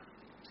มัตถ์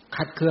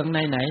ขัดเคืองใน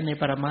ไหนใน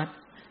ปรมัตถ์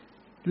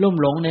ลุ่ม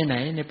หลงในไหน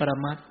ในปร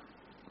มัตถ์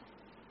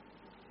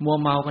มัว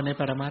เมากันใน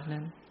ปรมัตถ์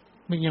นั้น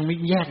มันยังไม่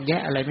แยกแย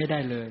ะอะไรไม่ได้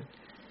เลย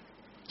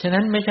ฉะ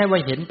นั้นไม่ใช่ว่า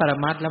เห็นปร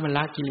มัตถ์แล้วมันล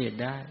ะกิเลส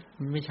ได้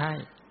มันไม่ใช่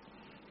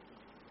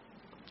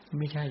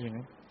อย่าง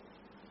นั้น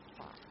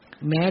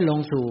แม้ลง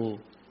สู่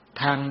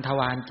ทางท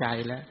วารใจ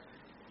แล้ว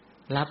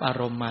รับอา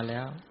รมณ์มาแล้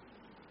ว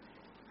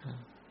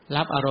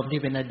รับอารมณ์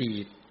ที่เป็นอดี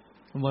ต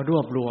มาร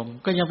วบรวม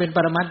ก็ยังเป็นป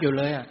รมัตถ์อยู่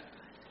เลยอ่ะ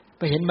ไ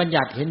ปเห็นบัญ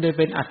ญัติเห็นโดย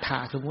เป็นอัฏฐะ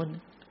สมมุติ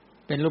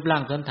เป็นรูปร่า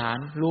งสันฐาน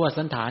รู้ว่า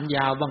สันฐานย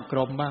าวบ้างกล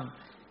มบ้าง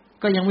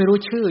ก็ยังไม่รู้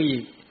ชื่ออี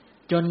ก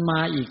จนมา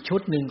อีกชุ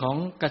ดหนึ่งของ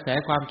กระแส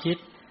ความคิด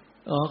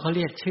เขาเ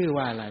รียกชื่อ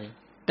ว่าอะไร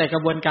แต่กร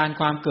ะบวนการ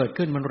ความเกิด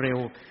ขึ้นมันเร็ว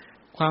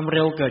ความเ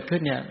ร็วเกิดขึ้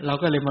นเนี่ยเรา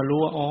ก็เลยมารู้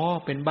ว่าอ๋อ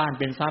เป็นบ้าน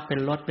เป็นทรัพย์เป็น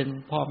รถเป็น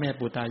พ่อแม่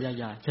ปู่ตายา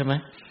ยใช่ไหม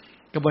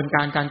กระบวนก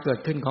ารการเกิด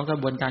ขึ้นของกระ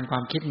บวนการควา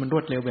มคิดมันร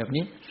วดเร็วแบบ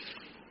นี้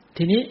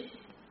ทีนี้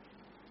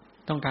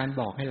ต้องการ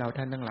บอกให้เรา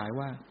ท่านทั้งหลาย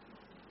ว่า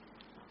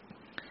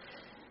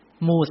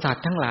หมู่สัต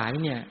ว์ทั้งหลาย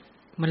เนี่ย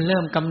มันเริ่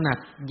มกำหนัด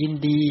ยิน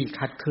ดี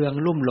ขัดเคือง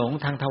ลุ่มหลง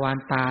ทางทวาร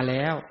ตาแ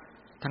ล้ว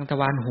ทางท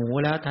วารหู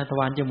แล้วทางท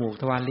วารจมูก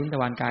ทวารลิ้นท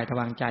วารกายท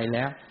วารใจแ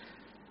ล้ว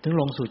ถึง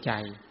ลงสู่ใจ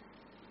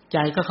ใจ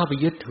ก็เข้าไป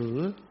ยึดถือ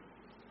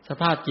ส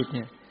ภาพจิตเ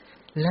นี่ย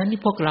แล้วนี่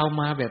พวกเรา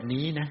มาแบบ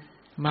นี้นะ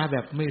มาแบ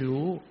บไม่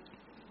รู้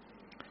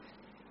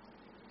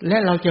และ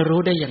เราจะรู้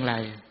ได้อย่างไร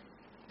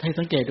ให้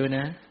สังเกตดูน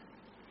ะ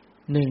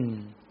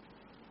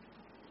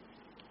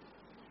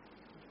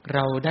1เร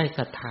าได้ศ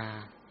รัทธา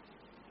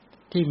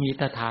ที่มี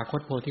ตถาค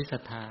ตโพธิศรั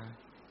ทธา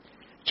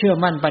เชื่อ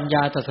มั่นปัญญ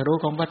าตรัสรู้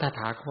ของพระต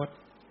ถาคต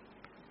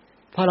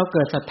พอเราเ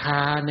กิดศรัทธ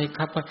าใ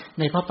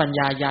นพระปัญญ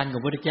าญาณขอ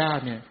งพระพุทธเจ้า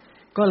เนี่ย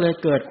ก็เลย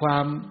เกิดควา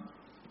ม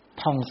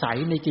ผ่องใส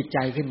ในจิตใจ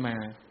ขึ้นมา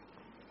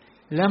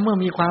แล้วเมื่อ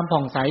มีความผ่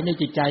องใสใน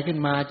จิตใจขึ้น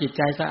มาจิตใ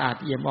จสะอาด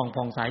เอี่ยมอ่อง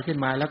ผ่องใสขึ้น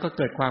มาแล้วก็เ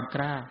กิดความก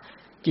ล้า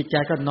จิตใจ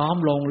ก็น้อม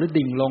ลงหรือ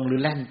ดิ่งลงหรือ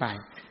แล่นไ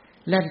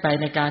ป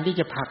ในการที่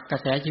จะผลักกระ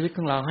แสชีวิตข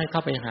องเราให้เข้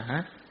าไปหา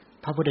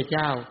พระพุทธเ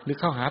จ้าหรือ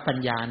เข้าหาปัญ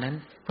ญานั้น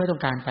เพื่อต้อ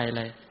งการไปอะ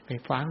ไรไป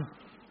ฟัง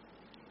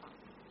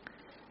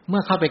เมื่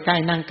อเข้าไปใกล้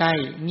นั่งใกล้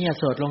เงี่ย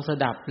โสดลงส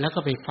ดับแล้วก็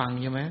ไปฟัง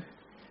ใช่ไหม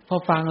พอ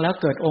ฟังแล้ว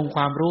เกิดองค์ค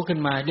วามรู้ขึ้น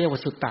มาเรียกว่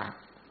าสุตตะ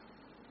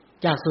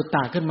จากสุตต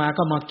ะขึ้นมา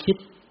ก็มาคิด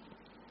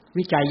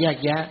วิจัยแยก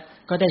แยะ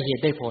ก็ได้เห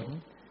ตุได้ผล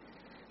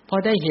พอ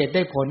ได้เหตุไ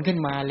ด้ผลขึ้น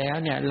มาแล้ว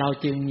เนี่ยเรา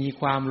จึงมี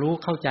ความรู้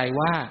เข้าใจ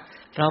ว่า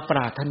เราปร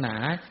ารถนา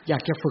อยา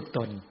กจะฝึกต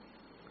น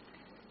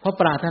พอ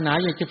ปรารถนา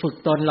อยากจะฝึก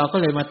ตนเราก็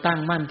เลยมาตั้ง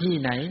มั่นที่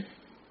ไหน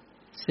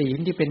ศีล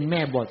ที่เป็นแ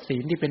ม่บทศี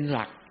ลที่เป็นห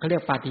ลักเขาเรีย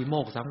กปาฏิโม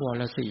กข์สังว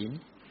รศีล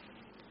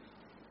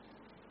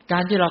กา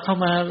รที่เราเข้า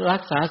มารั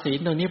กษาศีล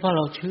ตรงนี้เพราะเ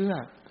ราเ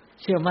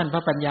ชื่อมั่นพร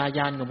ะปัญญาญ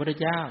าณของพระพุทธ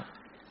เจ้า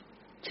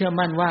เชื่อ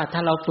มั่นว่าถ้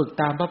าเราฝึก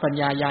ตามพระปัญ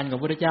ญาญาณของพ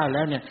ระพุทธเจ้าแ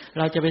ล้วเนี่ยเ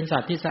ราจะเป็นสั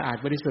ตว์ที่สะอาด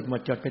บริสุทธิ์หม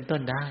ดจดเป็นต้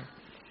นได้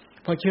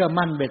พอเชื่อ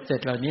มั่นเบ็ดเสร็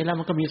จเหล่านี้แล้ว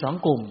มันก็มี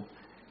2กลุ่ม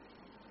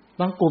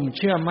บางกลุ่มเ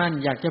ชื่อมั่น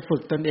อยากจะฝึ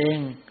กตนเอง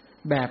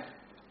แบบ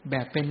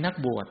เป็นนัก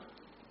บวช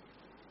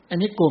อัน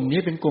นี้กลุ่มนี้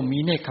เป็นกลุ่มมี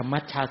เนกขมั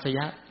ชฌาสย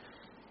ะ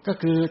ก็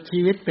คือชี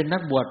วิตเป็นนั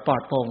กบวชปลอ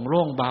ดโปร่งโ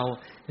ล่งเบา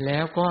แล้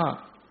วก็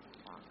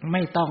ไ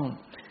ม่ต้อง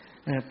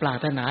ปรา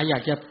รถนาอยา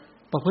กจะ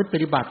ประพฤติป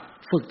ฏิบัติ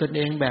ฝึกตนเ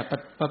องแบบ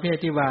ประเภท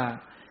ที่ว่า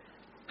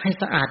ให้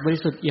สะอาดบริ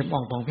สุทธิ์เอี่ยมอ่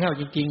องผ่องแผ้ว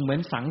จริงๆเหมือน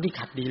สังที่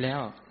ขัดดีแล้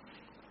ว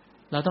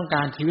เราต้องก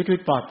ารชีวิต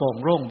ปลอดโปร่ง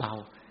โล่งเบา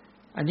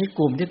อันนี้ก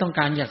ลุ่มที่ต้อง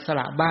การอยากส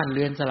ละบ้านเ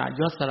รือนสละ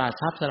ยศสละ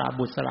ทรัพย์สละ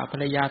บุตรสละภร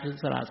รยา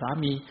สละสา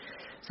มี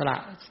สละ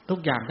ทุก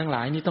อย่างทั้งหล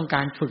ายนี่ต้องก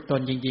ารฝึกต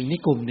นจริงๆนี่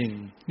กลุ่มหนึ่ง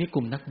นี่ก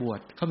ลุ่มนักบวช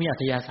เขามีอั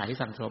ธยาศัย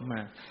สั่งสมม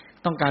า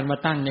ต้องการมา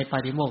ตั้งในปา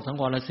ฏิโมกข์สัง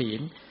วรศี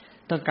ล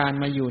ต้องการ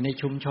มาอยู่ใน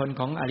ชุมชน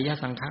ของอริย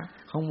สังฆะ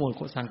ของหมู่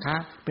สังฆะ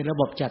เป็นระ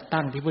บบจัด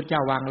ตั้งที่พุทธเจ้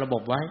าวางระบ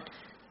บไว้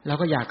แล้ว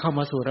ก็อยากเข้า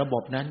มาสู่ระบ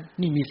บนั้น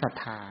นี่มีศรัท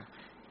ธา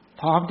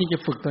พร้อมที่จะ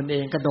ฝึกตนเอ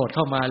งกระโดดเ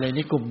ข้ามาเลย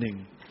นี่กลุ่มหนึ่ง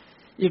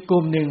อีกก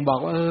ลุ่มหนึ่งบอก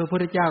ว่าพุท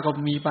ธเจ้าก็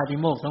มีปาฏิ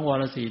โมกข์สังว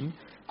รศีล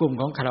กลุ่ม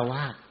ของฆราว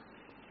าส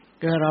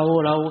ก็เร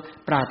า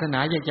ปรารถนา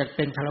อยากจะเ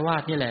ป็นฆราวา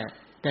สนี่แหละ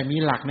แต่มี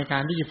หลักในกา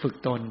รที่จะฝึก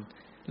ตน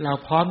เรา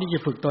พร้อมที่จะ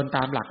ฝึกตนต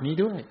ามหลักนี้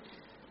ด้วย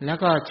แล้ว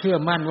ก็เชื่อ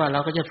มั่นว่าเรา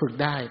ก็จะฝึก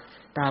ได้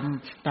ตา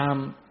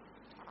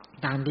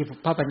มที่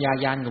พระปัญญา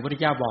ญาณของพระพุทธ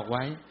เจ้าบอกไ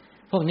ว้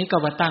พวกนี้ก็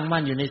มาตั้งมั่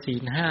นอยู่ในศี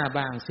ล5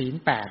บ้างศีล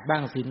8บ้า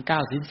งศีล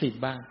9ศีล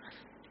10บ้าง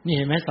นี่เ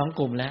ห็นไหม2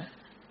กลุ่มแล้ว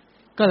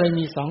ก็เลย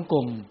มี2ก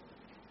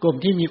ลุ่ม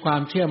ที่มีควา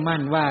มเชื่อมั่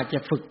นว่าจะ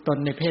ฝึกตน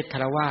ในเพศฆ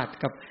ราวาส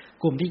กับ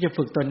กลุ่มที่จะ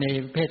ฝึกตนใน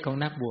เพศของ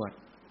นักบวช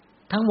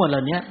ทั้งหมดเหล่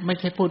านี้ไม่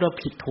ใช่พูดว่า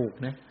ผิดถูก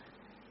นะ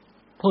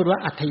พูดว่า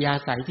อัธยา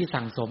ศัยที่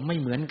สั่งสมไม่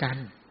เหมือนกัน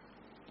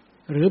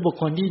หรือบุค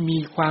คลที่มี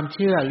ความเ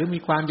ชื่อหรือมี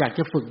ความอยากจ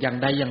ะฝึกอย่าง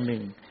ใดอย่างหนึ่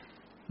ง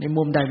ใน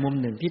มุมใดมุม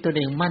หนึ่งที่ตนเ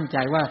องมั่นใจ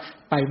ว่า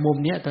ไปมุม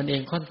เนี้ยตนเอ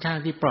งค่อนข้าง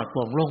ที่ปลอดโป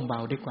ร่งโล่งเบา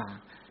ดีกว่า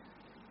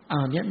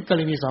เนี้ยก็เ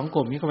ลยมี2ก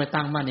ลุ่มนี้ก็ไป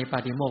ตั้งมั่นในปา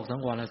ฏิโมกข์สั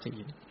งวรศี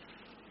ล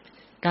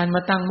การม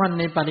าตั้งมั่น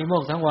ในปาฏิโม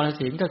กข์สังวร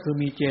ศีลก็คือ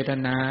มีเจต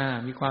นา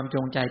มีความจ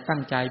งใจตั้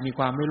งใจมีค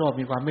วามไม่โลภ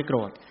มีความไม่โกร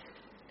ธ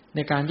ใน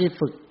การที่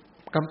ฝึก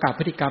กำกับ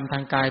พฤติกรรมทา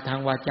งกายทาง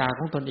วาจาข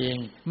องตนเอง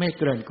ไม่เ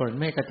กลื่อนกลน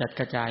ไม่กระจัด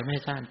กระจายไม่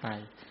ซ่านไป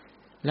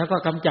แล้วก็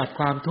กำจัด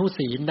ความทุ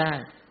ศีลได้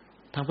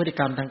ทางพฤติก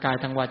รรมทางกาย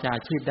ทางวาจาอ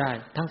าชีพได้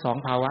ทั้ง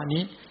2ภาวะ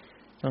นี้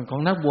ส่วนขอ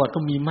งนักบวชก็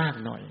มีมาก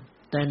หน่อย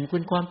แต่คุ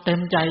ณความเต็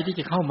มใจที่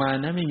จะเข้ามา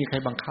นะไม่มีใคร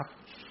บังคับ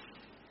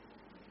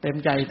เต็ม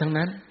ใจทั้ง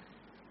นั้น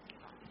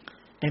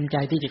เต็มใจ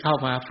ที่จะเข้า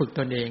มาฝึก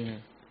ตนเอง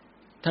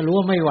ถ้ารู้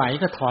ว่าไม่ไหว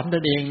ก็ถอนต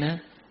นเองนะ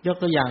ยก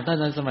ตัวอย่างตอ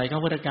นสมัยข้า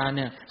พุทธกาลเ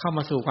นี่ยเข้าม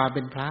าสู่ความเ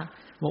ป็นพระ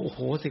ว่าโอ้โห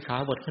สิกขา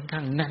บทค่อนข้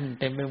างแน่น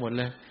เต็มไปหมด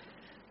เลย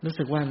รู้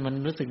สึกว่ามัน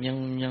รู้สึก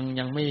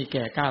ยังไม่แ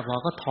ก่กล้าพอ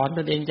ก็ถอนต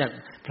นเองจาก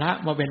พระ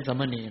มาเป็นสา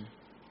มเณร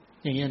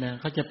อย่างเงี้ยนะ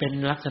เขาจะเป็น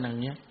ลักษณะ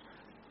เนี้ย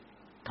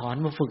ถอน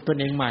มาฝึกตน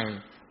เองใหม่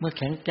เมื่อแ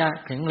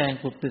ข็งแรง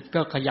ปุบตึกก็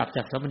ขยับจ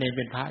ากสามเณรเ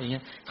ป็นพระอย่างเงี้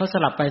ยเขาส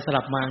ลับไปส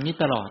ลับมาอย่างนี้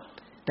ตลอด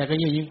แต่ก็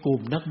ยังกลุ่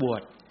มนักบว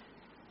ช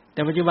แ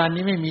ต่ปัจจุบัน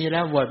นี้ไม่มีแล้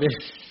วบวชเป็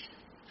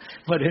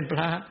นพ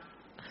ระ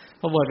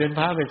พอบวชเป็นพ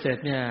ระไปเสร็จ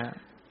เนี่ย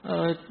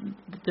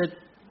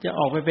จะอ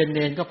อกไปเป็นเณ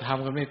รก็ท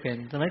ำกันไม่เป็น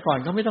สมัยก่อน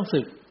เขาไม่ต้อง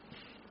ศึก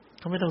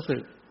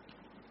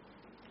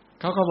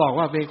เขาก็บอก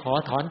ว่าไปขอ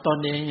ถอนตน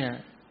เองเนี่ย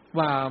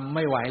ว่าไ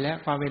ม่ไหวแล้ว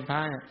ความเป็นพระ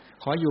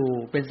ขออยู่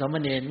เป็นสาม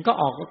เณร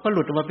ก็ห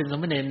ลุดออกมาเป็นสา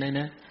มเณรเลย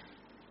นะ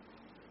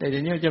แต่เดี๋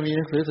ยวนี้จะมีห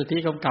นังสือสุทธิ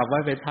กำกับไว้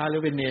เป็นพระหรื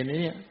อเป็นเณร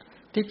เนี่ย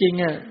ที่จริง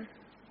เนี่ย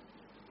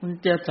มัน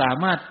จะสา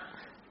มารถ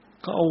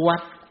เขาเอาวั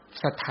ด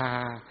ศรัทธา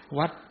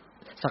วัด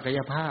ศักย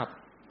ภาพ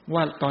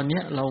ว่าตอนนี้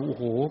เราโอ้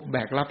โหแบ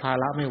กรับภา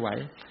ระไม่ไหว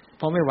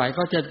พอไม่ไหว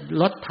ก็จะ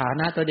ลดฐา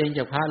นะตัวเองจ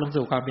ากพระลง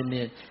สู่ความเป็นเณ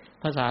ร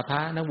ภาษาพระ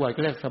นักบวชก็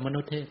เรียกสม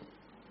ณุเทศ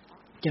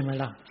ใช่ไหม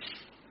ล่ะ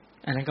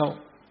อันนั้น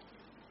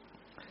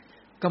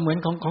ก็เหมือน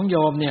ของโย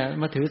มเนี่ย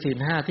มาถือศีล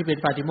5ที่เป็น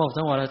ปาฏิโมกข์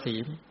สังวรศี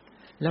ล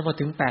แล้วพอ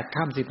ถึง8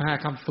ค่ำ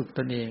15ค่ำฝึกต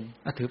นเอง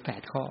ถือ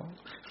8ข้อ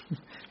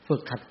ฝึ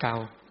กขัดเกล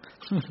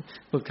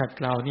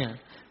าเนี่ย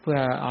เพื่อ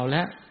เอาล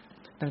ะ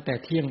ตั้งแต่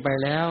เที่ยงไป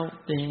แล้ว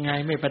เป็นยังไง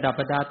ไม่ประดับ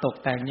ประดาตก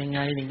แต่งยังไง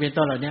ถึงเป็น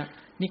ต้นเหล่านี้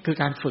นี่คือ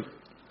การฝึก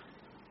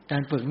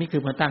นี่คื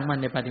อมาตั้งมั่น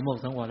ในปาฏิโมก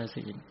ข์สังวร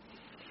ศีล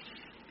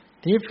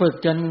ที่ฝึก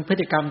จนพฤ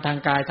ติกรรมทาง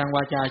กายทางว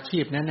าจาอาชี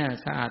พนั้นน่ะ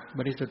สะอาดบ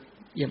ริสุทธิ์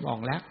เอี่ยมอ่อง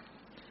แล้ว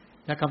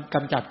ก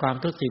ำจัดความ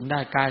ทุศีลได้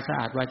กายสะอ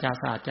าดวาจา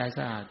สะอาดใจส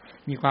ะอาด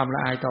มีความล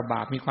ะอายต่อบ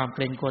าปมีความเก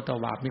รงกลัวต่อ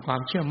บาปมีควา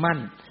มเชื่อมั่น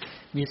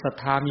มีศรัท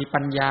ธามี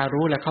ปัญญา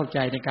รู้และเข้าใจ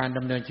ในการด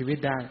ำเนินชีวิต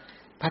ได้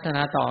พัฒน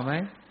าต่อไหม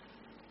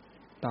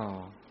ต่อ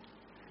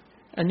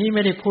อันนี้ไ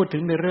ม่ได้พูดถึ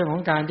งในเรื่องขอ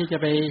งการที่จะ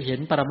ไปเห็น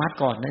ปรมัตถ์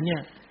ก่อนนะเนี่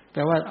ยแป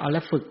ลว่าเอาแล้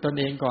วฝึกตน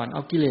เองก่อนเอ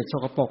ากิเลสส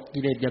กปรก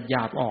กิเลสหย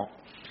าบๆออก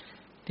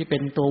ที่เป็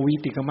นตัววิ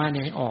ติกมะเ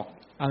นี่ยให้ออก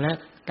เอาแล้ว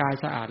กาย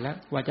สะอาดแล้ว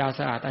วาจา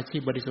สะอาดอาชี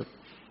พบริสุทธิ์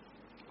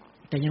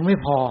แต่ยังไม่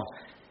พอ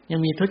ยัง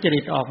มีทุจริ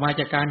ตออกมา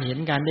จากการเห็น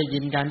การได้ยิ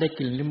นการได้ก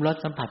ลิ่นลิ้มรส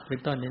สัมผัสเป็น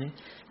ต้นนี้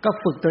ก็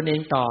ฝึกตนเอง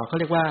ต่อเขา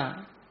เรียกว่า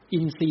อิ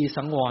นทรีย์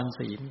สังวร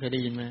ศีลเคยได้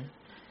ยินไหม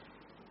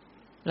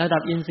ระดั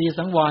บอินทรีย์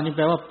สังวรนี่แ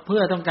ปลว่าเพื่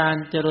อต้องการ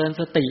เจริญ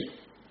สติ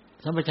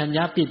สัมปชัญญ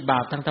ะปิดบา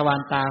ปทางทวา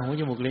รตาหู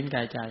จมูกลิ้นก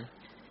ายใจ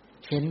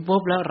เห็นปุ๊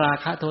บแล้วรา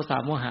คะโทสะ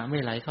โมหะไม่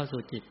ไหลเข้า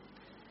สู่จิต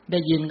ได้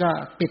ยินก็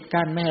ปิด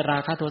กั้นไม่ให้รา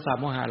คะโทสะ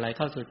โมหะไหลเ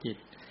ข้าสู่จิต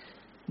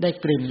ได้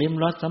กลิ่นลิ้ม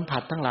รสสัมผั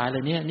สทั้งหลายเหล่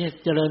านี้เนี่ย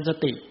เจริญส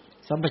ติ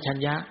สัมปชัญ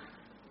ญะ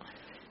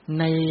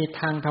ใน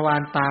ทางทวา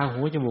รตาหู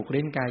จมูก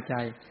ลิ้นกายใจ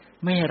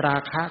ไม่ให้รา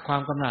คะควา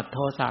มกำหนัดโท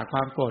สะคว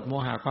ามโกรธโม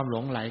หะความหล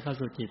งไหลเข้า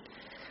สู่จิต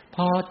พ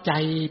อใจ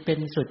เป็น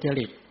สุจ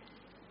ริต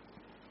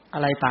อ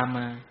ะไรตามม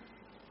า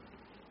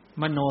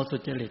มโนสุ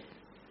จริต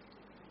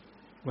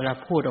เวลา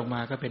พูดออกมา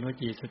ก็เป็นว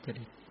จีสุจ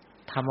ริต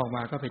ทำออกม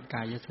าก็เป็นก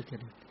ายสุจ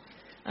ริต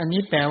อัน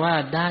นี้แปลว่า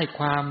ได้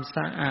ความส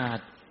ะอาด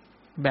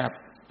แบบ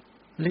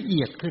ละเ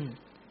อียดขึ้น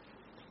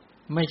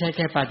ไม่ใช่แ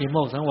ค่ปาฏิโม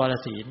กข์สังวร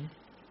ศีล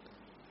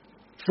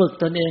ฝึก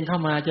ตนเองเข้า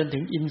มาจนถึ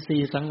งอินทรี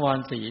ย์สังวร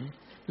ศีล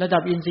ระดั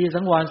บอินทรีย์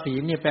สังวรศี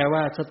ลเนี่ยแปลว่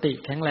าสติ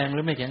แข็งแรงหรื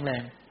อไม่แข็งแร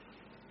ง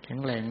แข็ง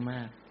แรงม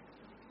าก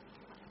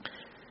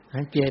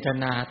เจต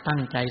นาตั้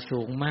งใจสู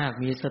งมาก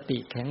มีสติ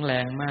แข็งแร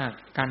งมาก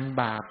กัน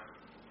บาป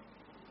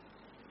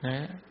น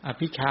ะอ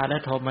ภิชฌาและ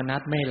โทมนั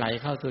สไม่ไหล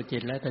เข้าสู่จิ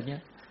ตแล้วตอนนี้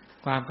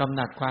ความกำห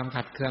นัดความ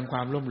ขัดเคืองคว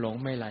ามลุ่มหลง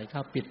ไม่ไหลเข้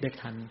าปิดได้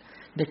ทัน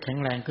ได้แข็ง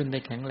แรงขึ้นได้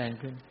แข็งแรง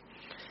ขึ้น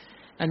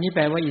อันนี้แป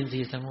ลว่าอินท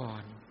รีย์สังว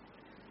ร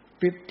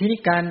ทีนี้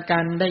กา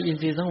รได้อิน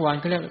ทรีย์สังวร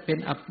เขาเรียกเป็น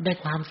ได้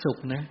ความสุข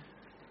นะ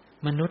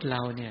มนุษย์เร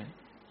าเนี่ย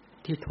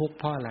ที่ทุกข์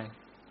เพราะอะไร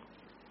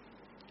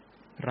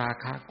รา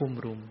คะกุม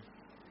รุม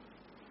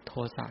โท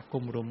สะกุ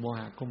มรุมโม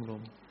หะกุมรุ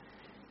ม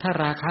ถ้า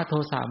ราคะโท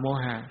สะโม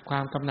หะควา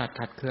มกำหนัด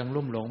ขัดเคือง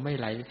ลุ่มหลงไม่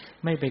ไหล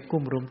ไม่ไปกุ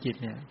มรุมจิต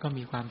เนี่ยก็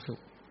มีความสุข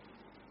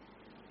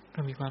ก็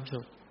มีความสุ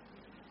ข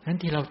นั้น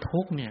ที่เราทุ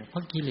กข์เนี่ยเพรา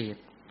ะกิเลส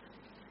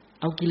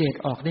เอากิเลส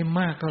ออกได้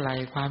มากเท่าไหร่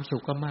ความสุ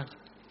ขก็มาก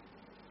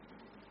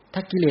ถ้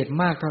ากิเลส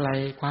มากเท่าไหร่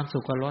ความสุ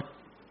ขก็ลด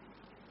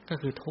ก็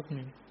คือทุกข์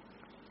นี่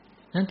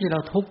นั้นที่เรา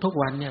ทุกข์ทุก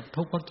วันเนี่ย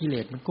ทุกข์เพราะกิเล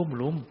สมันกุ้ม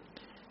รุม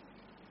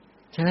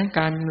ฉะนั้นก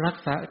ารรัก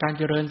ษาการ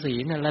เจริญศี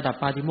ลเนี่ยระดับ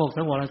ปาฏิโมกข์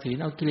สังวรศีล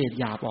เอากิเลส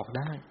หยาบออกไ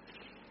ด้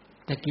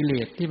แต่กิเล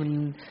สที่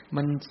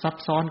มันซับ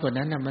ซ้อนกว่า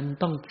นั้นน่ะมัน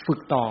ต้องฝึก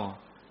ต่อ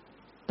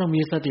ต้อง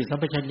มีสติสัม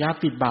ปชัญญะ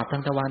ปิดบาปทา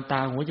งทวารตา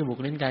หูจมูก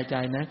ลิ้นกายใจ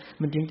นะ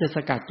มันจึงจะส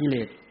กัดกิเล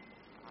ส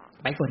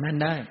ไปกว่านั้น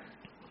ได้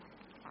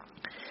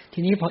ที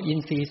นี้พออิน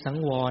ทรีย์สัง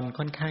วร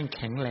ค่อนข้างแ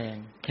ข็งแรง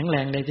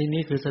ในที่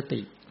นี้คือส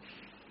ติ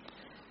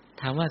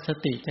ถามว่าส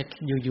ติจะ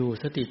อยู่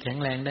ๆสติแข็ง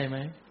แรงได้ไหม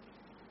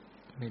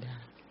ไม่ได้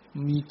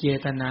มีเจ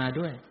ตนา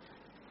ด้วย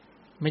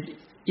ไม่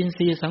อินท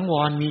รีย์สังว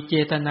รมีเจ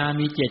ตนา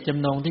มีเจตจ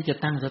ำนงที่จะ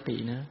ตั้งสติ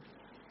นะ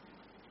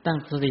ตั้ง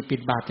สติปิ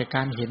ดบาปจากก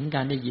ารเห็นก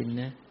ารได้ยิน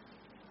นะ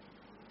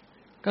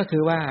ก็คื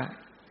อว่า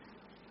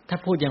ถ้า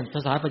พูดอย่างภ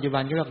าษาปัจจุบั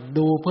นก็เรียก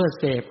ดูเพื่อ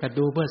เสพกับ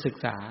ดูเพื่อศึก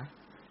ษา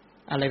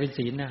อะไรเป็น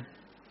ศีลน่ะ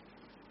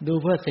ดู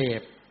เพื่อเส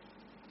พ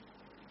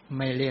ไ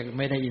ม่เรียกไ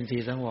ม่ได้อินทรี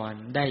ย์สังวร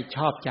ได้ช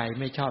อบใจ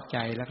ไม่ชอบใจ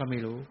แล้วก็ไม่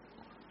รู้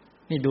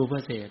นี่ดูเพื่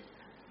อเสพ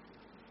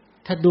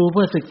ถ้าดูเ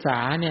พื่อศึกษา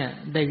เนี่ย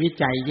ได้วิ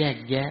จัยแยก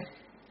แยะ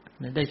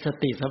ได้ส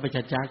ติสัมป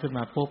ชัญญะขึ้นม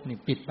าปุ๊บนี่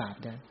ปิดบาป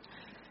ได้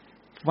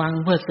ฟัง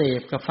เพื่อเส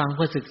พกับฟังเ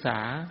พื่อศึกษา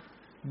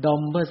ด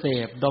มเพื่อเส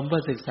พดมเพื่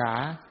อศึกษา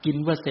กิน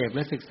เพื่อเสพแล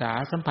ะศึกษา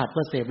สัมผัสเ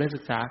พื่อเสพและศึ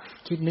กษา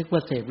คิดนึกเพื่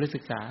อเสพและศึ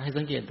กษาให้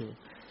สังเกตดู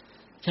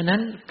ฉะนั้น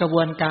กระบ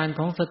วนการข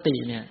องสติ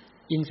เนี่ย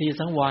อินทรีย์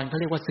สังวรเขา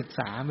เรียกว่าศึกษ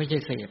าไม่ใช่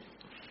เสพ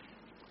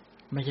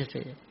ไม่ใช่เส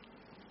พ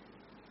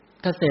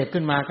ถ้าเสพ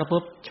ขึ้นมาก็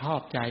ปุ๊บชอ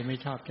บใจไม่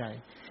ชอบใจ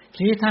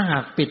ทีนี้ถ้าหา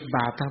กปิดบ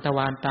าปทางทว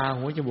ารตา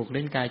หูจมูก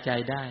ลิ้นกายใจ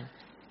ได้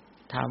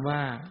ถามว่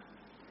า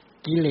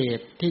กิเลส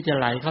ที่จะ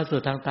ไหลเข้าสู่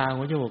ทางตา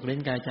หูจมูกลิ้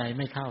นกายใจ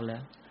ไม่เข้าแล้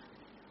ว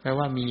แปล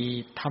ว่ามี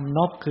ทำน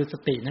บคือส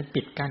ตินั้น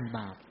ปิดกั้นบ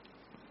าป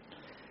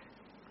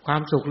ควา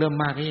มสุขเริ่ม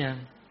มากหรือยัง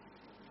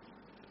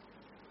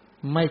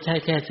ไม่ใช่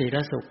แค่ศีล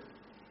สุข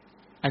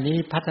อันนี้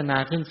พัฒนา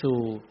ขึ้นสู่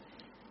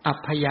อัพ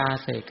พยา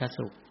เสก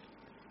สุข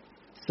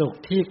สุข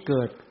ที่เ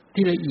กิด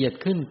ที่ละเอียด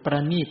ขึ้นปร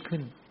ะณีตขึ้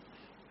น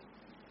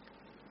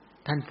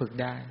ท่านฝึก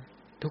ได้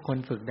ทุกคน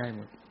ฝึกได้ห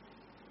มด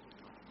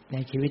ใน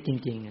ชีวิตจ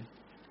ริง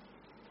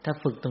ๆถ้า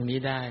ฝึกตรงนี้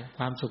ได้ค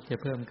วามสุขจะ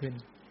เพิ่มขึ้น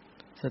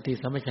สติ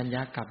สัมปชัญญ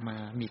ะกลับมา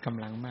มีก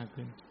ำลังมาก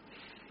ขึ้น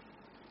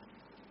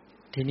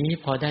ทีนี้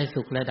พอได้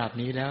สุขระดับ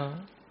นี้แล้ว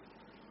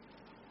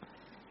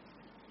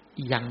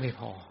ยังไม่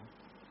พอ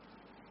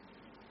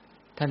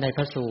ท่านในพ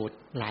ระสูตร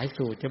หลาย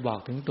สูตรจะบอก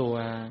ถึงตัว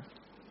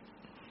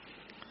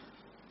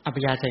อัปป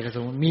ยาเสกสุ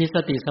ขมีส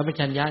ติสัมป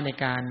ชัญญะใน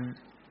การ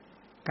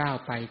ก้าว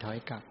ไปถอย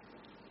กลับ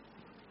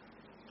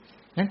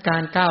งั้นกา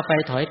รก้าวไป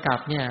ถอยกลับ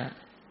เนี่ย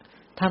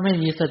ถ้าไม่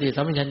มีสติ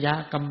สัมปชัญญะ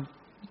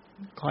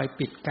คอย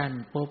ปิดกั้น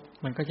ปุ๊บ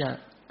มันก็จะ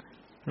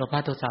โลภะ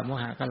โทสะโม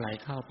หะก็ไหล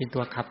เข้าเป็นตั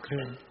วขับเค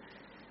ลื่อน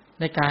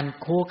ในการ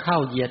คู่เข้า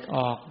เหยียดอ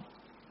อก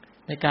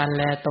ในการแ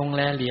ลตรงแ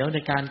ลเหลียวใน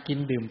การกิน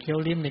ดื่มเคี้ยว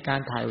ลิ้มในการ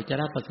ถ่ายอุจจา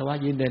ระปัสสาวะ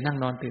ยืนเดินนั่ง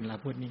นอนตื่นหลับ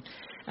พูดนี้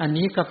อัน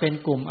นี้ก็เป็น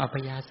กลุ่มอัปป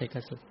ยาเสก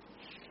สุข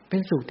เป็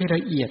นสุขที่ล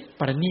ะเอียด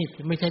ประณีต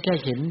ไม่ใช่แค่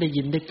เห็นได้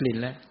ยินได้กลิ่น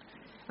แล้ว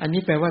อัน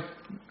นี้แปลว่า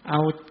เอ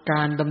าก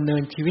ารดำเนิ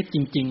นชีวิตจ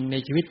ริงๆใน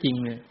ชีวิตจริง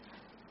เนี่ย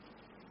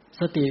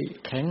สติ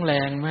แข็งแร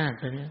งมาก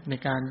เลยใน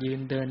การยืน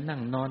เดินนั่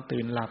งนอน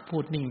ตื่นหลับพู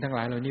ดนิ่งทั้งหล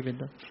ายเหล่านี้เป็น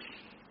ต้น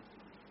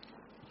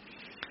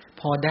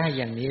พอได้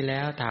อย่างนี้แล้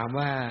วถาม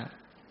ว่า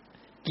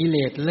กิเล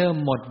สเริ่ม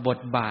หมดบท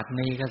บาทใ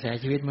นกระแส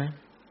ชีวิตไหม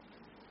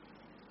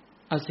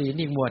เอาศีล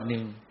อีกหมวดห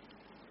นึ่ง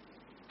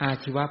อา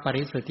ชีวป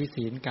ริสุทธิ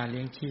ศีลการเ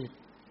ลี้ยงชีพ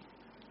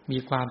มี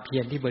ความเพี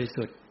ยรที่บริ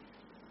สุทธิ์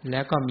แล้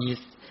วก็มี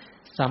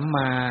สัมม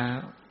า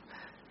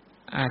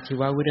อาชี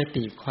ววิร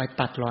ติคอย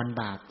ตัดรอน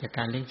บาปจากก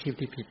ารเลี้ยงชีพ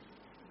ที่ผิด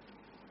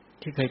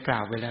ที่เคยกล่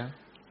าวไปแล้ว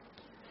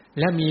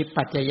แล้วมี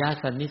ปัจจย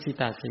สันนิสิ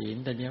ตาศีล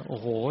แต่เนี้ยโอ้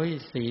โห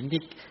ศีล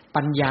ที่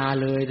ปัญญา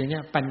เลยแต่เนี้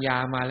ยปัญญา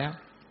มาแล้ว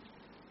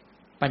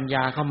ปัญญ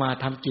าเข้ามา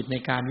ทำกิจใน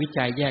การวิ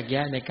จัยแยกแย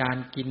ะในการ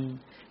กิน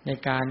ใน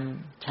การ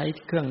ใช้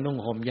เครื่องนุ่ง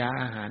ห่มยา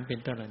อาหารเป็น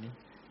ต้นเหล่านี้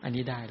อัน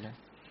นี้ได้แล้ว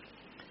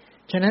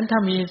ฉะนั้นถ้า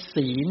มี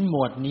ศีลหม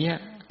วดนี้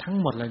ทั้ง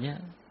หมดเหล่านี้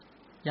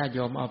ญาติโย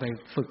มเอาไป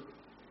ฝึก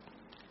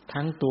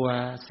ทั้งตัว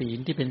ศีล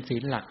ที่เป็นศี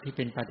ลหลักที่เ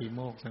ป็นปาฏิโม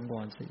กข์สังว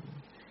ร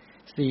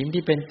ศีล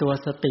ที่เป็นตัว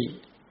สติ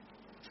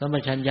สัมป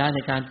ชัญญะใน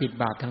การปิด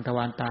บาปทางทว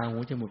ารตาหู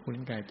จมูก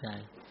ลิ้นกายใจ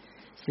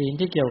ศีล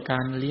ที่เกี่ยวกับกา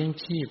รเลี้ยง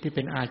ชีพที่เ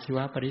ป็นอาชีว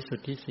ปริสุท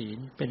ธิศีล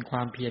เป็นคว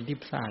ามเพียรที่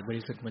สะอาดบ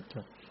ริสุทธิ์หมดจ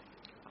ด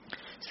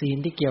ศีล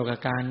ที่เกี่ยวกับ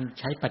การ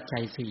ใช้ปัจจั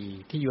ย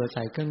4ที่อยู่อา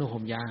ศัยเครื่องนุ่ง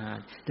ห่มยาอาหาร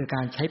โดยก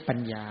ารใช้ปัญ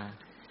ญา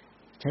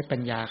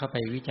เข้าไป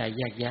วิจัยแ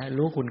ยกแยะ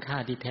รู้คุณค่า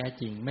ที่แท้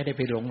จริงไม่ได้ไ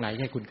ปหลงไหลแ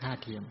ค่คุณค่า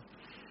เทียม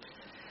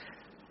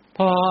พ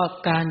อ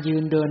การยื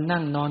นเดิน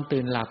นั่งนอน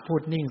ตื่นหลับพู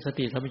ดนิ่งส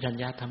ติสัมปชัญ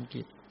ญะทำ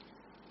กิจ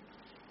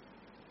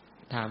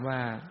ถามว่า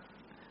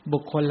บุ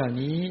คคลเหล่า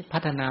นี้พั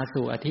ฒนา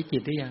สู่อธิจิ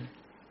ตหรือยัง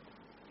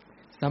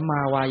สัมมา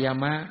วายา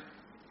มะ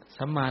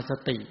สัมมาส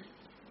ติ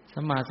สั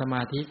มมาสม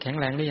าธิแข็ง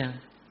แรงหรือยัง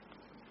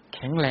แ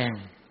ข็งแรง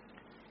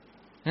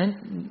นั้น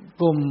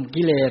กลุ่ม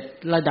กิเลส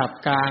ระดับ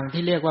กลาง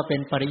ที่เรียกว่าเป็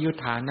นปริยุท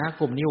ธานะ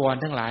กลุ่มนิวร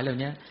ณ์ทั้งหลายเหล่า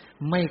นี้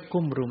ไม่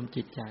กุ้มรุม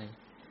จิตใจ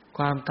ค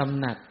วามกำ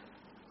หนัด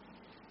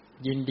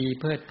ยินดี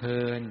เพลิดเพ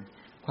ลิน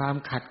ความ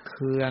ขัดเ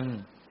คือง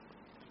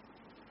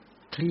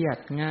เครียด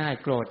ง่าย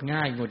โกรธง่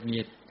ายหงุดห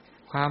งิด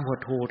ความหด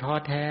หู่ท้อ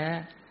แท้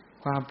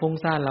ความฟุ้ง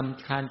ซ่านร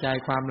ำคาญใจ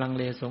ความลัง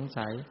เลสง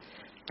สัย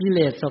กิเล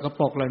สสก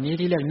ปรกเหล่านี้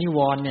ที่เรียกนิว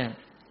รณ์เนี่ย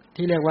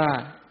ที่เรียกว่า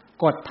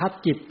กดทับ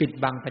จิตปิด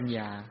บังปัญญ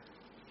า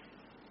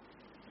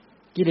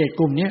กิเลส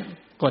กลุ่มนี้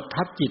กด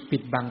ทับจิตปิ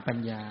ดบังปัญ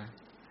ญา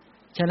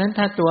ฉะนั้น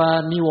ถ้าตัว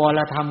นิวร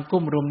ธรรม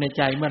กุ้มรุมในใ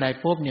จเมื่อใด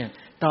ปุ๊บเนี่ย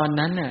ตอน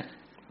นั้นน่ะ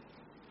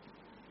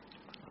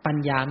ปัญ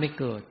ญาไม่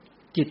เกิด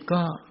จิต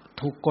ก็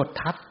ถูกกด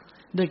ทับ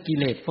ด้วยกิ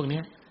เลสพวก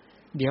นี้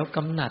เดี๋ยวก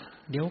ำหนัด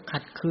เดี๋ยวขั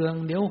ดเคือง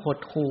เดี๋ยวหด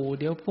หู่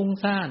เดี๋ยวฟุ้ง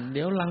ซ่านเ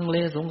ดี๋ยวลังเล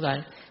สงสัย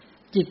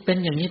จิตเป็น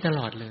อย่างนี้ตล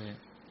อดเลย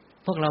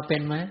พวกเราเป็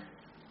นไหม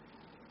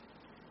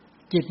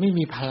จิตไม่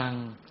มีพลัง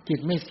จิต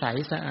ไม่ใส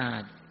สะอา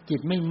ดจิ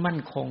ตไม่มั่น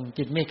คง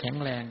จิตไม่แข็ง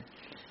แรง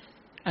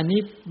อันนี้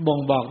บ่ง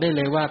บอกได้เ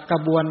ลยว่ากร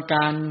ะบวนก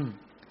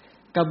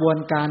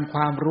ารค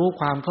วามรู้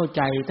ความเข้าใ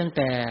จตั้งแ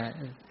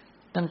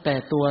ต่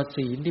ตัว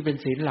ศีลที่เป็น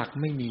ศีลหลัก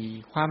ไม่มี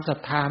ความศรัท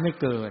ธาไม่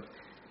เกิด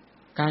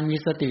การมี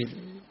สติ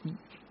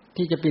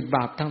ที่จะปิดบ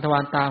าปทางทวา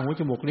รตาหู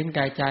จมูกลิ้นก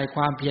ายใจค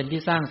วามเพียร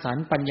ที่สร้างสรร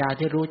ค์ปัญญา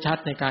ที่รู้ชัด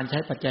ในการใช้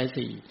ปัจจัย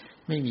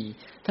4ไม่มี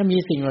ถ้ามี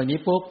สิ่งเหล่านี้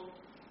ปุ๊บ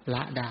ล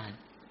ะได้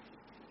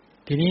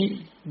ทีนี้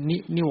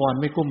นิวรณ์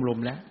ไม่กุ้มรุม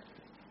แล้ว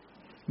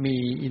มี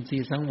อินทรี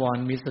ย์สังวร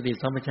มีสติ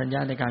สัมปชัญญะ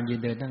ในการยื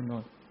นเดินนั่งนอ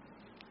น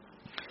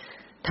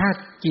ถ้า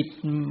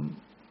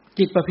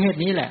จิตประเภท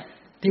นี้แหละ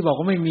ที่บอก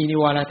ว่าไม่มีนิ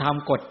วรธรรม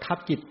กดทับ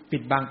จิตปิ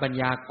ดบังปัญ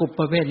ญากลุ่ม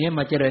ประเภทนี้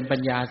มาเจริญปั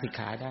ญญาสิกข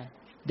าได้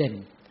เด่น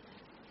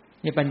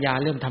นี่ปัญญา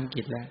เริ่มทำ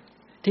กิจแล้ว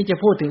ที่จะ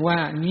พูดถึงว่า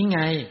นี้ไง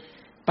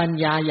ปัญ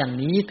ญาอย่าง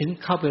นี้ถึง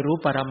เข้าไปรู้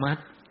ปรมัต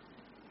ถ์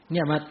เ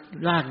นี่ยมา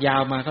ลากยา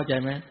วมาเข้าใจ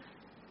ไหม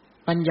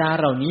ปัญญา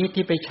เหล่านี้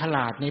ที่ไปฉล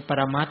าดในป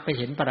รมัตถ์ไป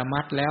เห็นปรมั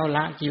ตถ์แล้วล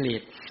ะกิเล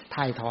ส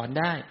ถ่ายถอน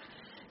ได้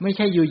ไม่ใ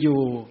ช่อ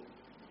ยู่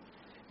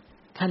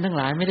ๆท่านทั้งห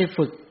ลายไม่ได้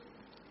ฝึก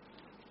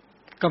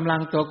กำลั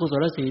งตัวกุศ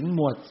ลศีลหม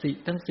วด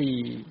4ทั้ง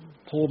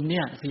4ภูมิเ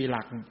นี่ย4ห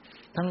ลัก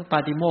ทั้งปา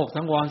ติโมกข์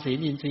สังวรศีล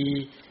อินทรี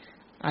ย์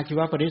อาชีว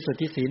ปริสุท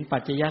ธิศีลปั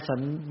จจยสั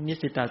นนิส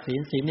สิตศี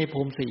ลศีลในภู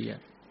มิ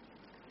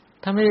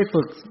4ถ้าไม่ได้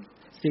ฝึก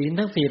ศีล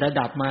ทั้ง4ระ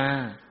ดับมา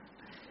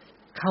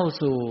เข้า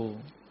สู่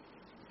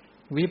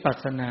วิปัส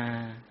สนา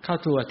เข้า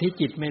สู่อธิ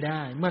จิตไม่ได้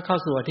เมื่อเข้า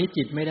สู่อธิ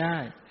จิตไม่ได้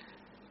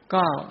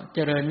ก็เจ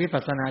ริญวิปั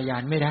สสนาญา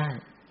ณไม่ได้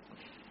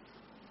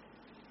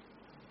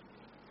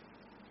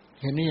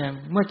เห็นนี่ยัง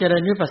เมื่อเจริ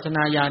ญวิปัสสน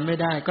าญาณไม่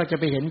ได้ก็จะ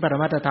ไปเห็นปร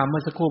มัตถธรรมเมื่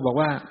อสักครู่บอก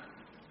ว่า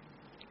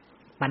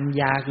ปัญ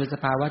ญาคือส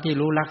ภาวะที่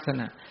รู้ลักษ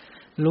ณะ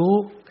รู้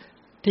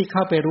ที่เข้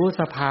าไปรู้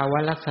สภาวะ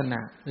ลักษณะ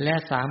และ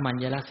สามั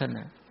ญลักษณ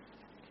ะ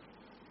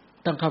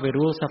ต้องเข้าไป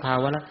รู้สภา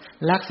วะ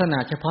ลักษณะ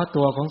เฉพาะ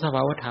ตัวของสภ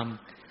าวธรรม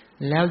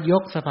แล้วย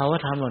กสภาว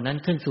ธรรมเหล่านั้น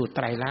ขึ้นสู่ไต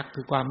รลักษณ์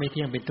คือความไม่เ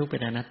ที่ยงเป็นทุกข์เป็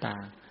นอนัตตา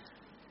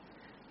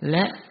แล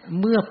ะ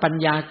เมื่อปัญ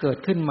ญาเกิด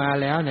ขึ้นมา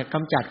แล้วเนี่ยก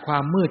ำจัดควา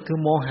มมืดคือ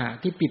โมหะ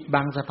ที่ปิด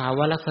บังสภาว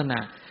ะลักษณะ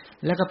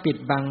แล้วก็ปิด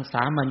บังส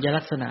ามัญ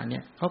ลักษณะเนี่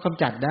ยเขาก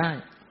ำจัดได้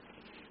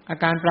อา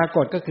การปราก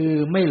ฏก็คือ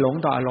ไม่หลง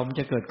ต่ออารมณ์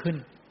จะเกิดขึ้น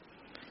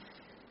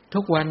ทุ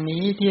กวัน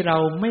นี้ที่เรา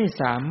ไม่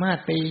สามารถ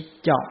ไป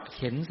เจาะ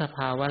เห็นสภ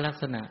าวะลัก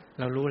ษณะ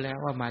เรารู้แล้ว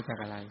ว่ามาจาก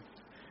อะไร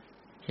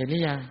เห็นหรื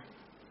อยัง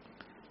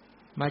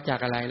มาจาก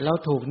อะไรเรา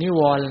ถูกนิ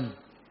วรณ์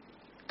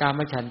กา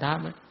มฉันทะ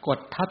กด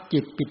ทับจิ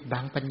ตปิดบั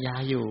งปัญญา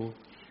อยู่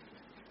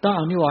ต้องเอ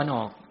านิวรณ์อ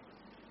อก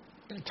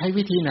ใช้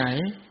วิธีไหน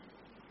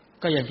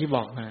ก็อย่างที่บ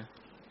อกมา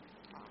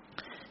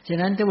ฉะ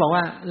นั้นจะบอก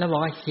ว่าเราบอ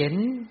กว่าเห็น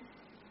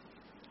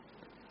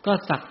ก็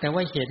สักแต่ว่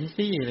าเห็น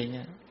สิอะไรเ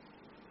งี้ย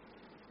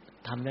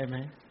ทำได้ไหม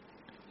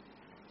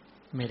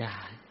ไม่ได้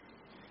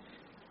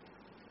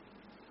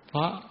เพ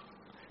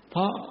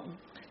ราะ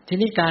ที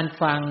นี้การ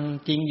ฟัง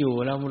จริงอยู่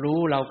เรารู้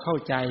เราเข้า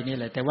ใจนี่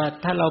แหละแต่ว่า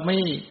ถ้าเราไ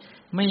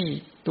ม่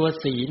ตัว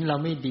ศีลเรา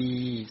ไม่ดี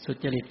สุ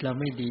จริตเรา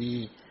ไม่ดี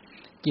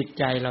จิต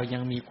ใจเรายั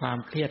งมีความ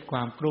เครียดคว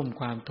ามกลุ้ม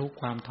ความทุกข์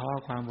ความท้อ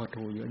ความหด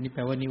หู่อยู่นี่แป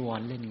ลว่านิว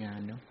รณ์เล่นงาน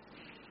เนาะ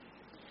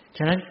ฉ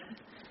ะนั้น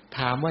ถ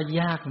ามว่า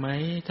ยากไหม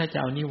ถ้าจะ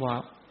เอานิ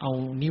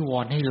ว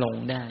รณ์ให้ลง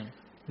ได้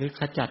หรือ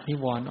ขจัดนิ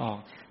วรณ์ออก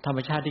ธรรม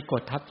ชาติที่ก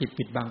ดทับจิต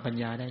ปิดบังปัญ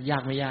ญาได้ยา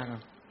กไม่ยาก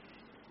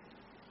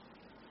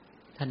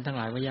ท่านทั้งห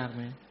ลายว่ายากไ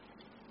หม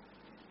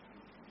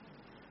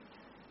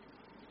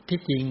ที่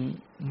จริง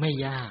ไม่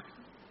ยาก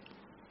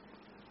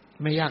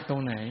ตร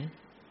งไหน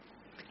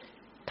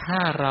ถ้า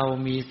เรา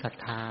มีศรัท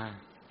ธาพ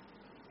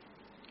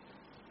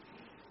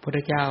ระพุทธ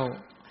เจ้า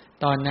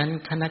ตอนนั้น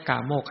คณกะ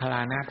โมคคัลล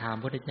านะถามพ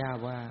ระพุทธเจ้า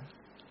ว่า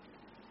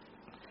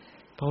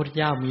พระพุทธ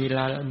เจ้า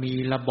มี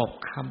ระบบ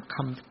ค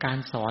ำการ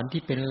สอน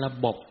ที่เป็นระ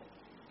บบ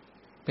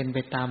เป็นไป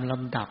ตามล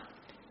ำดับ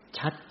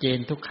ชัดเจน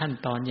ทุกขั้น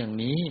ตอนอย่าง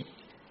นี้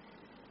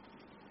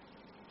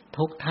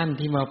ทุกท่าน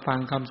ที่มาฟัง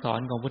คำสอน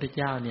ของพระพุทธ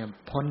เจ้าเนี่ย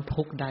พ้น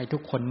ทุกข์ได้ทุ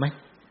กคนไหม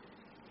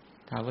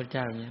ถามพระพุทธเ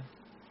จ้าอย่างนี้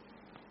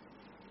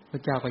พร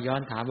ะเจ้าก็ย้อ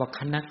นถามว่าค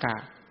ณกะ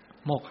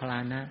โมคคัลลา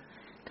นะ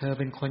เธอ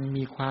เป็นคน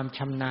มีความช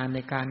ำนาญใน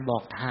การบอ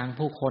กทาง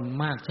ผู้คน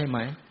มากใช่ไหม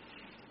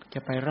จะ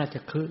ไปราช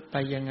คฤห์ไป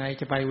ยังไง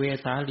จะไปเว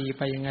สาลีไ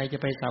ปยังไงจะ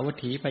ไปสาวัต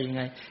ถีไปยังไ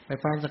งไป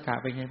ฟ้าสกะ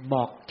ไปยังไงบ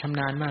อกชำ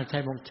นาญมากใช่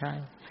บ่ใช่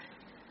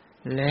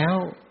แล้ว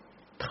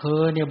เธ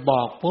อเนี่ยบ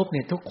อกปุ๊บเ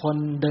นี่ยทุกคน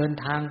เดิน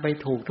ทางไป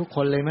ถูกทุกค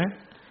นเลยไหม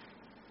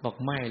บอก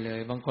ไม่เลย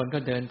บางคนก็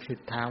เดินผิด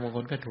ทางบางค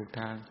นก็ถูก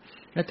ทาง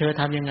แล้วเธอ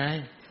ทำยังไง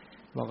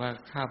บอกว่า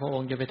ข้าพระอ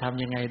งค์จะไปท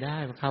ำยังไงได้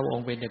ข้าพระอง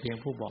ค์เป็นแต่เพียง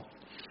ผู้บอก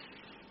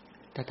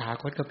ตถา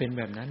คตก็เป็นแ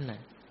บบนั้นแหล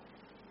ะ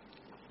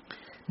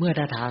เมื่อ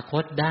ตถาค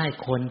ตได้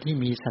คนที่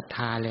มีศรัทธ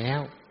าแล้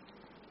ว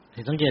เ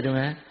ห็นต้องเกตดูไ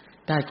หม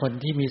ได้คน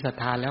ที่มีศรัท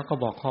ธาแล้วก็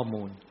บอกข้อ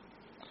มูล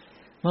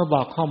เมื่อบ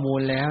อกข้อมู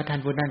ลแล้วท่าน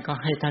ผู้นั้นก็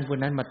ให้ท่านผู้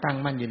นั้นมาตั้ง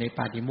มั่นอยู่ในป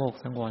าฏิโมกข์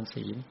สังวร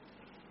ศีล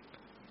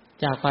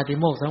จากปาฏิ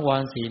โมกข์สังว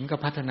รศีลก็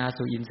พัฒนา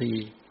สู่อินทรี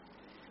ย์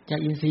จาก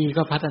อินทรีย์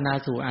ก็พัฒนา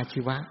สู่อา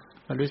ชีวะ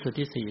ปริสุท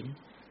ธิศีล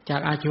จา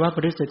กอาชีวะป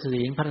ริสุทธิ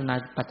ศีลพัฒนา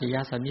ปัจจย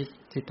สัมมิ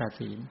สิต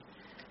ศีล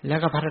แล้ว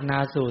ก็พัฒนา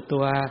สู่ตั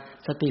ว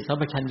สติสัม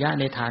ปชัญญะ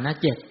ในฐานะ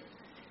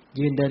7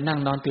ยืนเดินนั่ง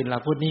นอนตื่นหลั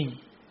บพูดนิ่ง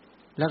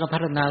แล้วก็พั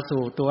ฒนา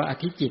สู่ตัวอ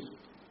ธิจิต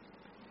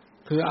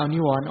คือเอานิ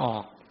วรณ์ออ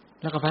ก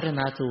แล้วก็พัฒน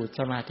าสู่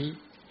สมาธิ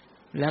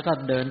แล้วก็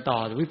เดินต่อ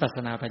วิปัสส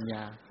นาปัญญ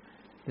า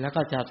แล้ว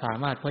ก็จะสา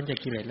มารถพ้นจาก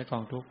กิเลสและก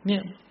องทุกข์เนี่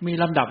ยมี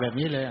ลำดับแบบ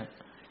นี้เลย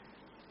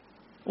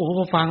โอ้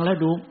ฟังแล้ว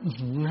ดู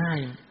ง่าย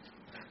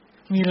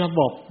มีระ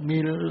บบมี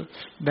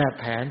แบบ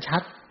แผนชั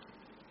ด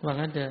ว่า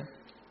งั้นจะ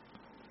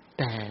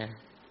แต่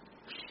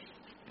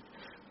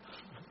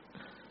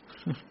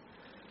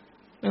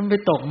มันไป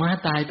ตกม้า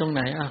ตายตรงไห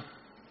นอ่ะ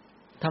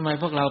ทำไม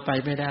พวกเราไป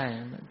ไม่ได้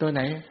ตัวไห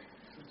น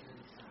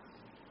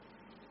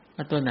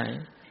ตัวไหน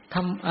ท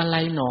ำอะไร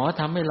หนอ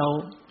ทำให้เรา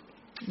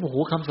โอ้โห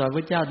คำสอนพ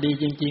ระเจ้าดี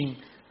จริง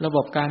ๆระบ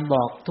บการบ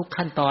อกทุก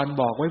ขั้นตอน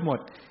บอกไว้หมด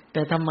แ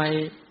ต่ทำไม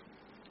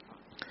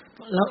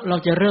เรา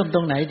จะเริ่มต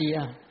รงไหนดี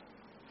อ่ะ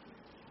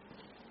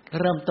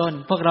เริ่มต้น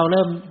พวกเราเ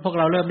ริ่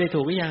มได้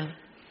ถูกหรือยัง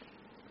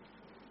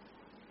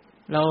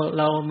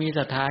เรามีศ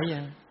รัทธา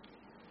ยัง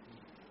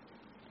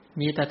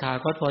มีตถา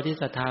คตโพธิ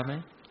ศรัทธาไหม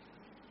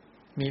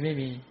มีไม่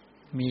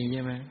มีใ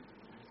ช่ไหม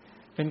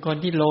เป็นคน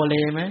ที่โลเล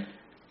ไหม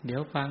เดี๋ย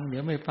วฟังเดี๋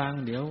ยวไม่ฟัง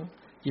เดี๋ยว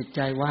จิตใจ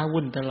ว้า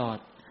วุ่นตลอด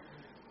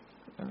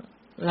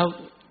เ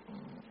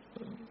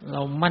ร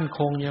ามั่นค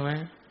งใช่ไหม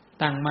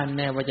ตั้งมั่นแ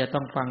น่ว่าจะต้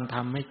องฟังธร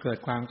รมให้เกิด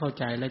ความเข้า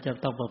ใจและจะ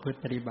ต้องประพฤติ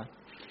ปฏิบัติ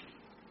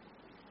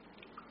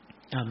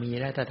มี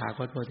แล้วตถาค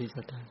ตโพธิ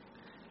สัตว์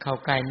เข้า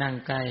ใกล้นั่ง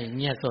ใกล้เ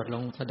งี่ยสวดล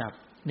งสดับ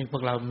นี่พว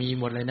กเรามี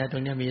หมดเลยนะตร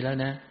งนี้มีแล้ว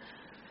นะ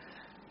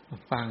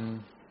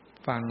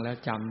ฟังแล้ว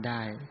จำได้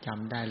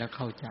แล้วเ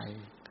ข้าใจ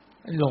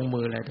ลง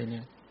มืออะไรตัวเ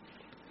นี้ย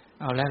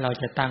เอาแล้วเรา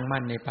จะตั้ง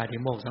มั่นในปาฏิ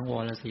โมกข์สังว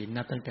รศีล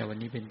นับตั้งแต่วัน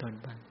นี้เป็นต้น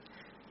ไป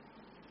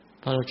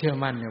พอเราเชื่อ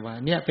มั่นเนี่ยว่า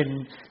เนี่ยเป็น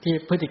ที่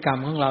พฤติกรรม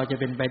ของเราจะ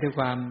เป็นไปด้วย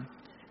ความ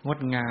งด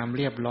งาม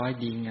เรียบร้อย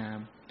ดีงาม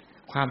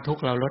ความทุก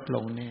ข์เราลดล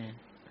งแน่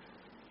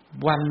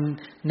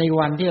ใน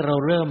วันที่เรา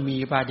เริ่มมี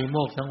ปาฏิโม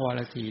กข์สังว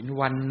รศีล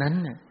วันนั้น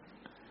น่ะ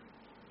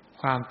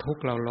ความทุก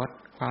ข์เราลด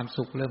ความ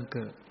สุขเริ่มเ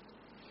กิด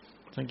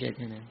สังเกต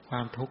ยังไงคว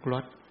ามทุกข์ล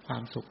ดควา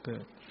มสุขเกิ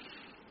ด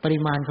ปริ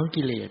มาณของ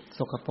กิเลสส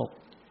กปรก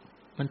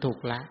มันถูก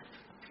ละ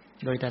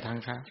โดยแต่ทาง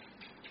ค่ะ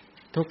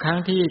ทุกครั้ง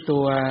ที่ตั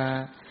ว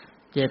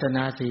เจตน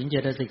าศีลเจ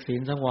ตสิกศี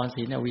ลสังวร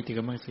ศีลอวิติก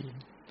รรมศีล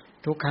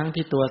ทุกครั้ง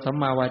ที่ตัวสัม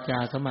มาวาจา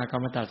สัมมากั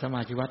มมันตสัมมา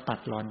ชีวะตัด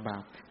รอนบา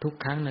ปทุก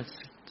ครั้งนั้น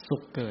สุ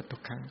ขเกิดทุ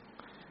กครั้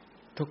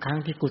ง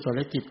ที่กุศ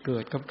ลจิตเกิ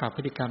ดกำกับพ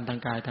ฤติกรรมทาง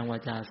กายทางวา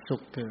จาสุ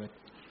ขเกิด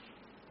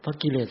เพราะ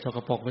กิเลสสก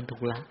ปรกมันถู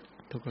กละ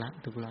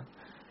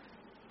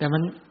แต่มั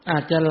นอา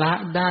จจะละ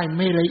ได้ไ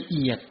ม่ละเ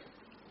อียด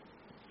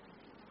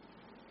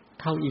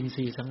เท่าอินท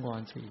รีย์สังว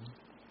รศีล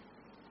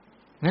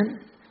งั้น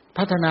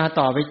พัฒนา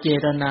ต่อไปเจ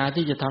ตนา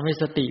ที่จะทำให้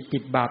สติปิ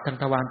ดบาปทาง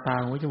ทวารตา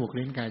หูจมูก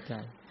ลิ้นกายใจ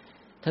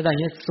ถ้าได้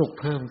นี้สุข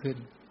เพิ่มขึ้น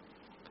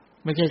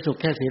ไม่ใช่สุข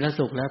แค่ศีล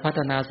สุขแล้วพัฒ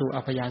นาสู่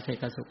อัพยาเส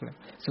กสุขแล้ว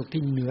สุข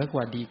ที่เหนือก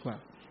ว่าดีกว่า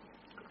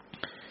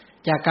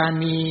จากการ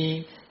มี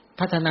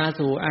พัฒนา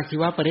สู่อาชี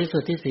วปริสุ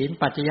ทธิศีล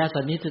ปัจจย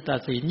สันนิสิต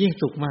ศีลยิ่ง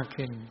สุขมาก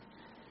ขึ้น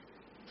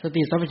ส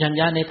ติสัมปชัญ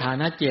ญะในฐา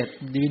นะ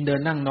7ยืนเดิ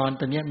นนั่งนอน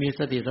ตัวนี้มี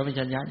สติสัมป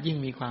ชัญญะยิ่ง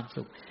มีความ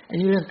สุขอัน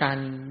นี้เรื่องการ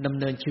ดำ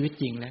เนินชีวิต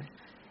จริงแล้ว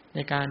ใน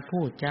การพู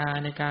ดจา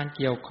ในการเ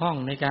กี่ยวข้อง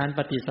ในการป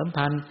ฏิสัม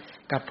พันธ์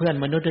กับเพื่อน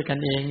มนุษย์ด้วยกัน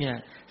เองเนี่ย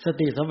ส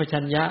ติสัมปชั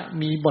ญญะ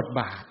มีบท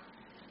บาท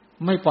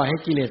ไม่ปล่อยให้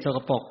กิเลสสก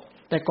ปรก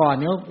แต่ก่อน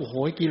เนี่ยโอ้โห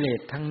กิเลส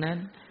ทั้งนั้น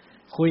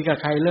คุยกับ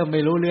ใครเริ่มไ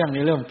ม่รู้เรื่อง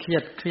นี่เริ่มเครี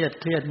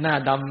ยดหน้า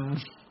ด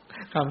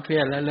ำความเครี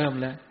ยดแล้วเริ่ม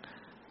แล้ว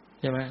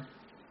ใช่ไหม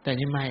แต่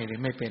นี่ไม่เลย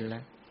ไม่เป็นแล้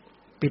ว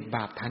ปิดบ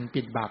าปทัน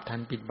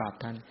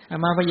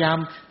มาพยายาม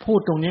พูด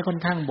ตรงนี้ค่อน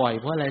ข้างบ่อย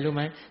เพราะอะไรรู้ไ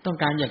หมต้อง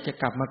การอยากจะ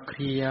กลับมาเค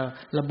ลียร์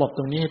ระบบต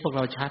รงนี้ให้พวกเ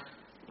ราชัด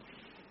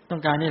ต้อ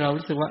งการให้เรา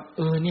รู้สึกว่า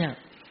เนี่ย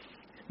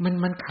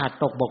มันขาด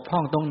ตกบกพร่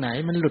องตรงไหน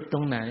มันหลุดตร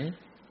งไหน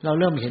เรา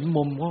เริ่มเห็น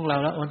มุมของเรา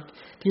แล้ว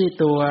ที่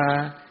ตัว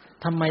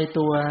ทำไม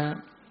ตัว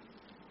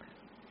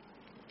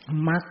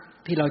มรรค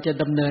ที่เราจะ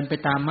ดำเนินไป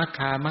ตามมรร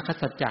ค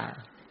สัจจะ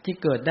ที่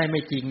เกิดได้ไ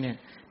ม่จริงเนี่ย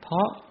เพร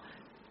าะ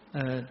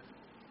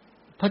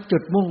จุ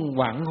ดมุ่ง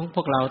หวังของพ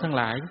วกเราทั้ง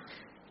หลาย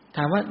ถ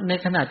ามว่าใน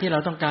ขณะที่เรา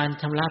ต้องการ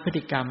ชำระพฤ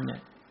ติกรรมเนี่ย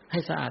ให้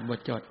สะอาดหมด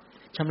จด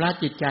ชำระ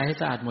จิตใจให้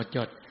สะอาดหมดจ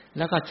ดแ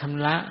ล้วก็ช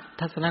ำระ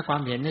ทัศนคควา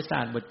มเห็นให้สะอ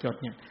าดหมดจด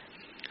เนี่ย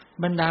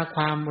บรรดาค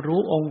วามรู้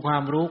องค์ควา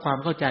มรู้ความ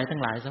เข้าใจทั้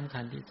งหลายสำคั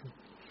ญที่สุด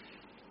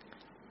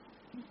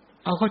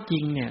เอาเข้าจริ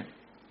งเนี่ย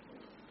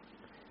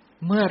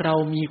เมื่อเรา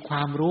มีคว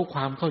ามรู้ค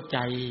วามเข้าใจ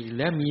แ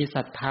ละมีศ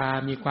รัทธา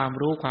มีความ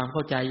รู้ความเข้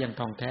าใจอย่าง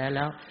ถ่องแท้แ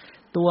ล้ว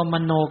ตัวม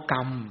โนกร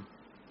รม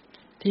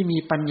ที่มี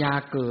ปัญญา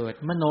เกิด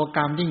มโนก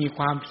รรมที่มีค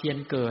วามเพียร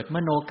เกิดม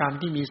โนกรรม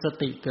ที่มีส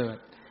ติเกิด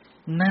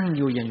นั่งอ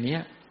ยู่อย่างเนี้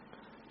ย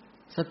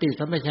สติ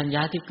สัมปชัญญ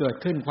ะที่เกิด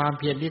ขึ้นความ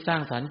เพียรที่สร้า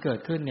งสรรค์เกิด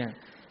ขึ้นเนี่ย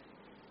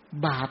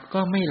บาปก็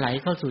ไม่ไหล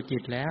เข้าสู่จิ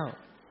ตแล้ว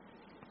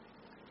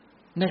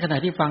ในขณะ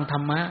ที่ฟังธร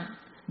รมะ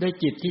ด้วย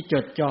จิตที่จ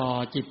ดจ่อ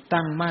จิต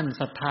ตั้งมั่น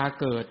ศรัทธา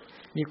เกิด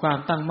มีความ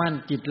ตั้งมั่น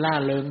จิตล่า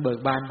เริงเบิก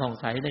บานผ่อง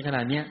ใสในขณ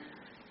ะเนี้ย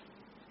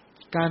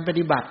การป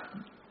ฏิบัติ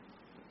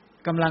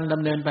กำลังด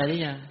ำเนินไปหรื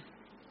อยัง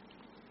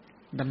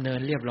ดำเนิน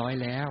เรียบร้อย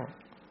แล้ว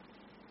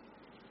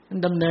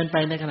ดำเนินไป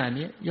ในขณะ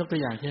นี้ยกตัว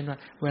อย่างเช่นว่า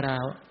เวลา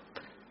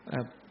พร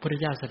ะพุทธ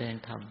เจ้าแสดง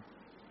ธรรม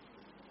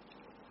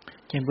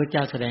เช่นพระเจ้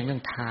าแสดงเรื่อ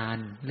งทาน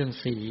เรื่อง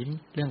ศีล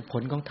เรื่องผ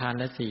ลของทาน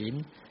และศีล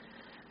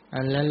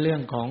และเรื่อ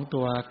งของ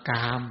ตัวก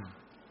าม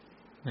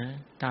นะ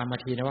กาม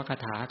ทีนวค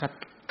ถาก็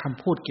ค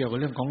ำพูดเกี่ยวกับ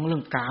เรื่องของเรื่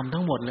องกาม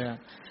ทั้งหมดเลย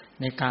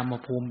ในกาม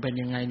ภูมิเป็น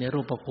ยังไงใน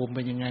รูปภูมิเ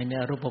ป็นยังไงใน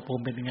อรูปภู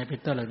มิเป็นยังไงเป็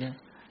นต้นเหล่านี้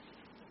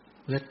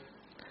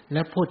แ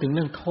ล้วพูดถึงเ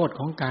รื่องโทษ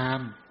ของกา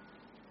ม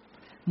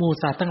หมู่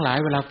สัตว์ทั้งหลาย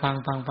เวลาฟัง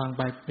ไ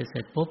ปเส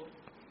ร็จปุ๊บ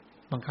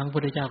บางครั้งพระพุ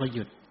ทธเจ้าก็ห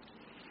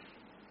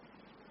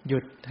ยุ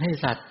ดให้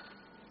สัตว์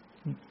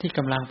ที่ก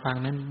ำลังฟัง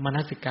นั้นมน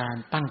สิการ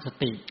ตั้งส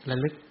ติระ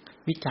ลึก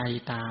วิจัย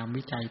ตาม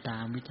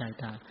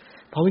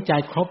พอวิจั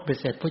ยครบ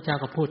เสร็จพระเจ้า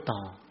ก็พูดต่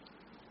อ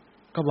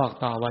ก็บอก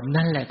ต่อว่า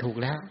นั่นแหละถูก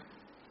แล้ว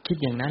คิด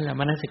อย่างนั้นแหละ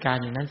มนสิการ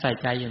อย่างนั้นใส่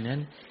ใจอย่างนั้น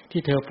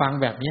ที่เธอฟัง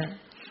แบบเนี้ย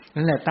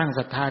นั่นแหละตั้งศ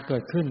รัทธาเกิ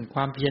ดขึ้นคว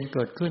ามเพียรเ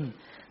กิดขึ้น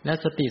และ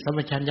สติสัมป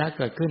ชัญญะ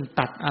เกิดขึ้น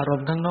ตัดอารม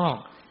ณ์ข้างนอก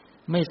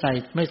ไม่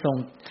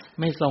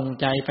ส่ง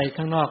ใจไป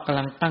ข้างนอกกำ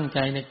ลังตั้งใจ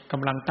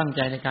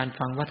ในการ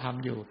ฟังพระธรรม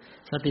อยู่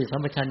สติสัม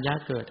ปชัญญะ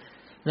เกิด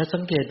และสั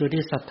งเกตดู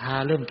ที่ศรัทธา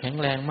เริ่มแข็ง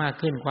แรงมาก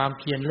ขึ้นความเ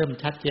พียรเริ่ม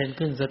ชัดเจน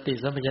ขึ้นสติ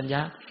สัมปชัญญ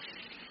ะ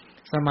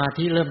สมา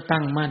ธิเริ่ม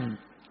ตั้งมั่น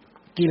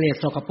กิเลส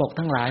สกปรก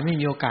ทั้งหลายไม่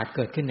มีโอกาสเ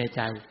กิดขึ้นในใ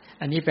จ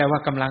อันนี้แปลว่า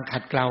กำลังขั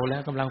ดเกลาแล้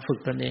วกำลังฝึก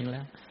ตนเองแ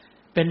ล้ว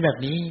เป็นแบบ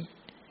นี้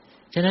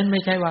ฉะนั้นไ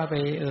ม่ใช่ว่าไป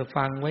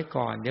ฟังไว้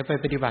ก่อนเดี๋ยวไป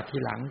ปฏิบัติที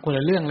หลังคนล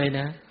ะเรื่องเลย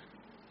นะ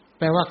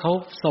แปลว่าเขา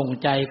ส่ง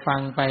ใจฟั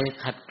งไป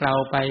ขัดเกลา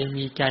ไป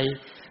มีใจ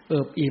เอิ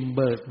บอิ่มเ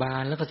บิกบา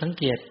นแล้วก็สัง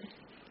เกต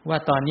ว่า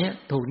ตอนนี้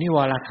ถูกนิว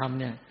รธรรม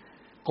เนี่ย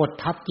กด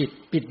ทับจิต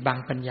ปิดบัง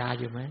ปัญญา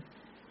อยู่ไหม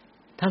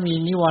ถ้ามี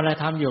นิวร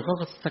ธรรมอยู่ก็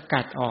ส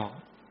กัดออก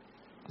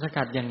ส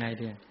กัดยังไงเ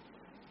ดีย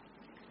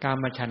กา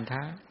มฉันท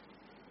ะ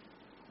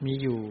มี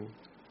อยู่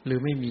หรือ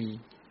ไม่มี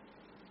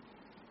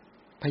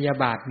พยา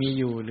บาทมี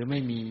อยู่หรือไ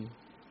ม่มี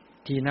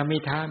ทีนมิ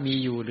ทะมี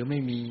อยู่หรือไม่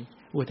มี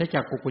อุทธัจจ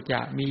กุกุจจะ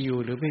มีอยู่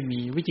หรือไม่มี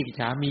วิจิกิจ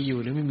ฉามีอยู่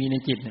หรือไม่มีใน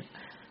จิตเนี่ย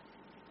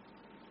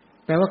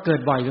แปลว่าเกิด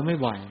บ่อยหรือไม่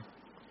บ่อย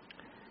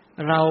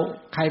เรา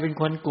ใครเป็น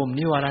คนกลุ่ม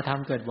นิวรธรร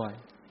มเกิดบ่อย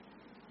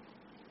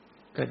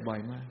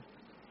มาก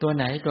ตัวไ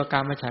หนตัวกา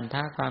มฉันท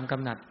ะความก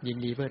ำหนัดยิน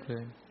ดีเพลิดเพลิ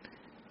น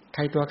ใค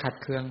รตัวขัด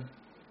เคือง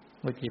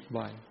หงุดหงิด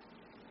บ่อย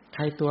ใค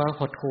รตัว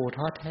หดหู่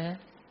ท้อแท้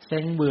เซ็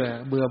งเบื่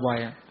อบ่อย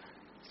อ่ะ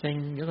เซ็ง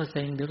เดี๋ยวก็เ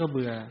ซ็งเดี๋ยวก็เ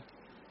บื่อ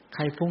ใค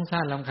รฟุ้งซ่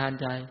านรำคาญ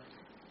ใจ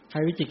ใคร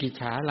วิจิกิจ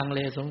ฉาลังเล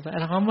สงสัย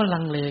คำว่าลั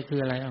งเลคือ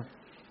อะไร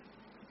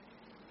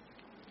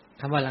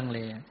คำว่าลังเล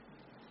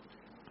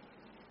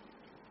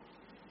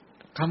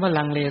คำว่า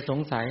ลังเลสง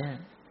สัย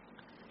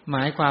หม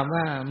ายความ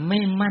ว่าไม่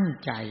มั่น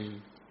ใจ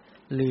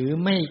หรือ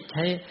ไม่ใ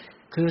ช้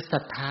คือศรั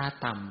ทธา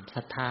ต่ำศ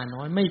รัทธาน้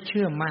อยไม่เ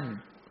ชื่อมั่น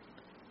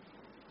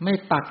ไม่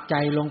ปักใจ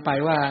ลงไป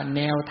ว่าแ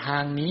นวทา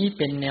งนี้เ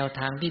ป็นแนว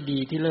ทางที่ดี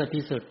ที่เลิศ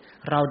ที่สุด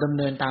เราดำเ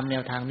นินตามแน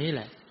วทางนี้แ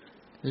หละ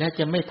และ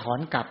จะไม่ถอน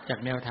กลับจาก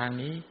แนวทาง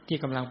นี้ที่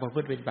กำลังประพฤ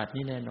ติปฏิบัติ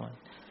นี้แน่นอน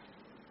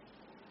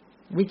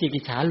วิจิ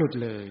กิจฉาหลุด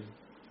เลย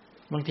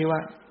บางทีว่า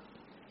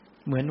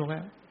เหมือนว่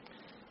า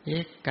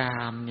ก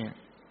ามเนี่ย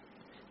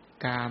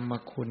กาม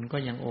คุณก็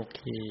ยังโอเ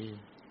ค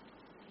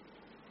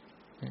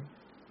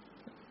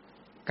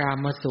กา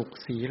มสุข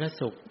ศีล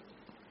สุข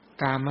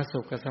กามสุ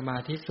ขกับสมา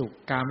ธิสุข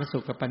กามสุ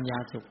ขกับปัญญา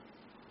สุข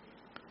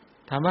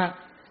ถามว่า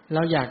เร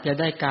าอยากจะ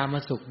ได้กาม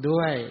สุขด้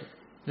วย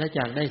และอ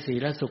ยากได้ศี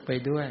ลสุขไป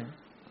ด้วย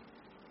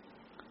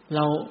เ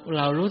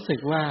รารู้สึก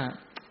ว่า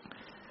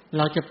เ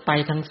ราจะไป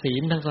ทางศี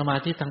ลทางสมา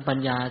ธิทางปัญ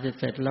ญา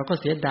เสร็จเราก็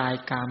เสียดาย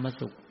กาม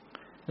สุข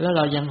แล้วเ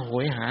รายังโห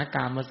ยหาก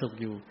ามสุข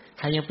อยู่ใ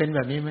ครยังเป็นแบ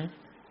บนี้ไหม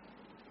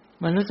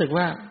มันรู้สึก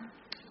ว่า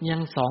ยัง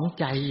สอง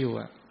ใจอยู่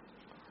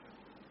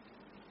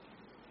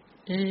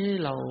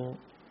เ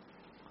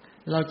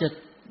ราจะ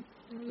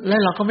และ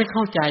เราก็ไม่เ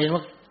ข้าใจว่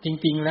าจ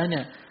ริงๆแล้วเ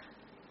นี่ย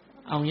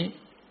เอางี้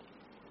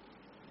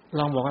ล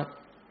องบอกว่า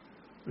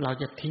เรา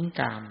จะทิ้ง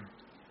กาม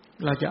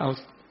เราจะเอา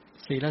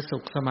ศีลสุ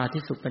ขสมาธิ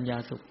สุขปัญญา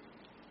สุข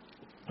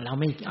เรา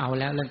ไม่เอา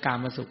แล้วเรื่องกา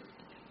มสุข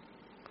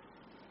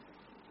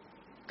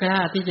กล้า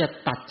ที่จะ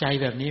ตัดใจ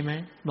แบบนี้ไหม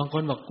บางค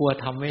นบอกกลัว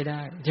ทำไม่ไ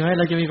ด้ใช่ไหมเ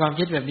ราจะมีความ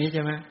คิดแบบนี้ใ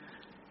ช่ไหม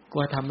กลั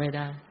วทำไม่ไ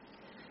ด้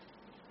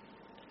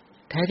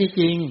แท้ที่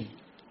จริง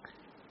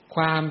ค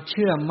วามเ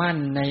ชื่อมั่น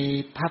ใน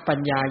พระปัญ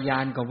ญาญา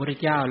ณของพระพุทธ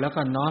เจ้าแล้ว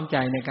ก็น้อมใจ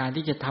ในการ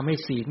ที่จะทำให้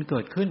ศีลเกิ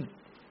ดขึ้น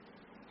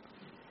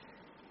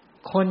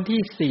คนที่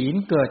ศีล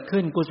เกิด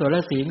ขึ้นกุศล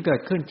ศีลเกิ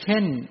ดขึ้นเช่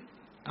น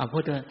เอาพู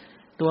ด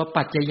ตัว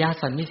ปัจจย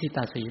สันนิสิต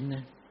ศีลน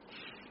ะ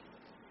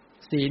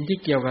ศีลที่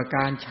เกี่ยวกับก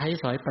ารใช้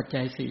สอยปัจ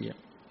จัยสี่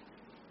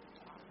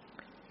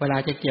เวลา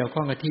จะเกี่ยวข้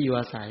องกับที่อยู่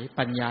อาศัย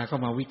ปัญญาก็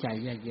มาวิจัย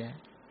แยกแยะ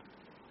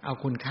เอา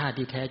คุณค่า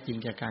ที่แท้จริง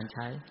จากการใ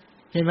ช้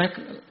เห็นไหม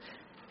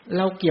เ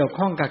ราเกี่ยว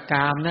ข้องกับก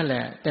ามนั่นแหล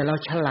ะแต่เรา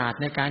ฉลาด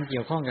ในการเกี่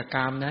ยวข้องกับก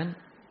ามนั้น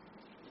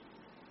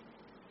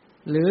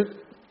หรือ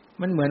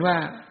มันเหมือนว่า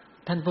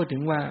ท่านพูดถึ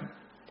งว่า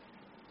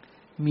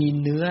มี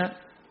เ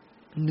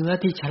นื้อ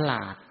ที่ฉล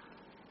าด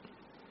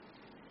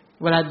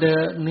เวลา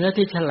เนื้อ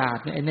ที่ฉลาด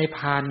เนี่ยในพ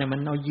านเนี่ยมั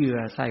นเอาเหยื่อ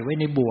ใส่ไว้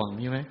ในบ่วง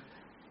ใช่ไหม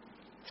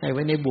ใส่ไ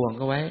ว้ในบ่วง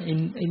ก็ไว้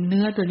ไอ้เ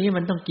นื้อตัวนี้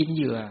มันต้องกินเ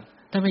หยื่อ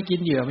ถ้าไม่กิน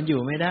เหยื่อมันอยู่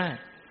ไม่ได้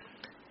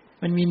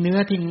มันมีเนื้อ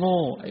ที่โง่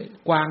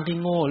กวางที่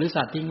โง่หรือ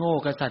สัตว์ที่โง่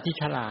กับสัตว์ที่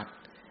ฉลาด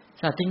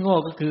สัตว์ที่โง่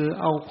ก็คือ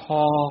เอาค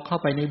อเข้า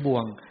ไปในบ่ว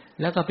ง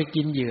แล้วก็ไป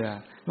กินเหยื่อ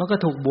มันก็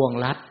ถูกบ่วง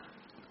รัด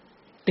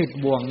ติด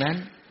บ่วงนั้น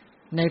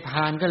ในพ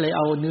านก็เลยเ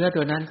อาเนื้อ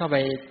ตัวนั้นเข้าไป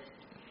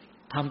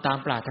ทำตาม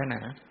ปรารถนา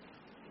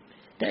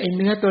แต่ไอ้เ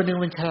นื้อตัวนึง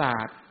มันฉลา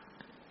ด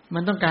มั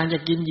นต้องการจะ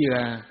กินเหยื่อ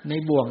ใน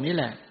บ่วงนี่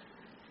แหละ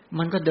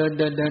มันก็เ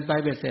ดินไป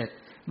เบ็ดเสร็จ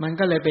มัน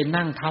ก็เลยไป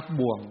นั่งทับ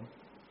บ่วง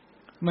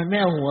มันไม่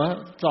เอาหัว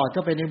สอดเข้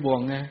าไปในบ่วง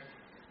ไง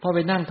พอไป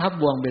นั่งทับ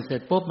บ่วงเบ็ดเสร็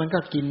จปุ๊บมันก็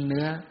กินเ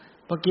นื้อ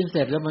พอกินเส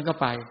ร็จแล้วมันก็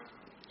ไป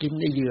กิน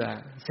ไอ้เหยื่อ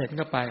เสร็จ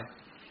ก็ไป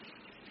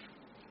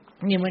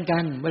นี่เหมือนกั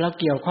นเวลา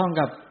เกี่ยวข้อง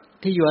กับ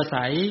ที่อยู่อา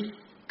ศัย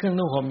เครื่อง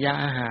นุ่งห่มยา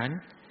อาหาร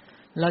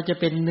เราจะ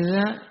เป็นเนื้อ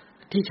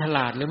ที่ฉล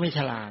าดหรือไม่ฉ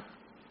ลาด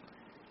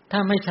ถ้า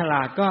ไม่ฉล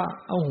าดก็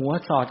เอาหัว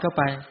สอดเข้า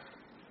ไป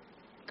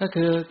ก็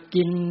คือ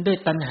กินด้วย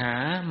ตัณหา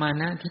มา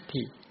นะทิฏ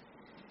ฐิ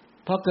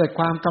พอเกิด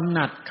ความกำห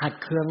นัดขัด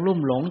เคืองลุ่ม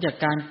หลงจาก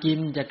การกิน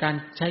จากการ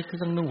ใช้เค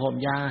รื่องนุ่งห่ม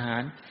ยาอาหา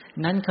ร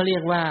นั้นเขาเรี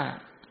ยกว่า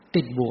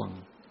ติดบ่วง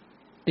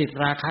ติด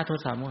ราคะโท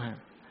สะโมหะ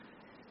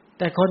แ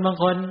ต่คนบาง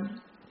คน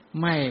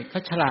ไม่เข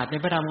าฉลาดใน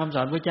พระธรรมคำส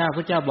อนพระเ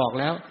จ้าบอก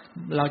แล้ว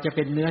เราจะเ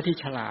ป็นเนื้อที่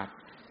ฉลาด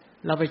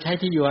เราไปใช้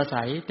ที่อยู่อา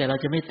ศัยแต่เรา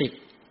จะไม่ติด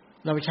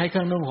เราไปใช้เค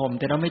รื่องนุ่งห่ม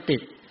แต่เราไม่ติ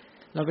ด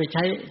เราไปใ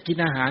ช้กิน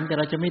อาหารแต่เ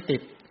ราจะไม่ติ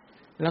ด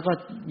แล้วก็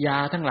ยา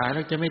ทั้งหลายเร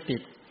าจะไม่ติ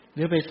ดห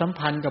รือไปสัม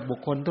พันธ์กับบุค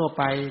คลทั่ว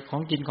ไปขอ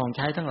งกินของใ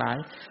ช้ทั้งหลาย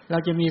เรา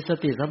จะมีส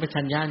ติสัมป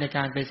ชัญญะในก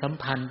ารไปสัม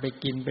พันธ์ไป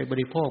กินไปบ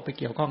ริโภคไป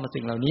เกี่ยวข้องกับ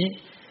สิ่งเหล่านี้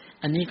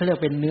อันนี้เขาเรียก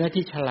เป็นเนื้อ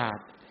ที่ฉลาด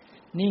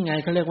นี่ไง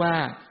เขาเรียกว่า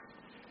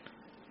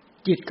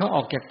จิตเขาอ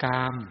อกจากก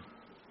าม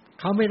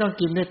เขาไม่ต้อง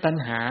กินด้วยตัณ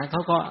หาเข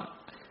า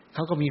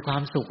ก็มีควา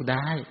มสุขไ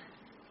ด้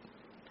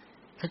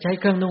ถ้าใช้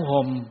เครื่องนุ่ง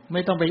ห่มไ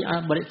ม่ต้องไป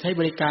ใช้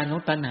บริการขอ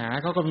งตัณหา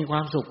เขาก็มีคว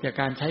ามสุขจาก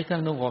การใช้เครื่อ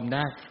งนุ่งห่มไ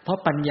ด้เพรา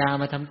ะปัญญา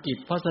มาทำกิจ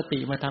เพราะสติ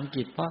มาทำ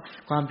กิจเพราะ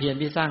ความเพียร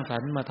ที่สร้างสร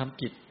รค์มาท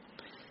ำกิจ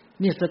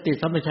นี่สติ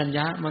สัมปชัญญ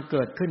ะมาเ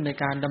กิดขึ้นใน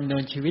การดำเนิ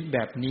นชีวิตแบ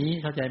บนี้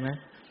เข้าใจไหม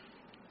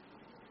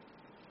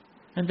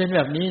มันเป็นแบ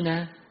บนี้นะ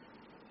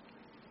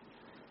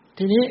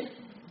ทีนี้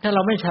ถ้าเร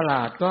าไม่ฉล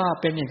าดก็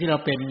เป็นอย่างที่เรา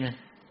เป็นไง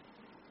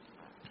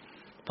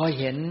พอ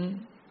เห็น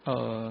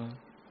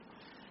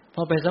พ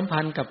อไปสัม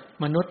พันธ์กับ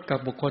มนุษย์กับ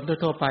บุคคล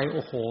ทั่วๆไปโ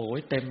อ้โห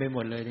เต็มไปหม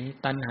ดเลยนี่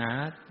ตัณหา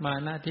มา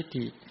นะทิฏ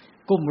ฐิ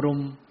กุ้มรุม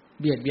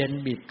เบียดเบียน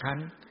บีบคั้น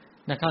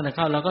นะเข้า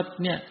แล้วก็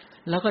เนี่ย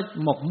แล้วก็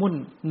หมกมุ่น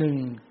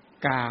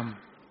1กาม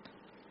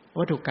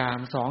วัตถุกาม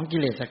2กิ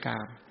เลสกา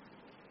ม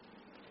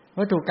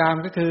วัตถุกาม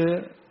ก็คือ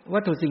วั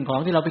ตถุสิ่งของ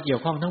ที่เราไปเกี่ย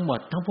วข้องทั้งหมด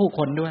ทั้งผู้ค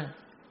นด้วย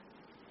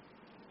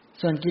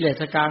ส่วนกิเล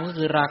สกามก็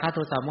คือราคะโท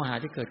สะโมหะ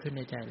ที่เกิดขึ้นใ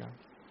นใจเรา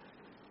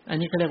อัน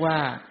นี้ก็เรียกว่า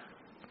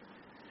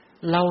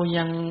เรา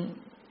ยัง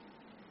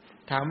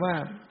ถามว่า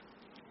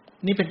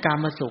นี่เป็นกา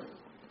มสุข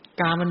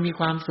กามมันมี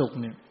ความสุข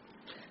เนี่ย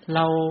เร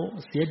า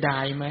เสียดา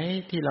ยไหม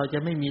ที่เราจะ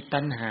ไม่มี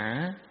ตัณหา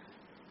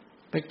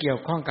ไปเกี่ยว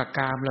ข้องกับ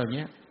กามเหล่า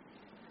นี้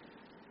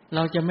เร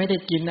าจะไม่ได้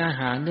กินอา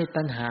หารด้วย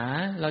ตัณหา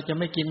เราจะ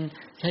ไม่กิน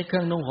ใช้เครื่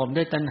องนุ่งห่ม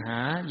ด้วยตัณหา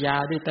ยา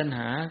ด้วยตัณห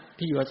า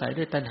ที่อยู่อาศัย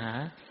ด้วยตัณหา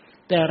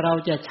แต่เรา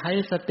จะใช้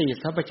สติ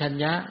สัมปชัญ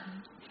ญะ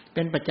เ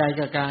ป็นปัจจัย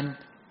กับการ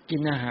กิ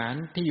นอาหาร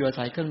ที่อยู่อา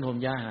ศัยเครื่องนุ่งห่ม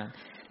ยาอาหาร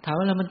ถาม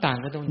ว่าแล้วมันต่าง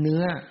กันตรงเ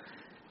นื้อ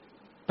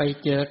ไป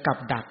เจอกับ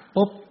ดัก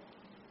ปุ๊บ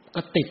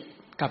ก็ติด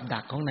กับดั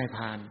กของนายพ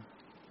รา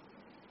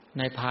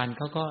นเ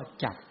ขาก็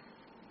จับ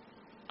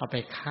เอาไป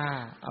ฆ่า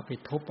เอาไป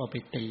ทุบเอาไป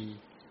ตี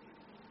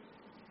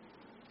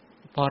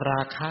พอร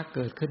าคะเ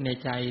กิดขึ้นใน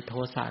ใจโท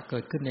สะเกิ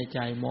ดขึ้นในใจ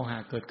โมหะ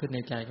เกิดขึ้นใน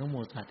ใจของห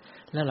มู่สัตว์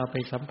แล้วเราไป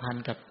สัมพัน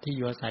ธ์กับที่อ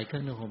ยู่อาศัยเครื่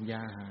องนุ่งห่มย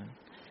าอาหาร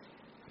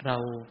เรา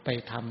ไป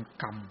ท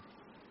ำกรรม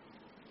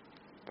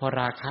พอ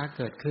ราคะเ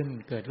กิดขึ้น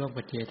เกิดร่วม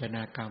กับเจตน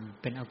ากรรม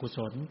เป็นอกุศ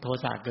ลโท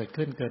สะเกิด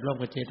ขึ้นเกิดร่วม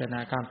กับเจตนา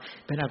กรรม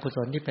เป็นอกุศ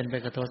ลที่เป็นไป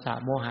กับโทสะ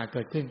โมหะเ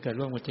กิดขึ้นเกิด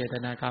ร่วมกับเจต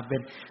นากรรมเป็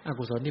นอ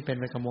กุศลที่เป็น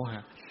ไปกับโมหะ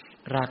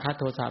ราคะ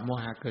โทสะโม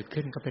หะเกิด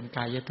ขึ้นก็เป็นก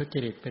ายทุจ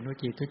ริตเป็นว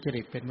จีทุจ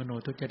ริตเป็นมโน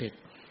ทุจริต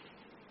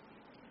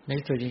ใน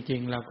ส่วนจริ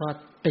งๆเราก็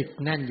ติด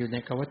แน่นอยู่ใน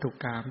กวัตถุ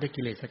กรรมด้วย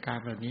กิเลสกรร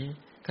มเหล่านี้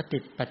ก็ติ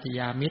ดปัจจย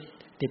ามิตร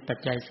ติดปัจ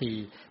จัย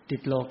4ติ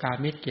ดโลกา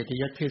มิตรเกียรติ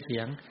ยศชื่อเสี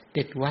ยง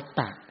ติดวัต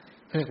ตะ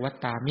เรียกวัต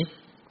ตามิตร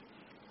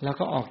แล้ว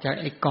ก็ออกจาก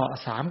ไอ้เกาะ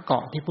3เกา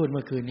ะที่พูดเ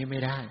มื่อคืนนี้ไ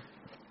ม่ได้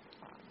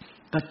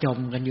ก็จม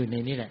กันอยู่ใน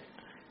นี้แหละ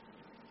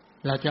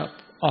เราจะ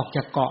ออกจ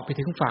ากเกาะไป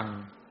ถึงฝั่ง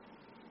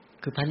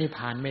คือพระนิพพ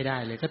านไม่ได้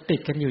เลยก็ติด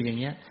กันอยู่อย่าง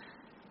เงี้ย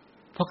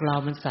พวกเรา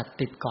มันสัตว์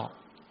ติดเกาะ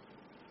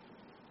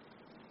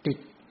ติด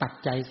ปัจ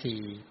จัย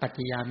4ปัจจ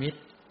ยามิตร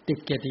ติด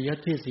เกียรติยศ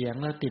ชื่อเสียง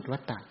แล้วติดวั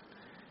ตตะ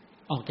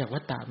ออกจาก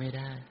วัตตะไม่ไ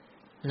ด้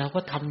เราก็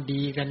ทำ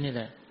ดีกันนี่แ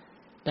หละ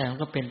แต่มัน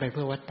ก็เป็นไปเ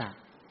พื่อวัตตะ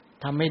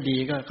ทำไม่ดี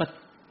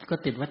ก็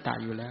ติดวัตตะ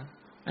อยู่แล้ว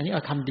อันนี้เอ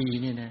าทำดี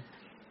นี่นะ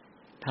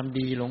ทำ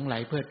ดีหลงไหล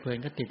เพลิดเพลิน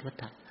ก็ติดวัฏ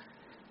ฏะ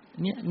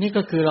นี่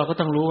ก็คือเราก็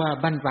ต้องรู้ว่า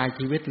บั้นปลาย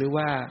ชีวิตหรือ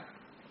ว่า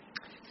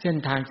เส้น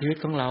ทางชีวิต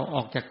ของเราอ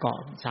อกจากเกาะ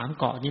3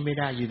เกาะนี้ไม่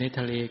ได้อยู่ในท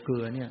ะเลเกลื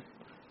อเนี่ย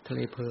ทะเล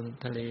เพลิง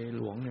ทะเลห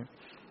ลวงเนี่ย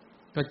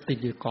ก็ติด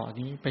อยู่เกาะ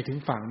นี้ไปถึง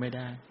ฝั่งไม่ไ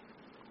ด้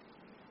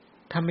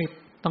ถ้าไม่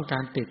ต้องกา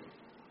รติด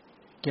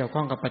เกี่ยวข้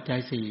องกับปัจจัย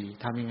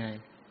4ทำยังไง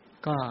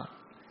ก็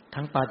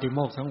ทั้งปาติโม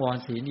กข์สังวร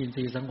ศีลอินท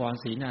รีย์สังวร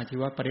ศีลอาชี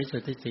วะปริสุ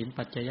ทธิศีล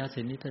ปัจจย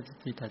ศีลนิทัส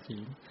สิตศี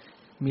ล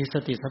มีส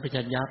ติสัมป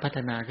ชัญญะพัฒ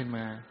นาขึ้นม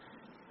า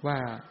ว่า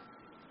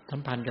สั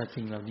มพันธ์กับ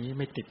สิ่งเหล่านี้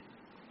ไม่ติด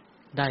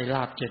ได้ล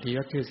าภเกียรติย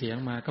ศชื่อเสียง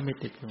มาก็ไม่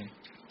ติดเลย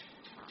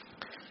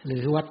หรื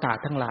อวัฏฏะ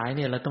ทั้งหลายเ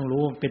นี่ยเราต้อง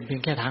รู้เป็นเพีย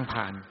งแค่ทาง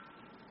ผ่าน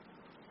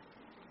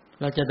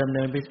เราจะดำเ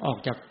นินไปออก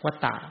จากวัฏ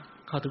ฏะ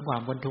เข้าถึงควา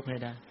มพ้นทุกข์ให้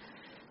ได้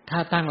ถ้า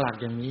ตั้งหลัก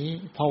อย่างนี้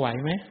พอไหว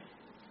ไหม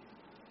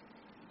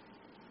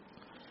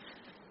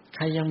ใค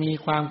รยังมี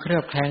ความเครื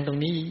อบแคลงตรง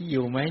นี้อ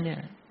ยู่ไหมเนี่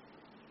ย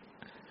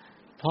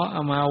เพราะเอ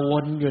ามาว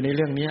นอยู่ในเ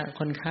รื่องนี้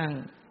ค่อนข้าง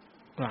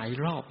หลาย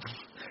รอบ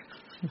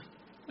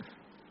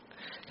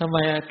ทำไม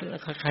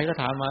ใครก็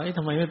ถามมาท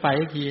ำไมไม่ไป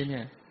สักทีเ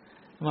นี่ย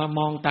มาม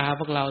องตา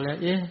พวกเราแล้ว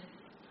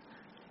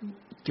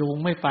จูง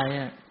ไม่ไป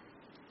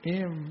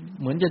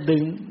เหมือนจะดึ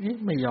ง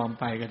ไม่ยอม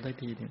ไปกันสัก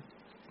ทีนึง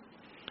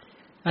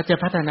อาจจะ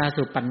พัฒนา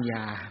สู่ปัญญ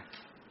า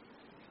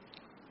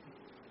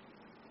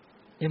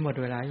หมด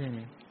เวลาอย่าง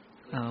นี้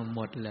หม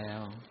ดแล้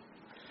ว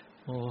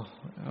โอ้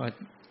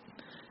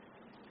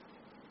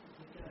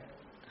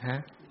ฮะ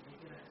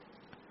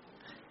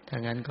ถ้า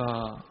งั้นก็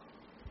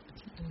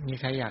มี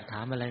ใครอยากถ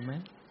ามอะไรไหม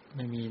ไ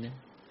ม่มีนะ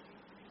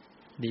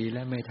ดีแ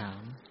ล้วไม่ถา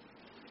ม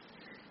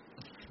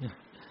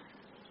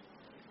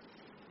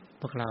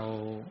พวกเรา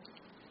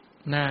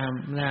ห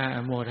น้าอ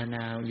โมทน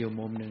าอยู่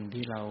มุมหนึ่ง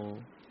ที่เรา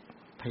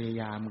พยา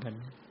ยามกัน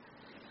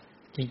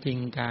จริง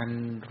ๆการ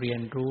เรีย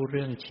นรู้เ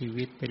รื่องชี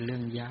วิตเป็นเรื่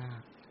องยา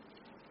ก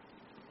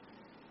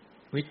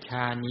วิช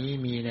านี้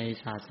มีใน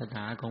ศาสน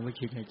าของพระ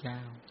ชินเจ้า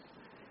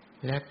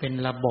และเป็น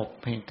ระบบ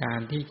แห่งการ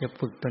ที่จะ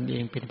ฝึกตนเอ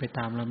งเป็นไปต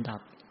ามลำดั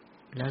บ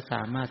แล้วส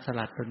ามารถส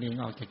ลัดตนเอง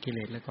ออกจากกิเล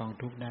สและกอง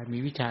ทุกข์ได้มี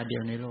วิชาเดีย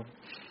วในโลก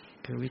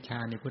คือวิชา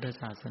ในพุทธ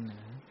ศาสนา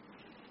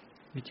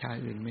วิชา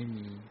อื่นไม่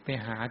มีไป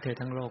หาเธอ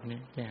ทั้งโลกนี้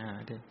ไปหา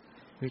เธอ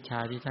วิชา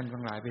ที่ท่าน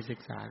ทั้งหลายไปศึ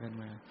กษากัน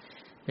มา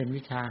เป็น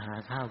วิชาหา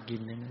ข้าวกิ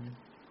นนั่นนะ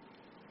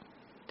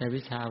แต่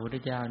วิชาพุทธ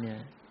เจ้าเนี่ย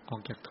ออ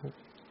กจากทุกข์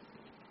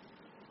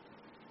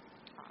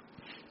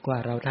กว่า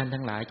เราท่าน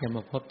ทั้งหลายจะม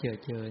าพบเ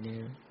จอเนี่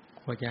ย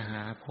กว่าจะห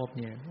าพบ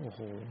เนี่ยโอ้โห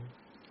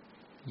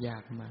ยา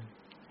กมาก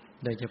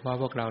โดยเฉพาะ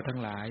พวกเราทั้ง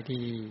หลาย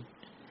ที่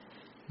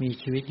มี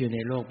ชีวิตอยู่ใน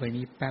โลกใบ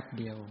นี้แป๊บ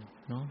เดียว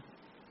เนาะ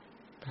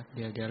แป๊บเ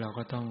ดียวเดี๋ยวเรา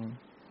ก็ต้อง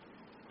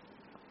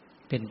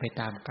เป็นไป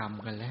ตามกรรม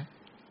กันแล้ว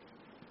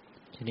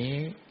ทีนี้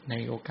ใน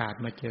โอกาส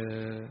มาเจอ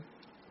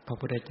พระ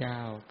พุทธเจ้า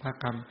พระ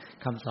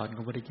คำสอนข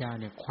องพระพุทธเจ้า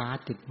เนี่ยคว้า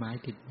ติดไม้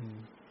ติดมือ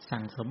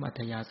สั่งสมอั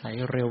ธยาศัย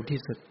เร็วที่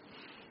สุด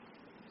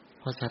เ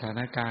พราะสถา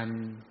นการณ์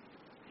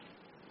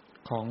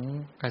ของ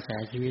กระแส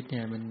ชีวิตเ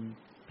นี่ยมัน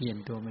เปลี่ยน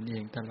ตัวมันเอ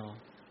งตลอด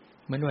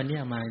เหมือนวันนี้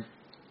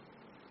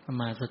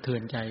มาสะเทือ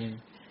นใจ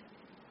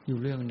อยู่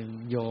เรื่องหนึ่ง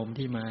โยม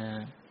ที่มา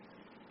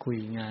คุย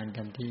งาน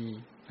กันที่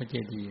พระเจ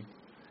ดีย์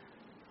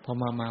พอ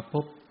มา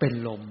ปุ๊บเป็น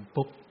ลม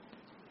ปุ๊บ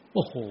โ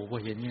อ้โหพอ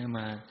เห็นเนี่ยม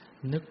า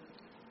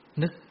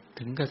นึก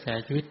ถึงกระแส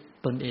ชีวิต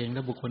ตนเองแล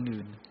ะบุคคล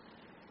อื่น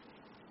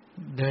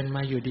เดินม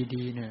าอยู่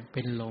ดีๆเนี่ยเ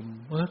ป็นลม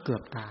เกือ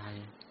บตาย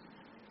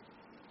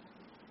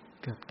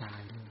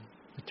เลย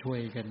ช่วย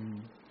กัน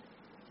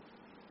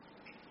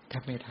แท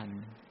บไม่ทัน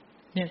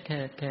เนี่ย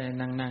แค่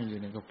นั่งอยู่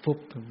เนี่ยก็ฟุบ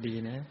ดี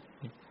นะ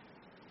เ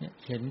นี่ย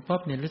เห็นป๊อ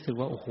บเนี่ยรู้สึก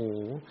ว่าโอ้โห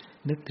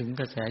นึกถึง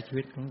กระแสชี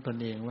วิตของตน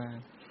เองว่า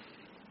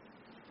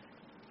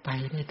ไป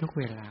ได้ทุก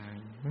เวลา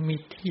ไม่มี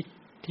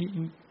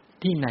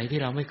ที่ไหนที่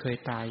เราไม่เคย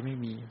ตายไม่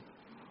มี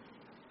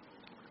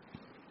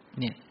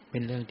เนี่ยเป็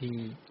นเรื่องที่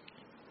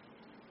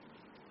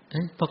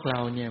พวกเรา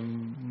เนี่ย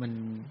มัน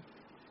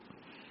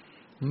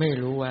ไม่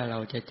รู้ว่าเรา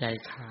จะใจ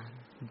ขาด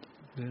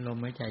หรือลม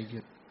หายใจหยุ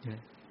ด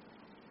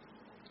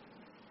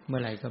เมื่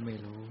อไหร่ก็ไม่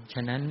รู้ฉ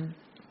ะนั้น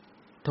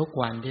ทุก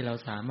วันที่เรา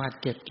สามารถ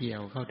เก็บเกี่ย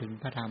วเข้าถึง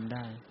พระธรรมไ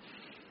ด้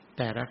แ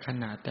ต่ละข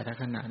ณะ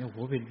เนี่ยโอ้โห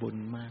เป็นบุญ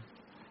มาก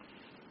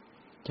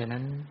ฉะนั้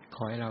นข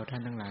อให้เราท่า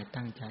นทั้งหลาย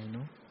ตั้งใจเน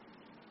าะ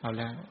เอา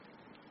แล้ว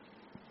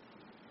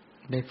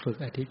ได้ฝึก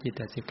อธิจิต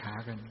ตสิกขา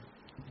กัน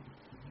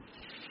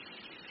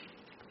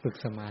ฝึก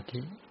สมา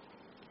ธิ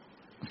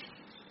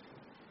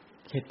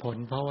เหตุผล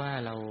เพราะว่า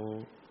เรา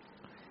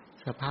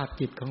สภาพ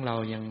จิตของเรา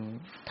ยัง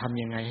ท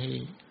ำยังไง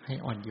ให้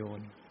อ่อนโย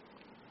น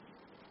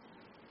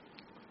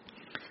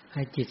ใ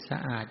ห้จิตสะ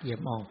อาดเอี่ย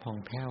มอ่องผ่อง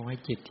แผ้วให้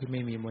จิตที่ไ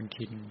ม่มีมล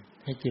ทิน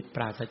ให้จิตป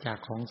ราศจาก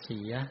ของเสี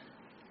ย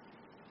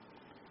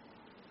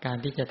การ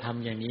ที่จะท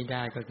ำอย่างนี้ไ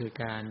ด้ก็คือ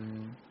การ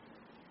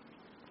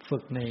ฝึ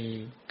กใ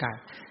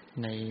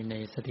น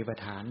สติปัฏ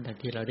ฐานดัง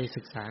ที่เราได้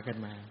ศึกษากัน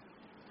มา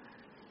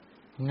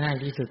ง่าย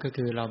ที่สุดก็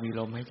คือเรามี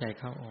ลมหายใจ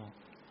เข้าออก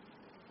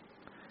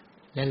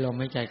และลม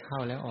หายใจเข้า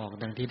และออก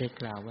ดังที่ได้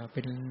กล่าวว่าเ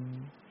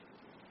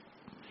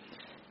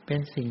ป็น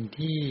สิ่ง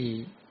ที่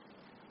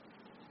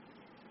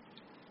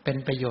เป็น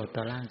ประโยชน์ต่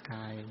อร่างก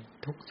าย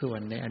ทุกส่วน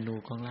ในอนู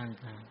ของร่าง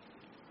กาย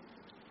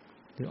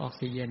คือออก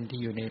ซิเจนที่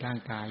อยู่ในร่าง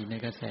กายใน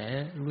กระแส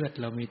เลือด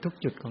เรามีทุก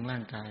จุดของร่า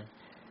งกาย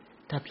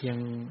ถ้าเพียง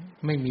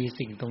ไม่มี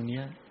สิ่งตรง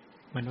นี้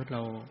มนุษย์เร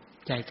า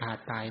ใจขาด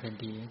ตายทัน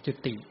ทีจุ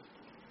ติ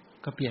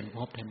ก็เปลี่ยนภ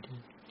พทันที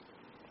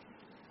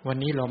วัน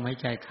นี้ลมหาย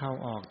ใจเข้า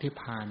ออกที่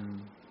ผ่าน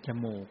จ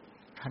มูก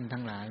ท่าน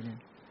ทั้งหลายเนี่ย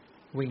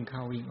วิ่งเข้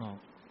าวิ่งออก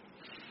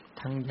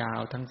ทั้งยา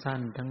วทั้งสั้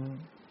นทั้ง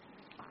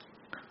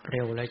เ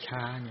ร็วและช้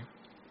าเนี่ย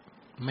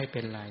ไม่เป็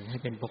นไรให้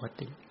เป็นปก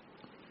ติ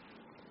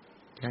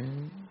ฉะนั้น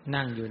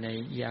นั่งอยู่ใน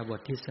อิริยาบถ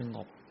ที่สง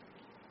บ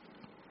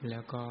แล้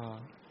วก็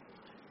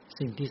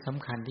สิ่งที่ส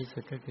ำคัญที่สุ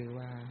ดก็คือ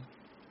ว่า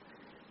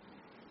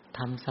ท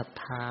ำศรัท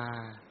ธา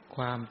ค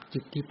วามจิ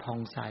ตที่ผ่อง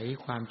ใส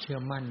ความเชื่อ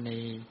มั่นใน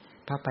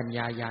พระปัญญ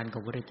าญาณขอ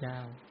งพระพุทธเจ้า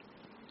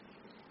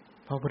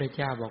เพราะพระพุทธเ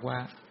จ้าบอกว่า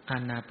อา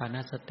นาปาน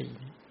สติ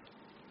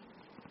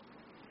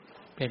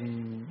เป็น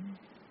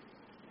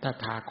ต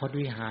ถาคต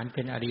วิหารเ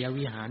ป็นอริย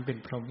วิหารเป็น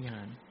พรหมวิห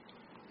าร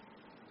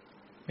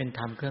เป็นธ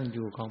รรมเครื่องอ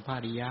ยู่ของพระ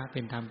อริยะเ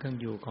ป็นธรรมเครื่อง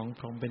อยู่ของพ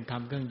รหมเป็นธรร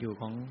มเครื่องอยู่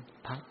ของ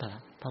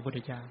พระพุทธ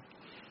เจ้า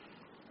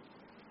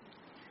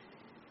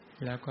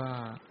แล้วก็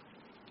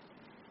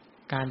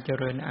การเจ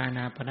ริญอาน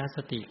าปานส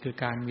ติคือ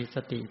การมีส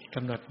ติก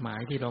ำหนดหมาย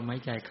ที่ลมหา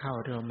ยใจเข้า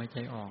ลมหายใจ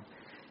ออก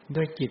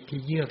ด้วยจิตที่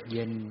เยือกเ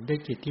ย็นด้วย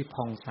จิตที่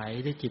ผ่องใส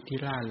ด้วยจิตที่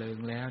ร่าเริง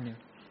แล้วเนี่ย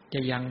จะ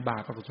ยังบา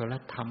ปอกุศล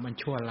ธรรมอัน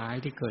ชั่วร้าย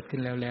ที่เกิดขึ้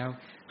นแล้ว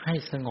ให้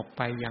สงบไ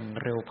ปอย่าง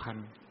เร็วพลัน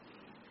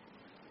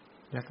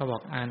แล้วก็บอ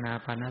กอานา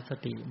ปานส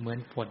ติเหมือน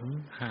ฝน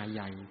หาให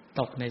ญ่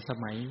ตกในส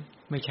มัย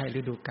ไม่ใช่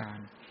ฤดูกาล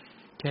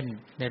เช่น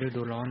ในฤ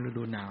ดูร้อนฤ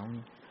ดูหนาว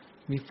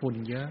มีฝุ่น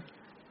เยอะ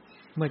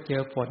เมื่อเจ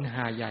อฝนห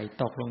าใหญ่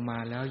ตกลงมา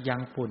แล้วยั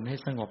งฝุ่นให้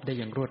สงบได้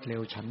อย่างรวดเร็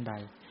วชั้นใด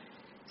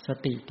ส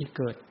ติที่เ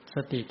กิดส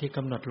ติที่ก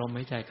ำหนดลมห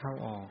ายใจเข้า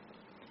ออก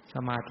ส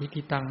มาธิ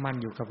ที่ตั้งมั่น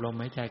อยู่กับลม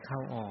หายใจเข้า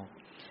ออก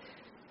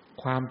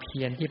ความเ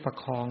พียรที่ประ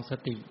คองส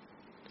ติ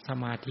ส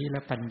มาธิแล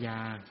ะปัญญา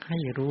ให้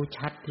รู้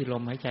ชัดที่ล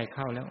มหายใจเ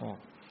ข้าและออก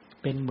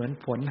เป็นเหมือน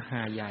ฝนห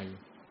าใหญ่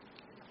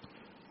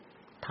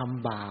ท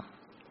ำบาป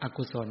อ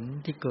กุศล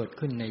ที่เกิด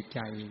ขึ้นในใจ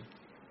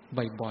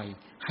บ่อย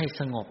ๆให้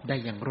สงบได้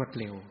อย่างรวด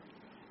เร็ว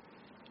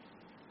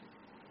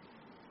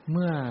เ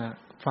มื่อ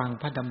ฟัง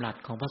พระดำรัส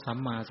ของพระสัม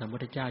มาสัมพุท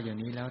ธเจ้าอย่าง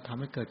นี้แล้วทำ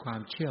ให้เกิดควา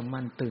มเชื่อ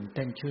มั่นตื่นเ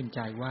ต้นชื่นใจ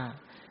ว่า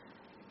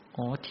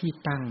ที่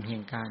ตั้งแห่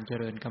งการเจ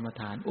ริญกรรม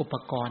ฐานอุป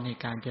กรณ์ใน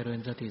การเจริญ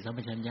สติสัมป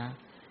ชัญญะ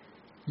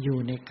อยู่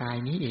ในกาย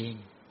นี้เอง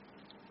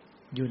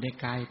อยู่ใน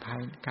กายภา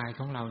ยกายข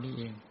องเรานี่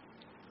เอง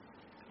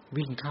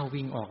วิ่งเข้า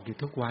วิ่งออกอยู่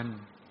ทุกวัน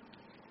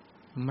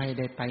ไม่ไ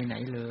ด้ไปไหน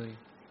เลย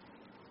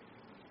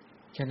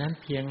ฉะนั้น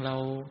เพียงเรา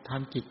ท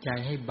ำจิตใจ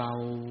ให้เบา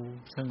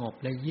สงบ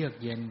และเยือก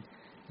เย็น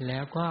แล้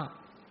วก็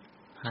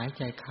หายใ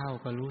จเข้า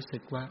ก็รู้สึ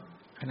กว่า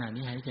ขณะ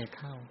นี้หายใจเ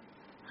ข้า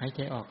หายใจ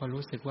ออกก็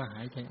รู้สึกว่าห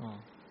ายใจออ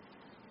ก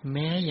แ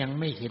ม้ยัง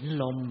ไม่เห็น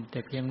ลมแต่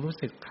เพียงรู้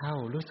สึกเข้า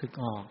รู้สึก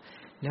ออก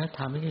แล้วท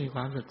ำให้มีคว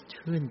ามรู้สึก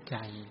ชื่นใ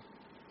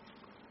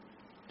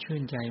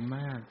จม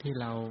ากที่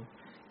เรา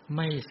ไ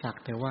ม่สัก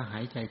แต่ว่าหา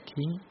ยใจ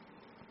ทิ้ง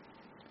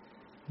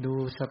ดู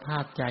สภา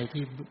พใจ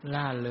ที่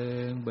ล่าเริ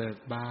งเบิก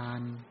บา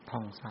นผ่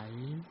องใส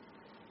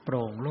โป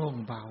ร่งโล่ง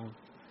เบา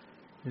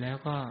แล้ว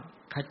ก็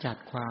ขจัด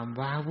ความ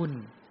ว้าวุ่น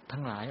ทั้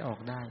งหลายออก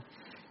ได้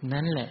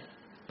นั่นแหละ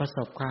ประส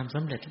บความส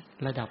ำเร็จ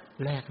ระดับ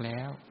แรกแล้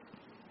ว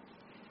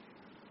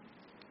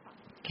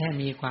แค่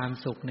มีความ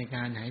สุขในก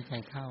ารหายใจ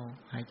เข้า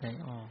หายใจ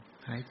ออก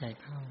หายใจ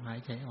เข้าหาย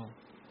ใจออก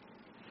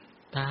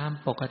ตาม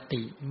ปก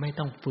ติไม่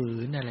ต้องฝื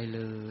นอะไรเ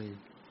ลย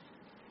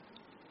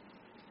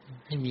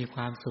ให้มีค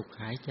วามสุข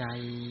หายใจ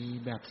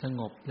แบบสง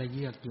บและเ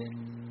ยือกเย็น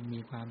มี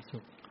ความสุ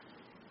ข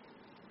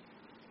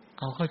เ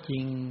อาเข้าจริ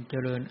งเจ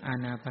ริญอา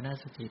นาปาน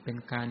สติเป็น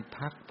การ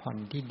พักผ่อน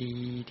ที่ดี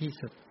ที่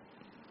สุด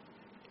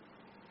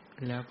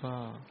แล้วก็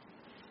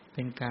เ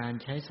ป็นการ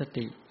ใช้ส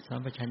ติสัม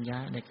ปชัญญะ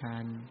ในกา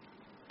ร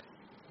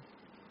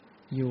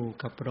อยู่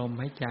กับลม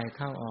หายใจเ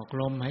ข้าออก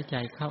ลมหายใจ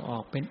เข้าออ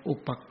กเป็นอุ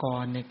ปก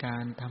รณ์ในกา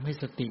รทำให้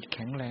สติแ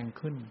ข็งแรง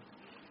ขึ้น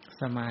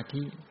สมา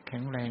ธิแข็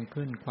งแรง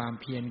ขึ้นความ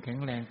เพียรแข็ง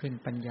แรงขึ้น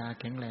ปัญญา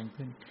แข็งแรง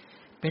ขึ้น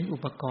เป็นอุ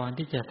ปกรณ์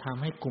ที่จะท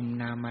ำให้กลุ่ม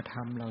นามธร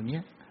รมเหล่านี้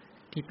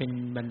ที่เป็น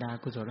บรรดา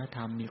กุศลธ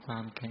รรมมีควา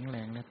มแข็งแร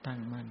งและตั้ง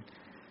มั่น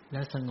แล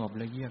ะสงบแ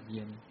ละเยือกเ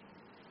ย็น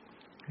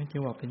ให้จะ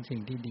ว่าเป็นสิ่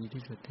งที่ดี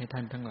ที่สุดให้ท่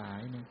านทั้งหลา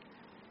ยเนี่ย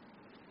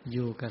อ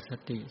ยู่กับส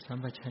ติสัม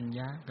ปชัญญ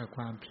ะกับค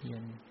วามเพีย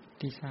ร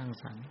ที่สร้าง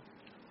สรรค์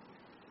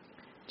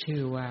ชื่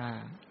อว่า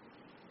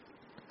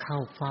เข้า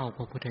เฝ้าพ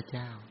ระพุทธเ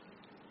จ้า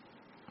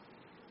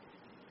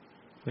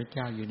พระเ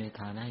จ้าอยู่ใน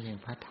ฐานะแห่ง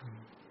พระธรรม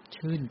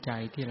ชื่นใจ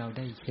ที่เราไ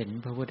ด้เห็น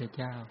พระพุทธ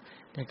เจ้า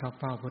ได้เข้า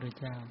เฝ้าพระพุทธ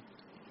เจ้า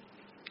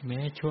แม้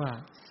ชั่ว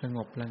สง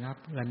บระงับ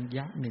ระย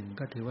ะหนึ่ง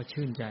ก็ถือว่า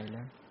ชื่นใจแ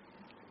ล้ว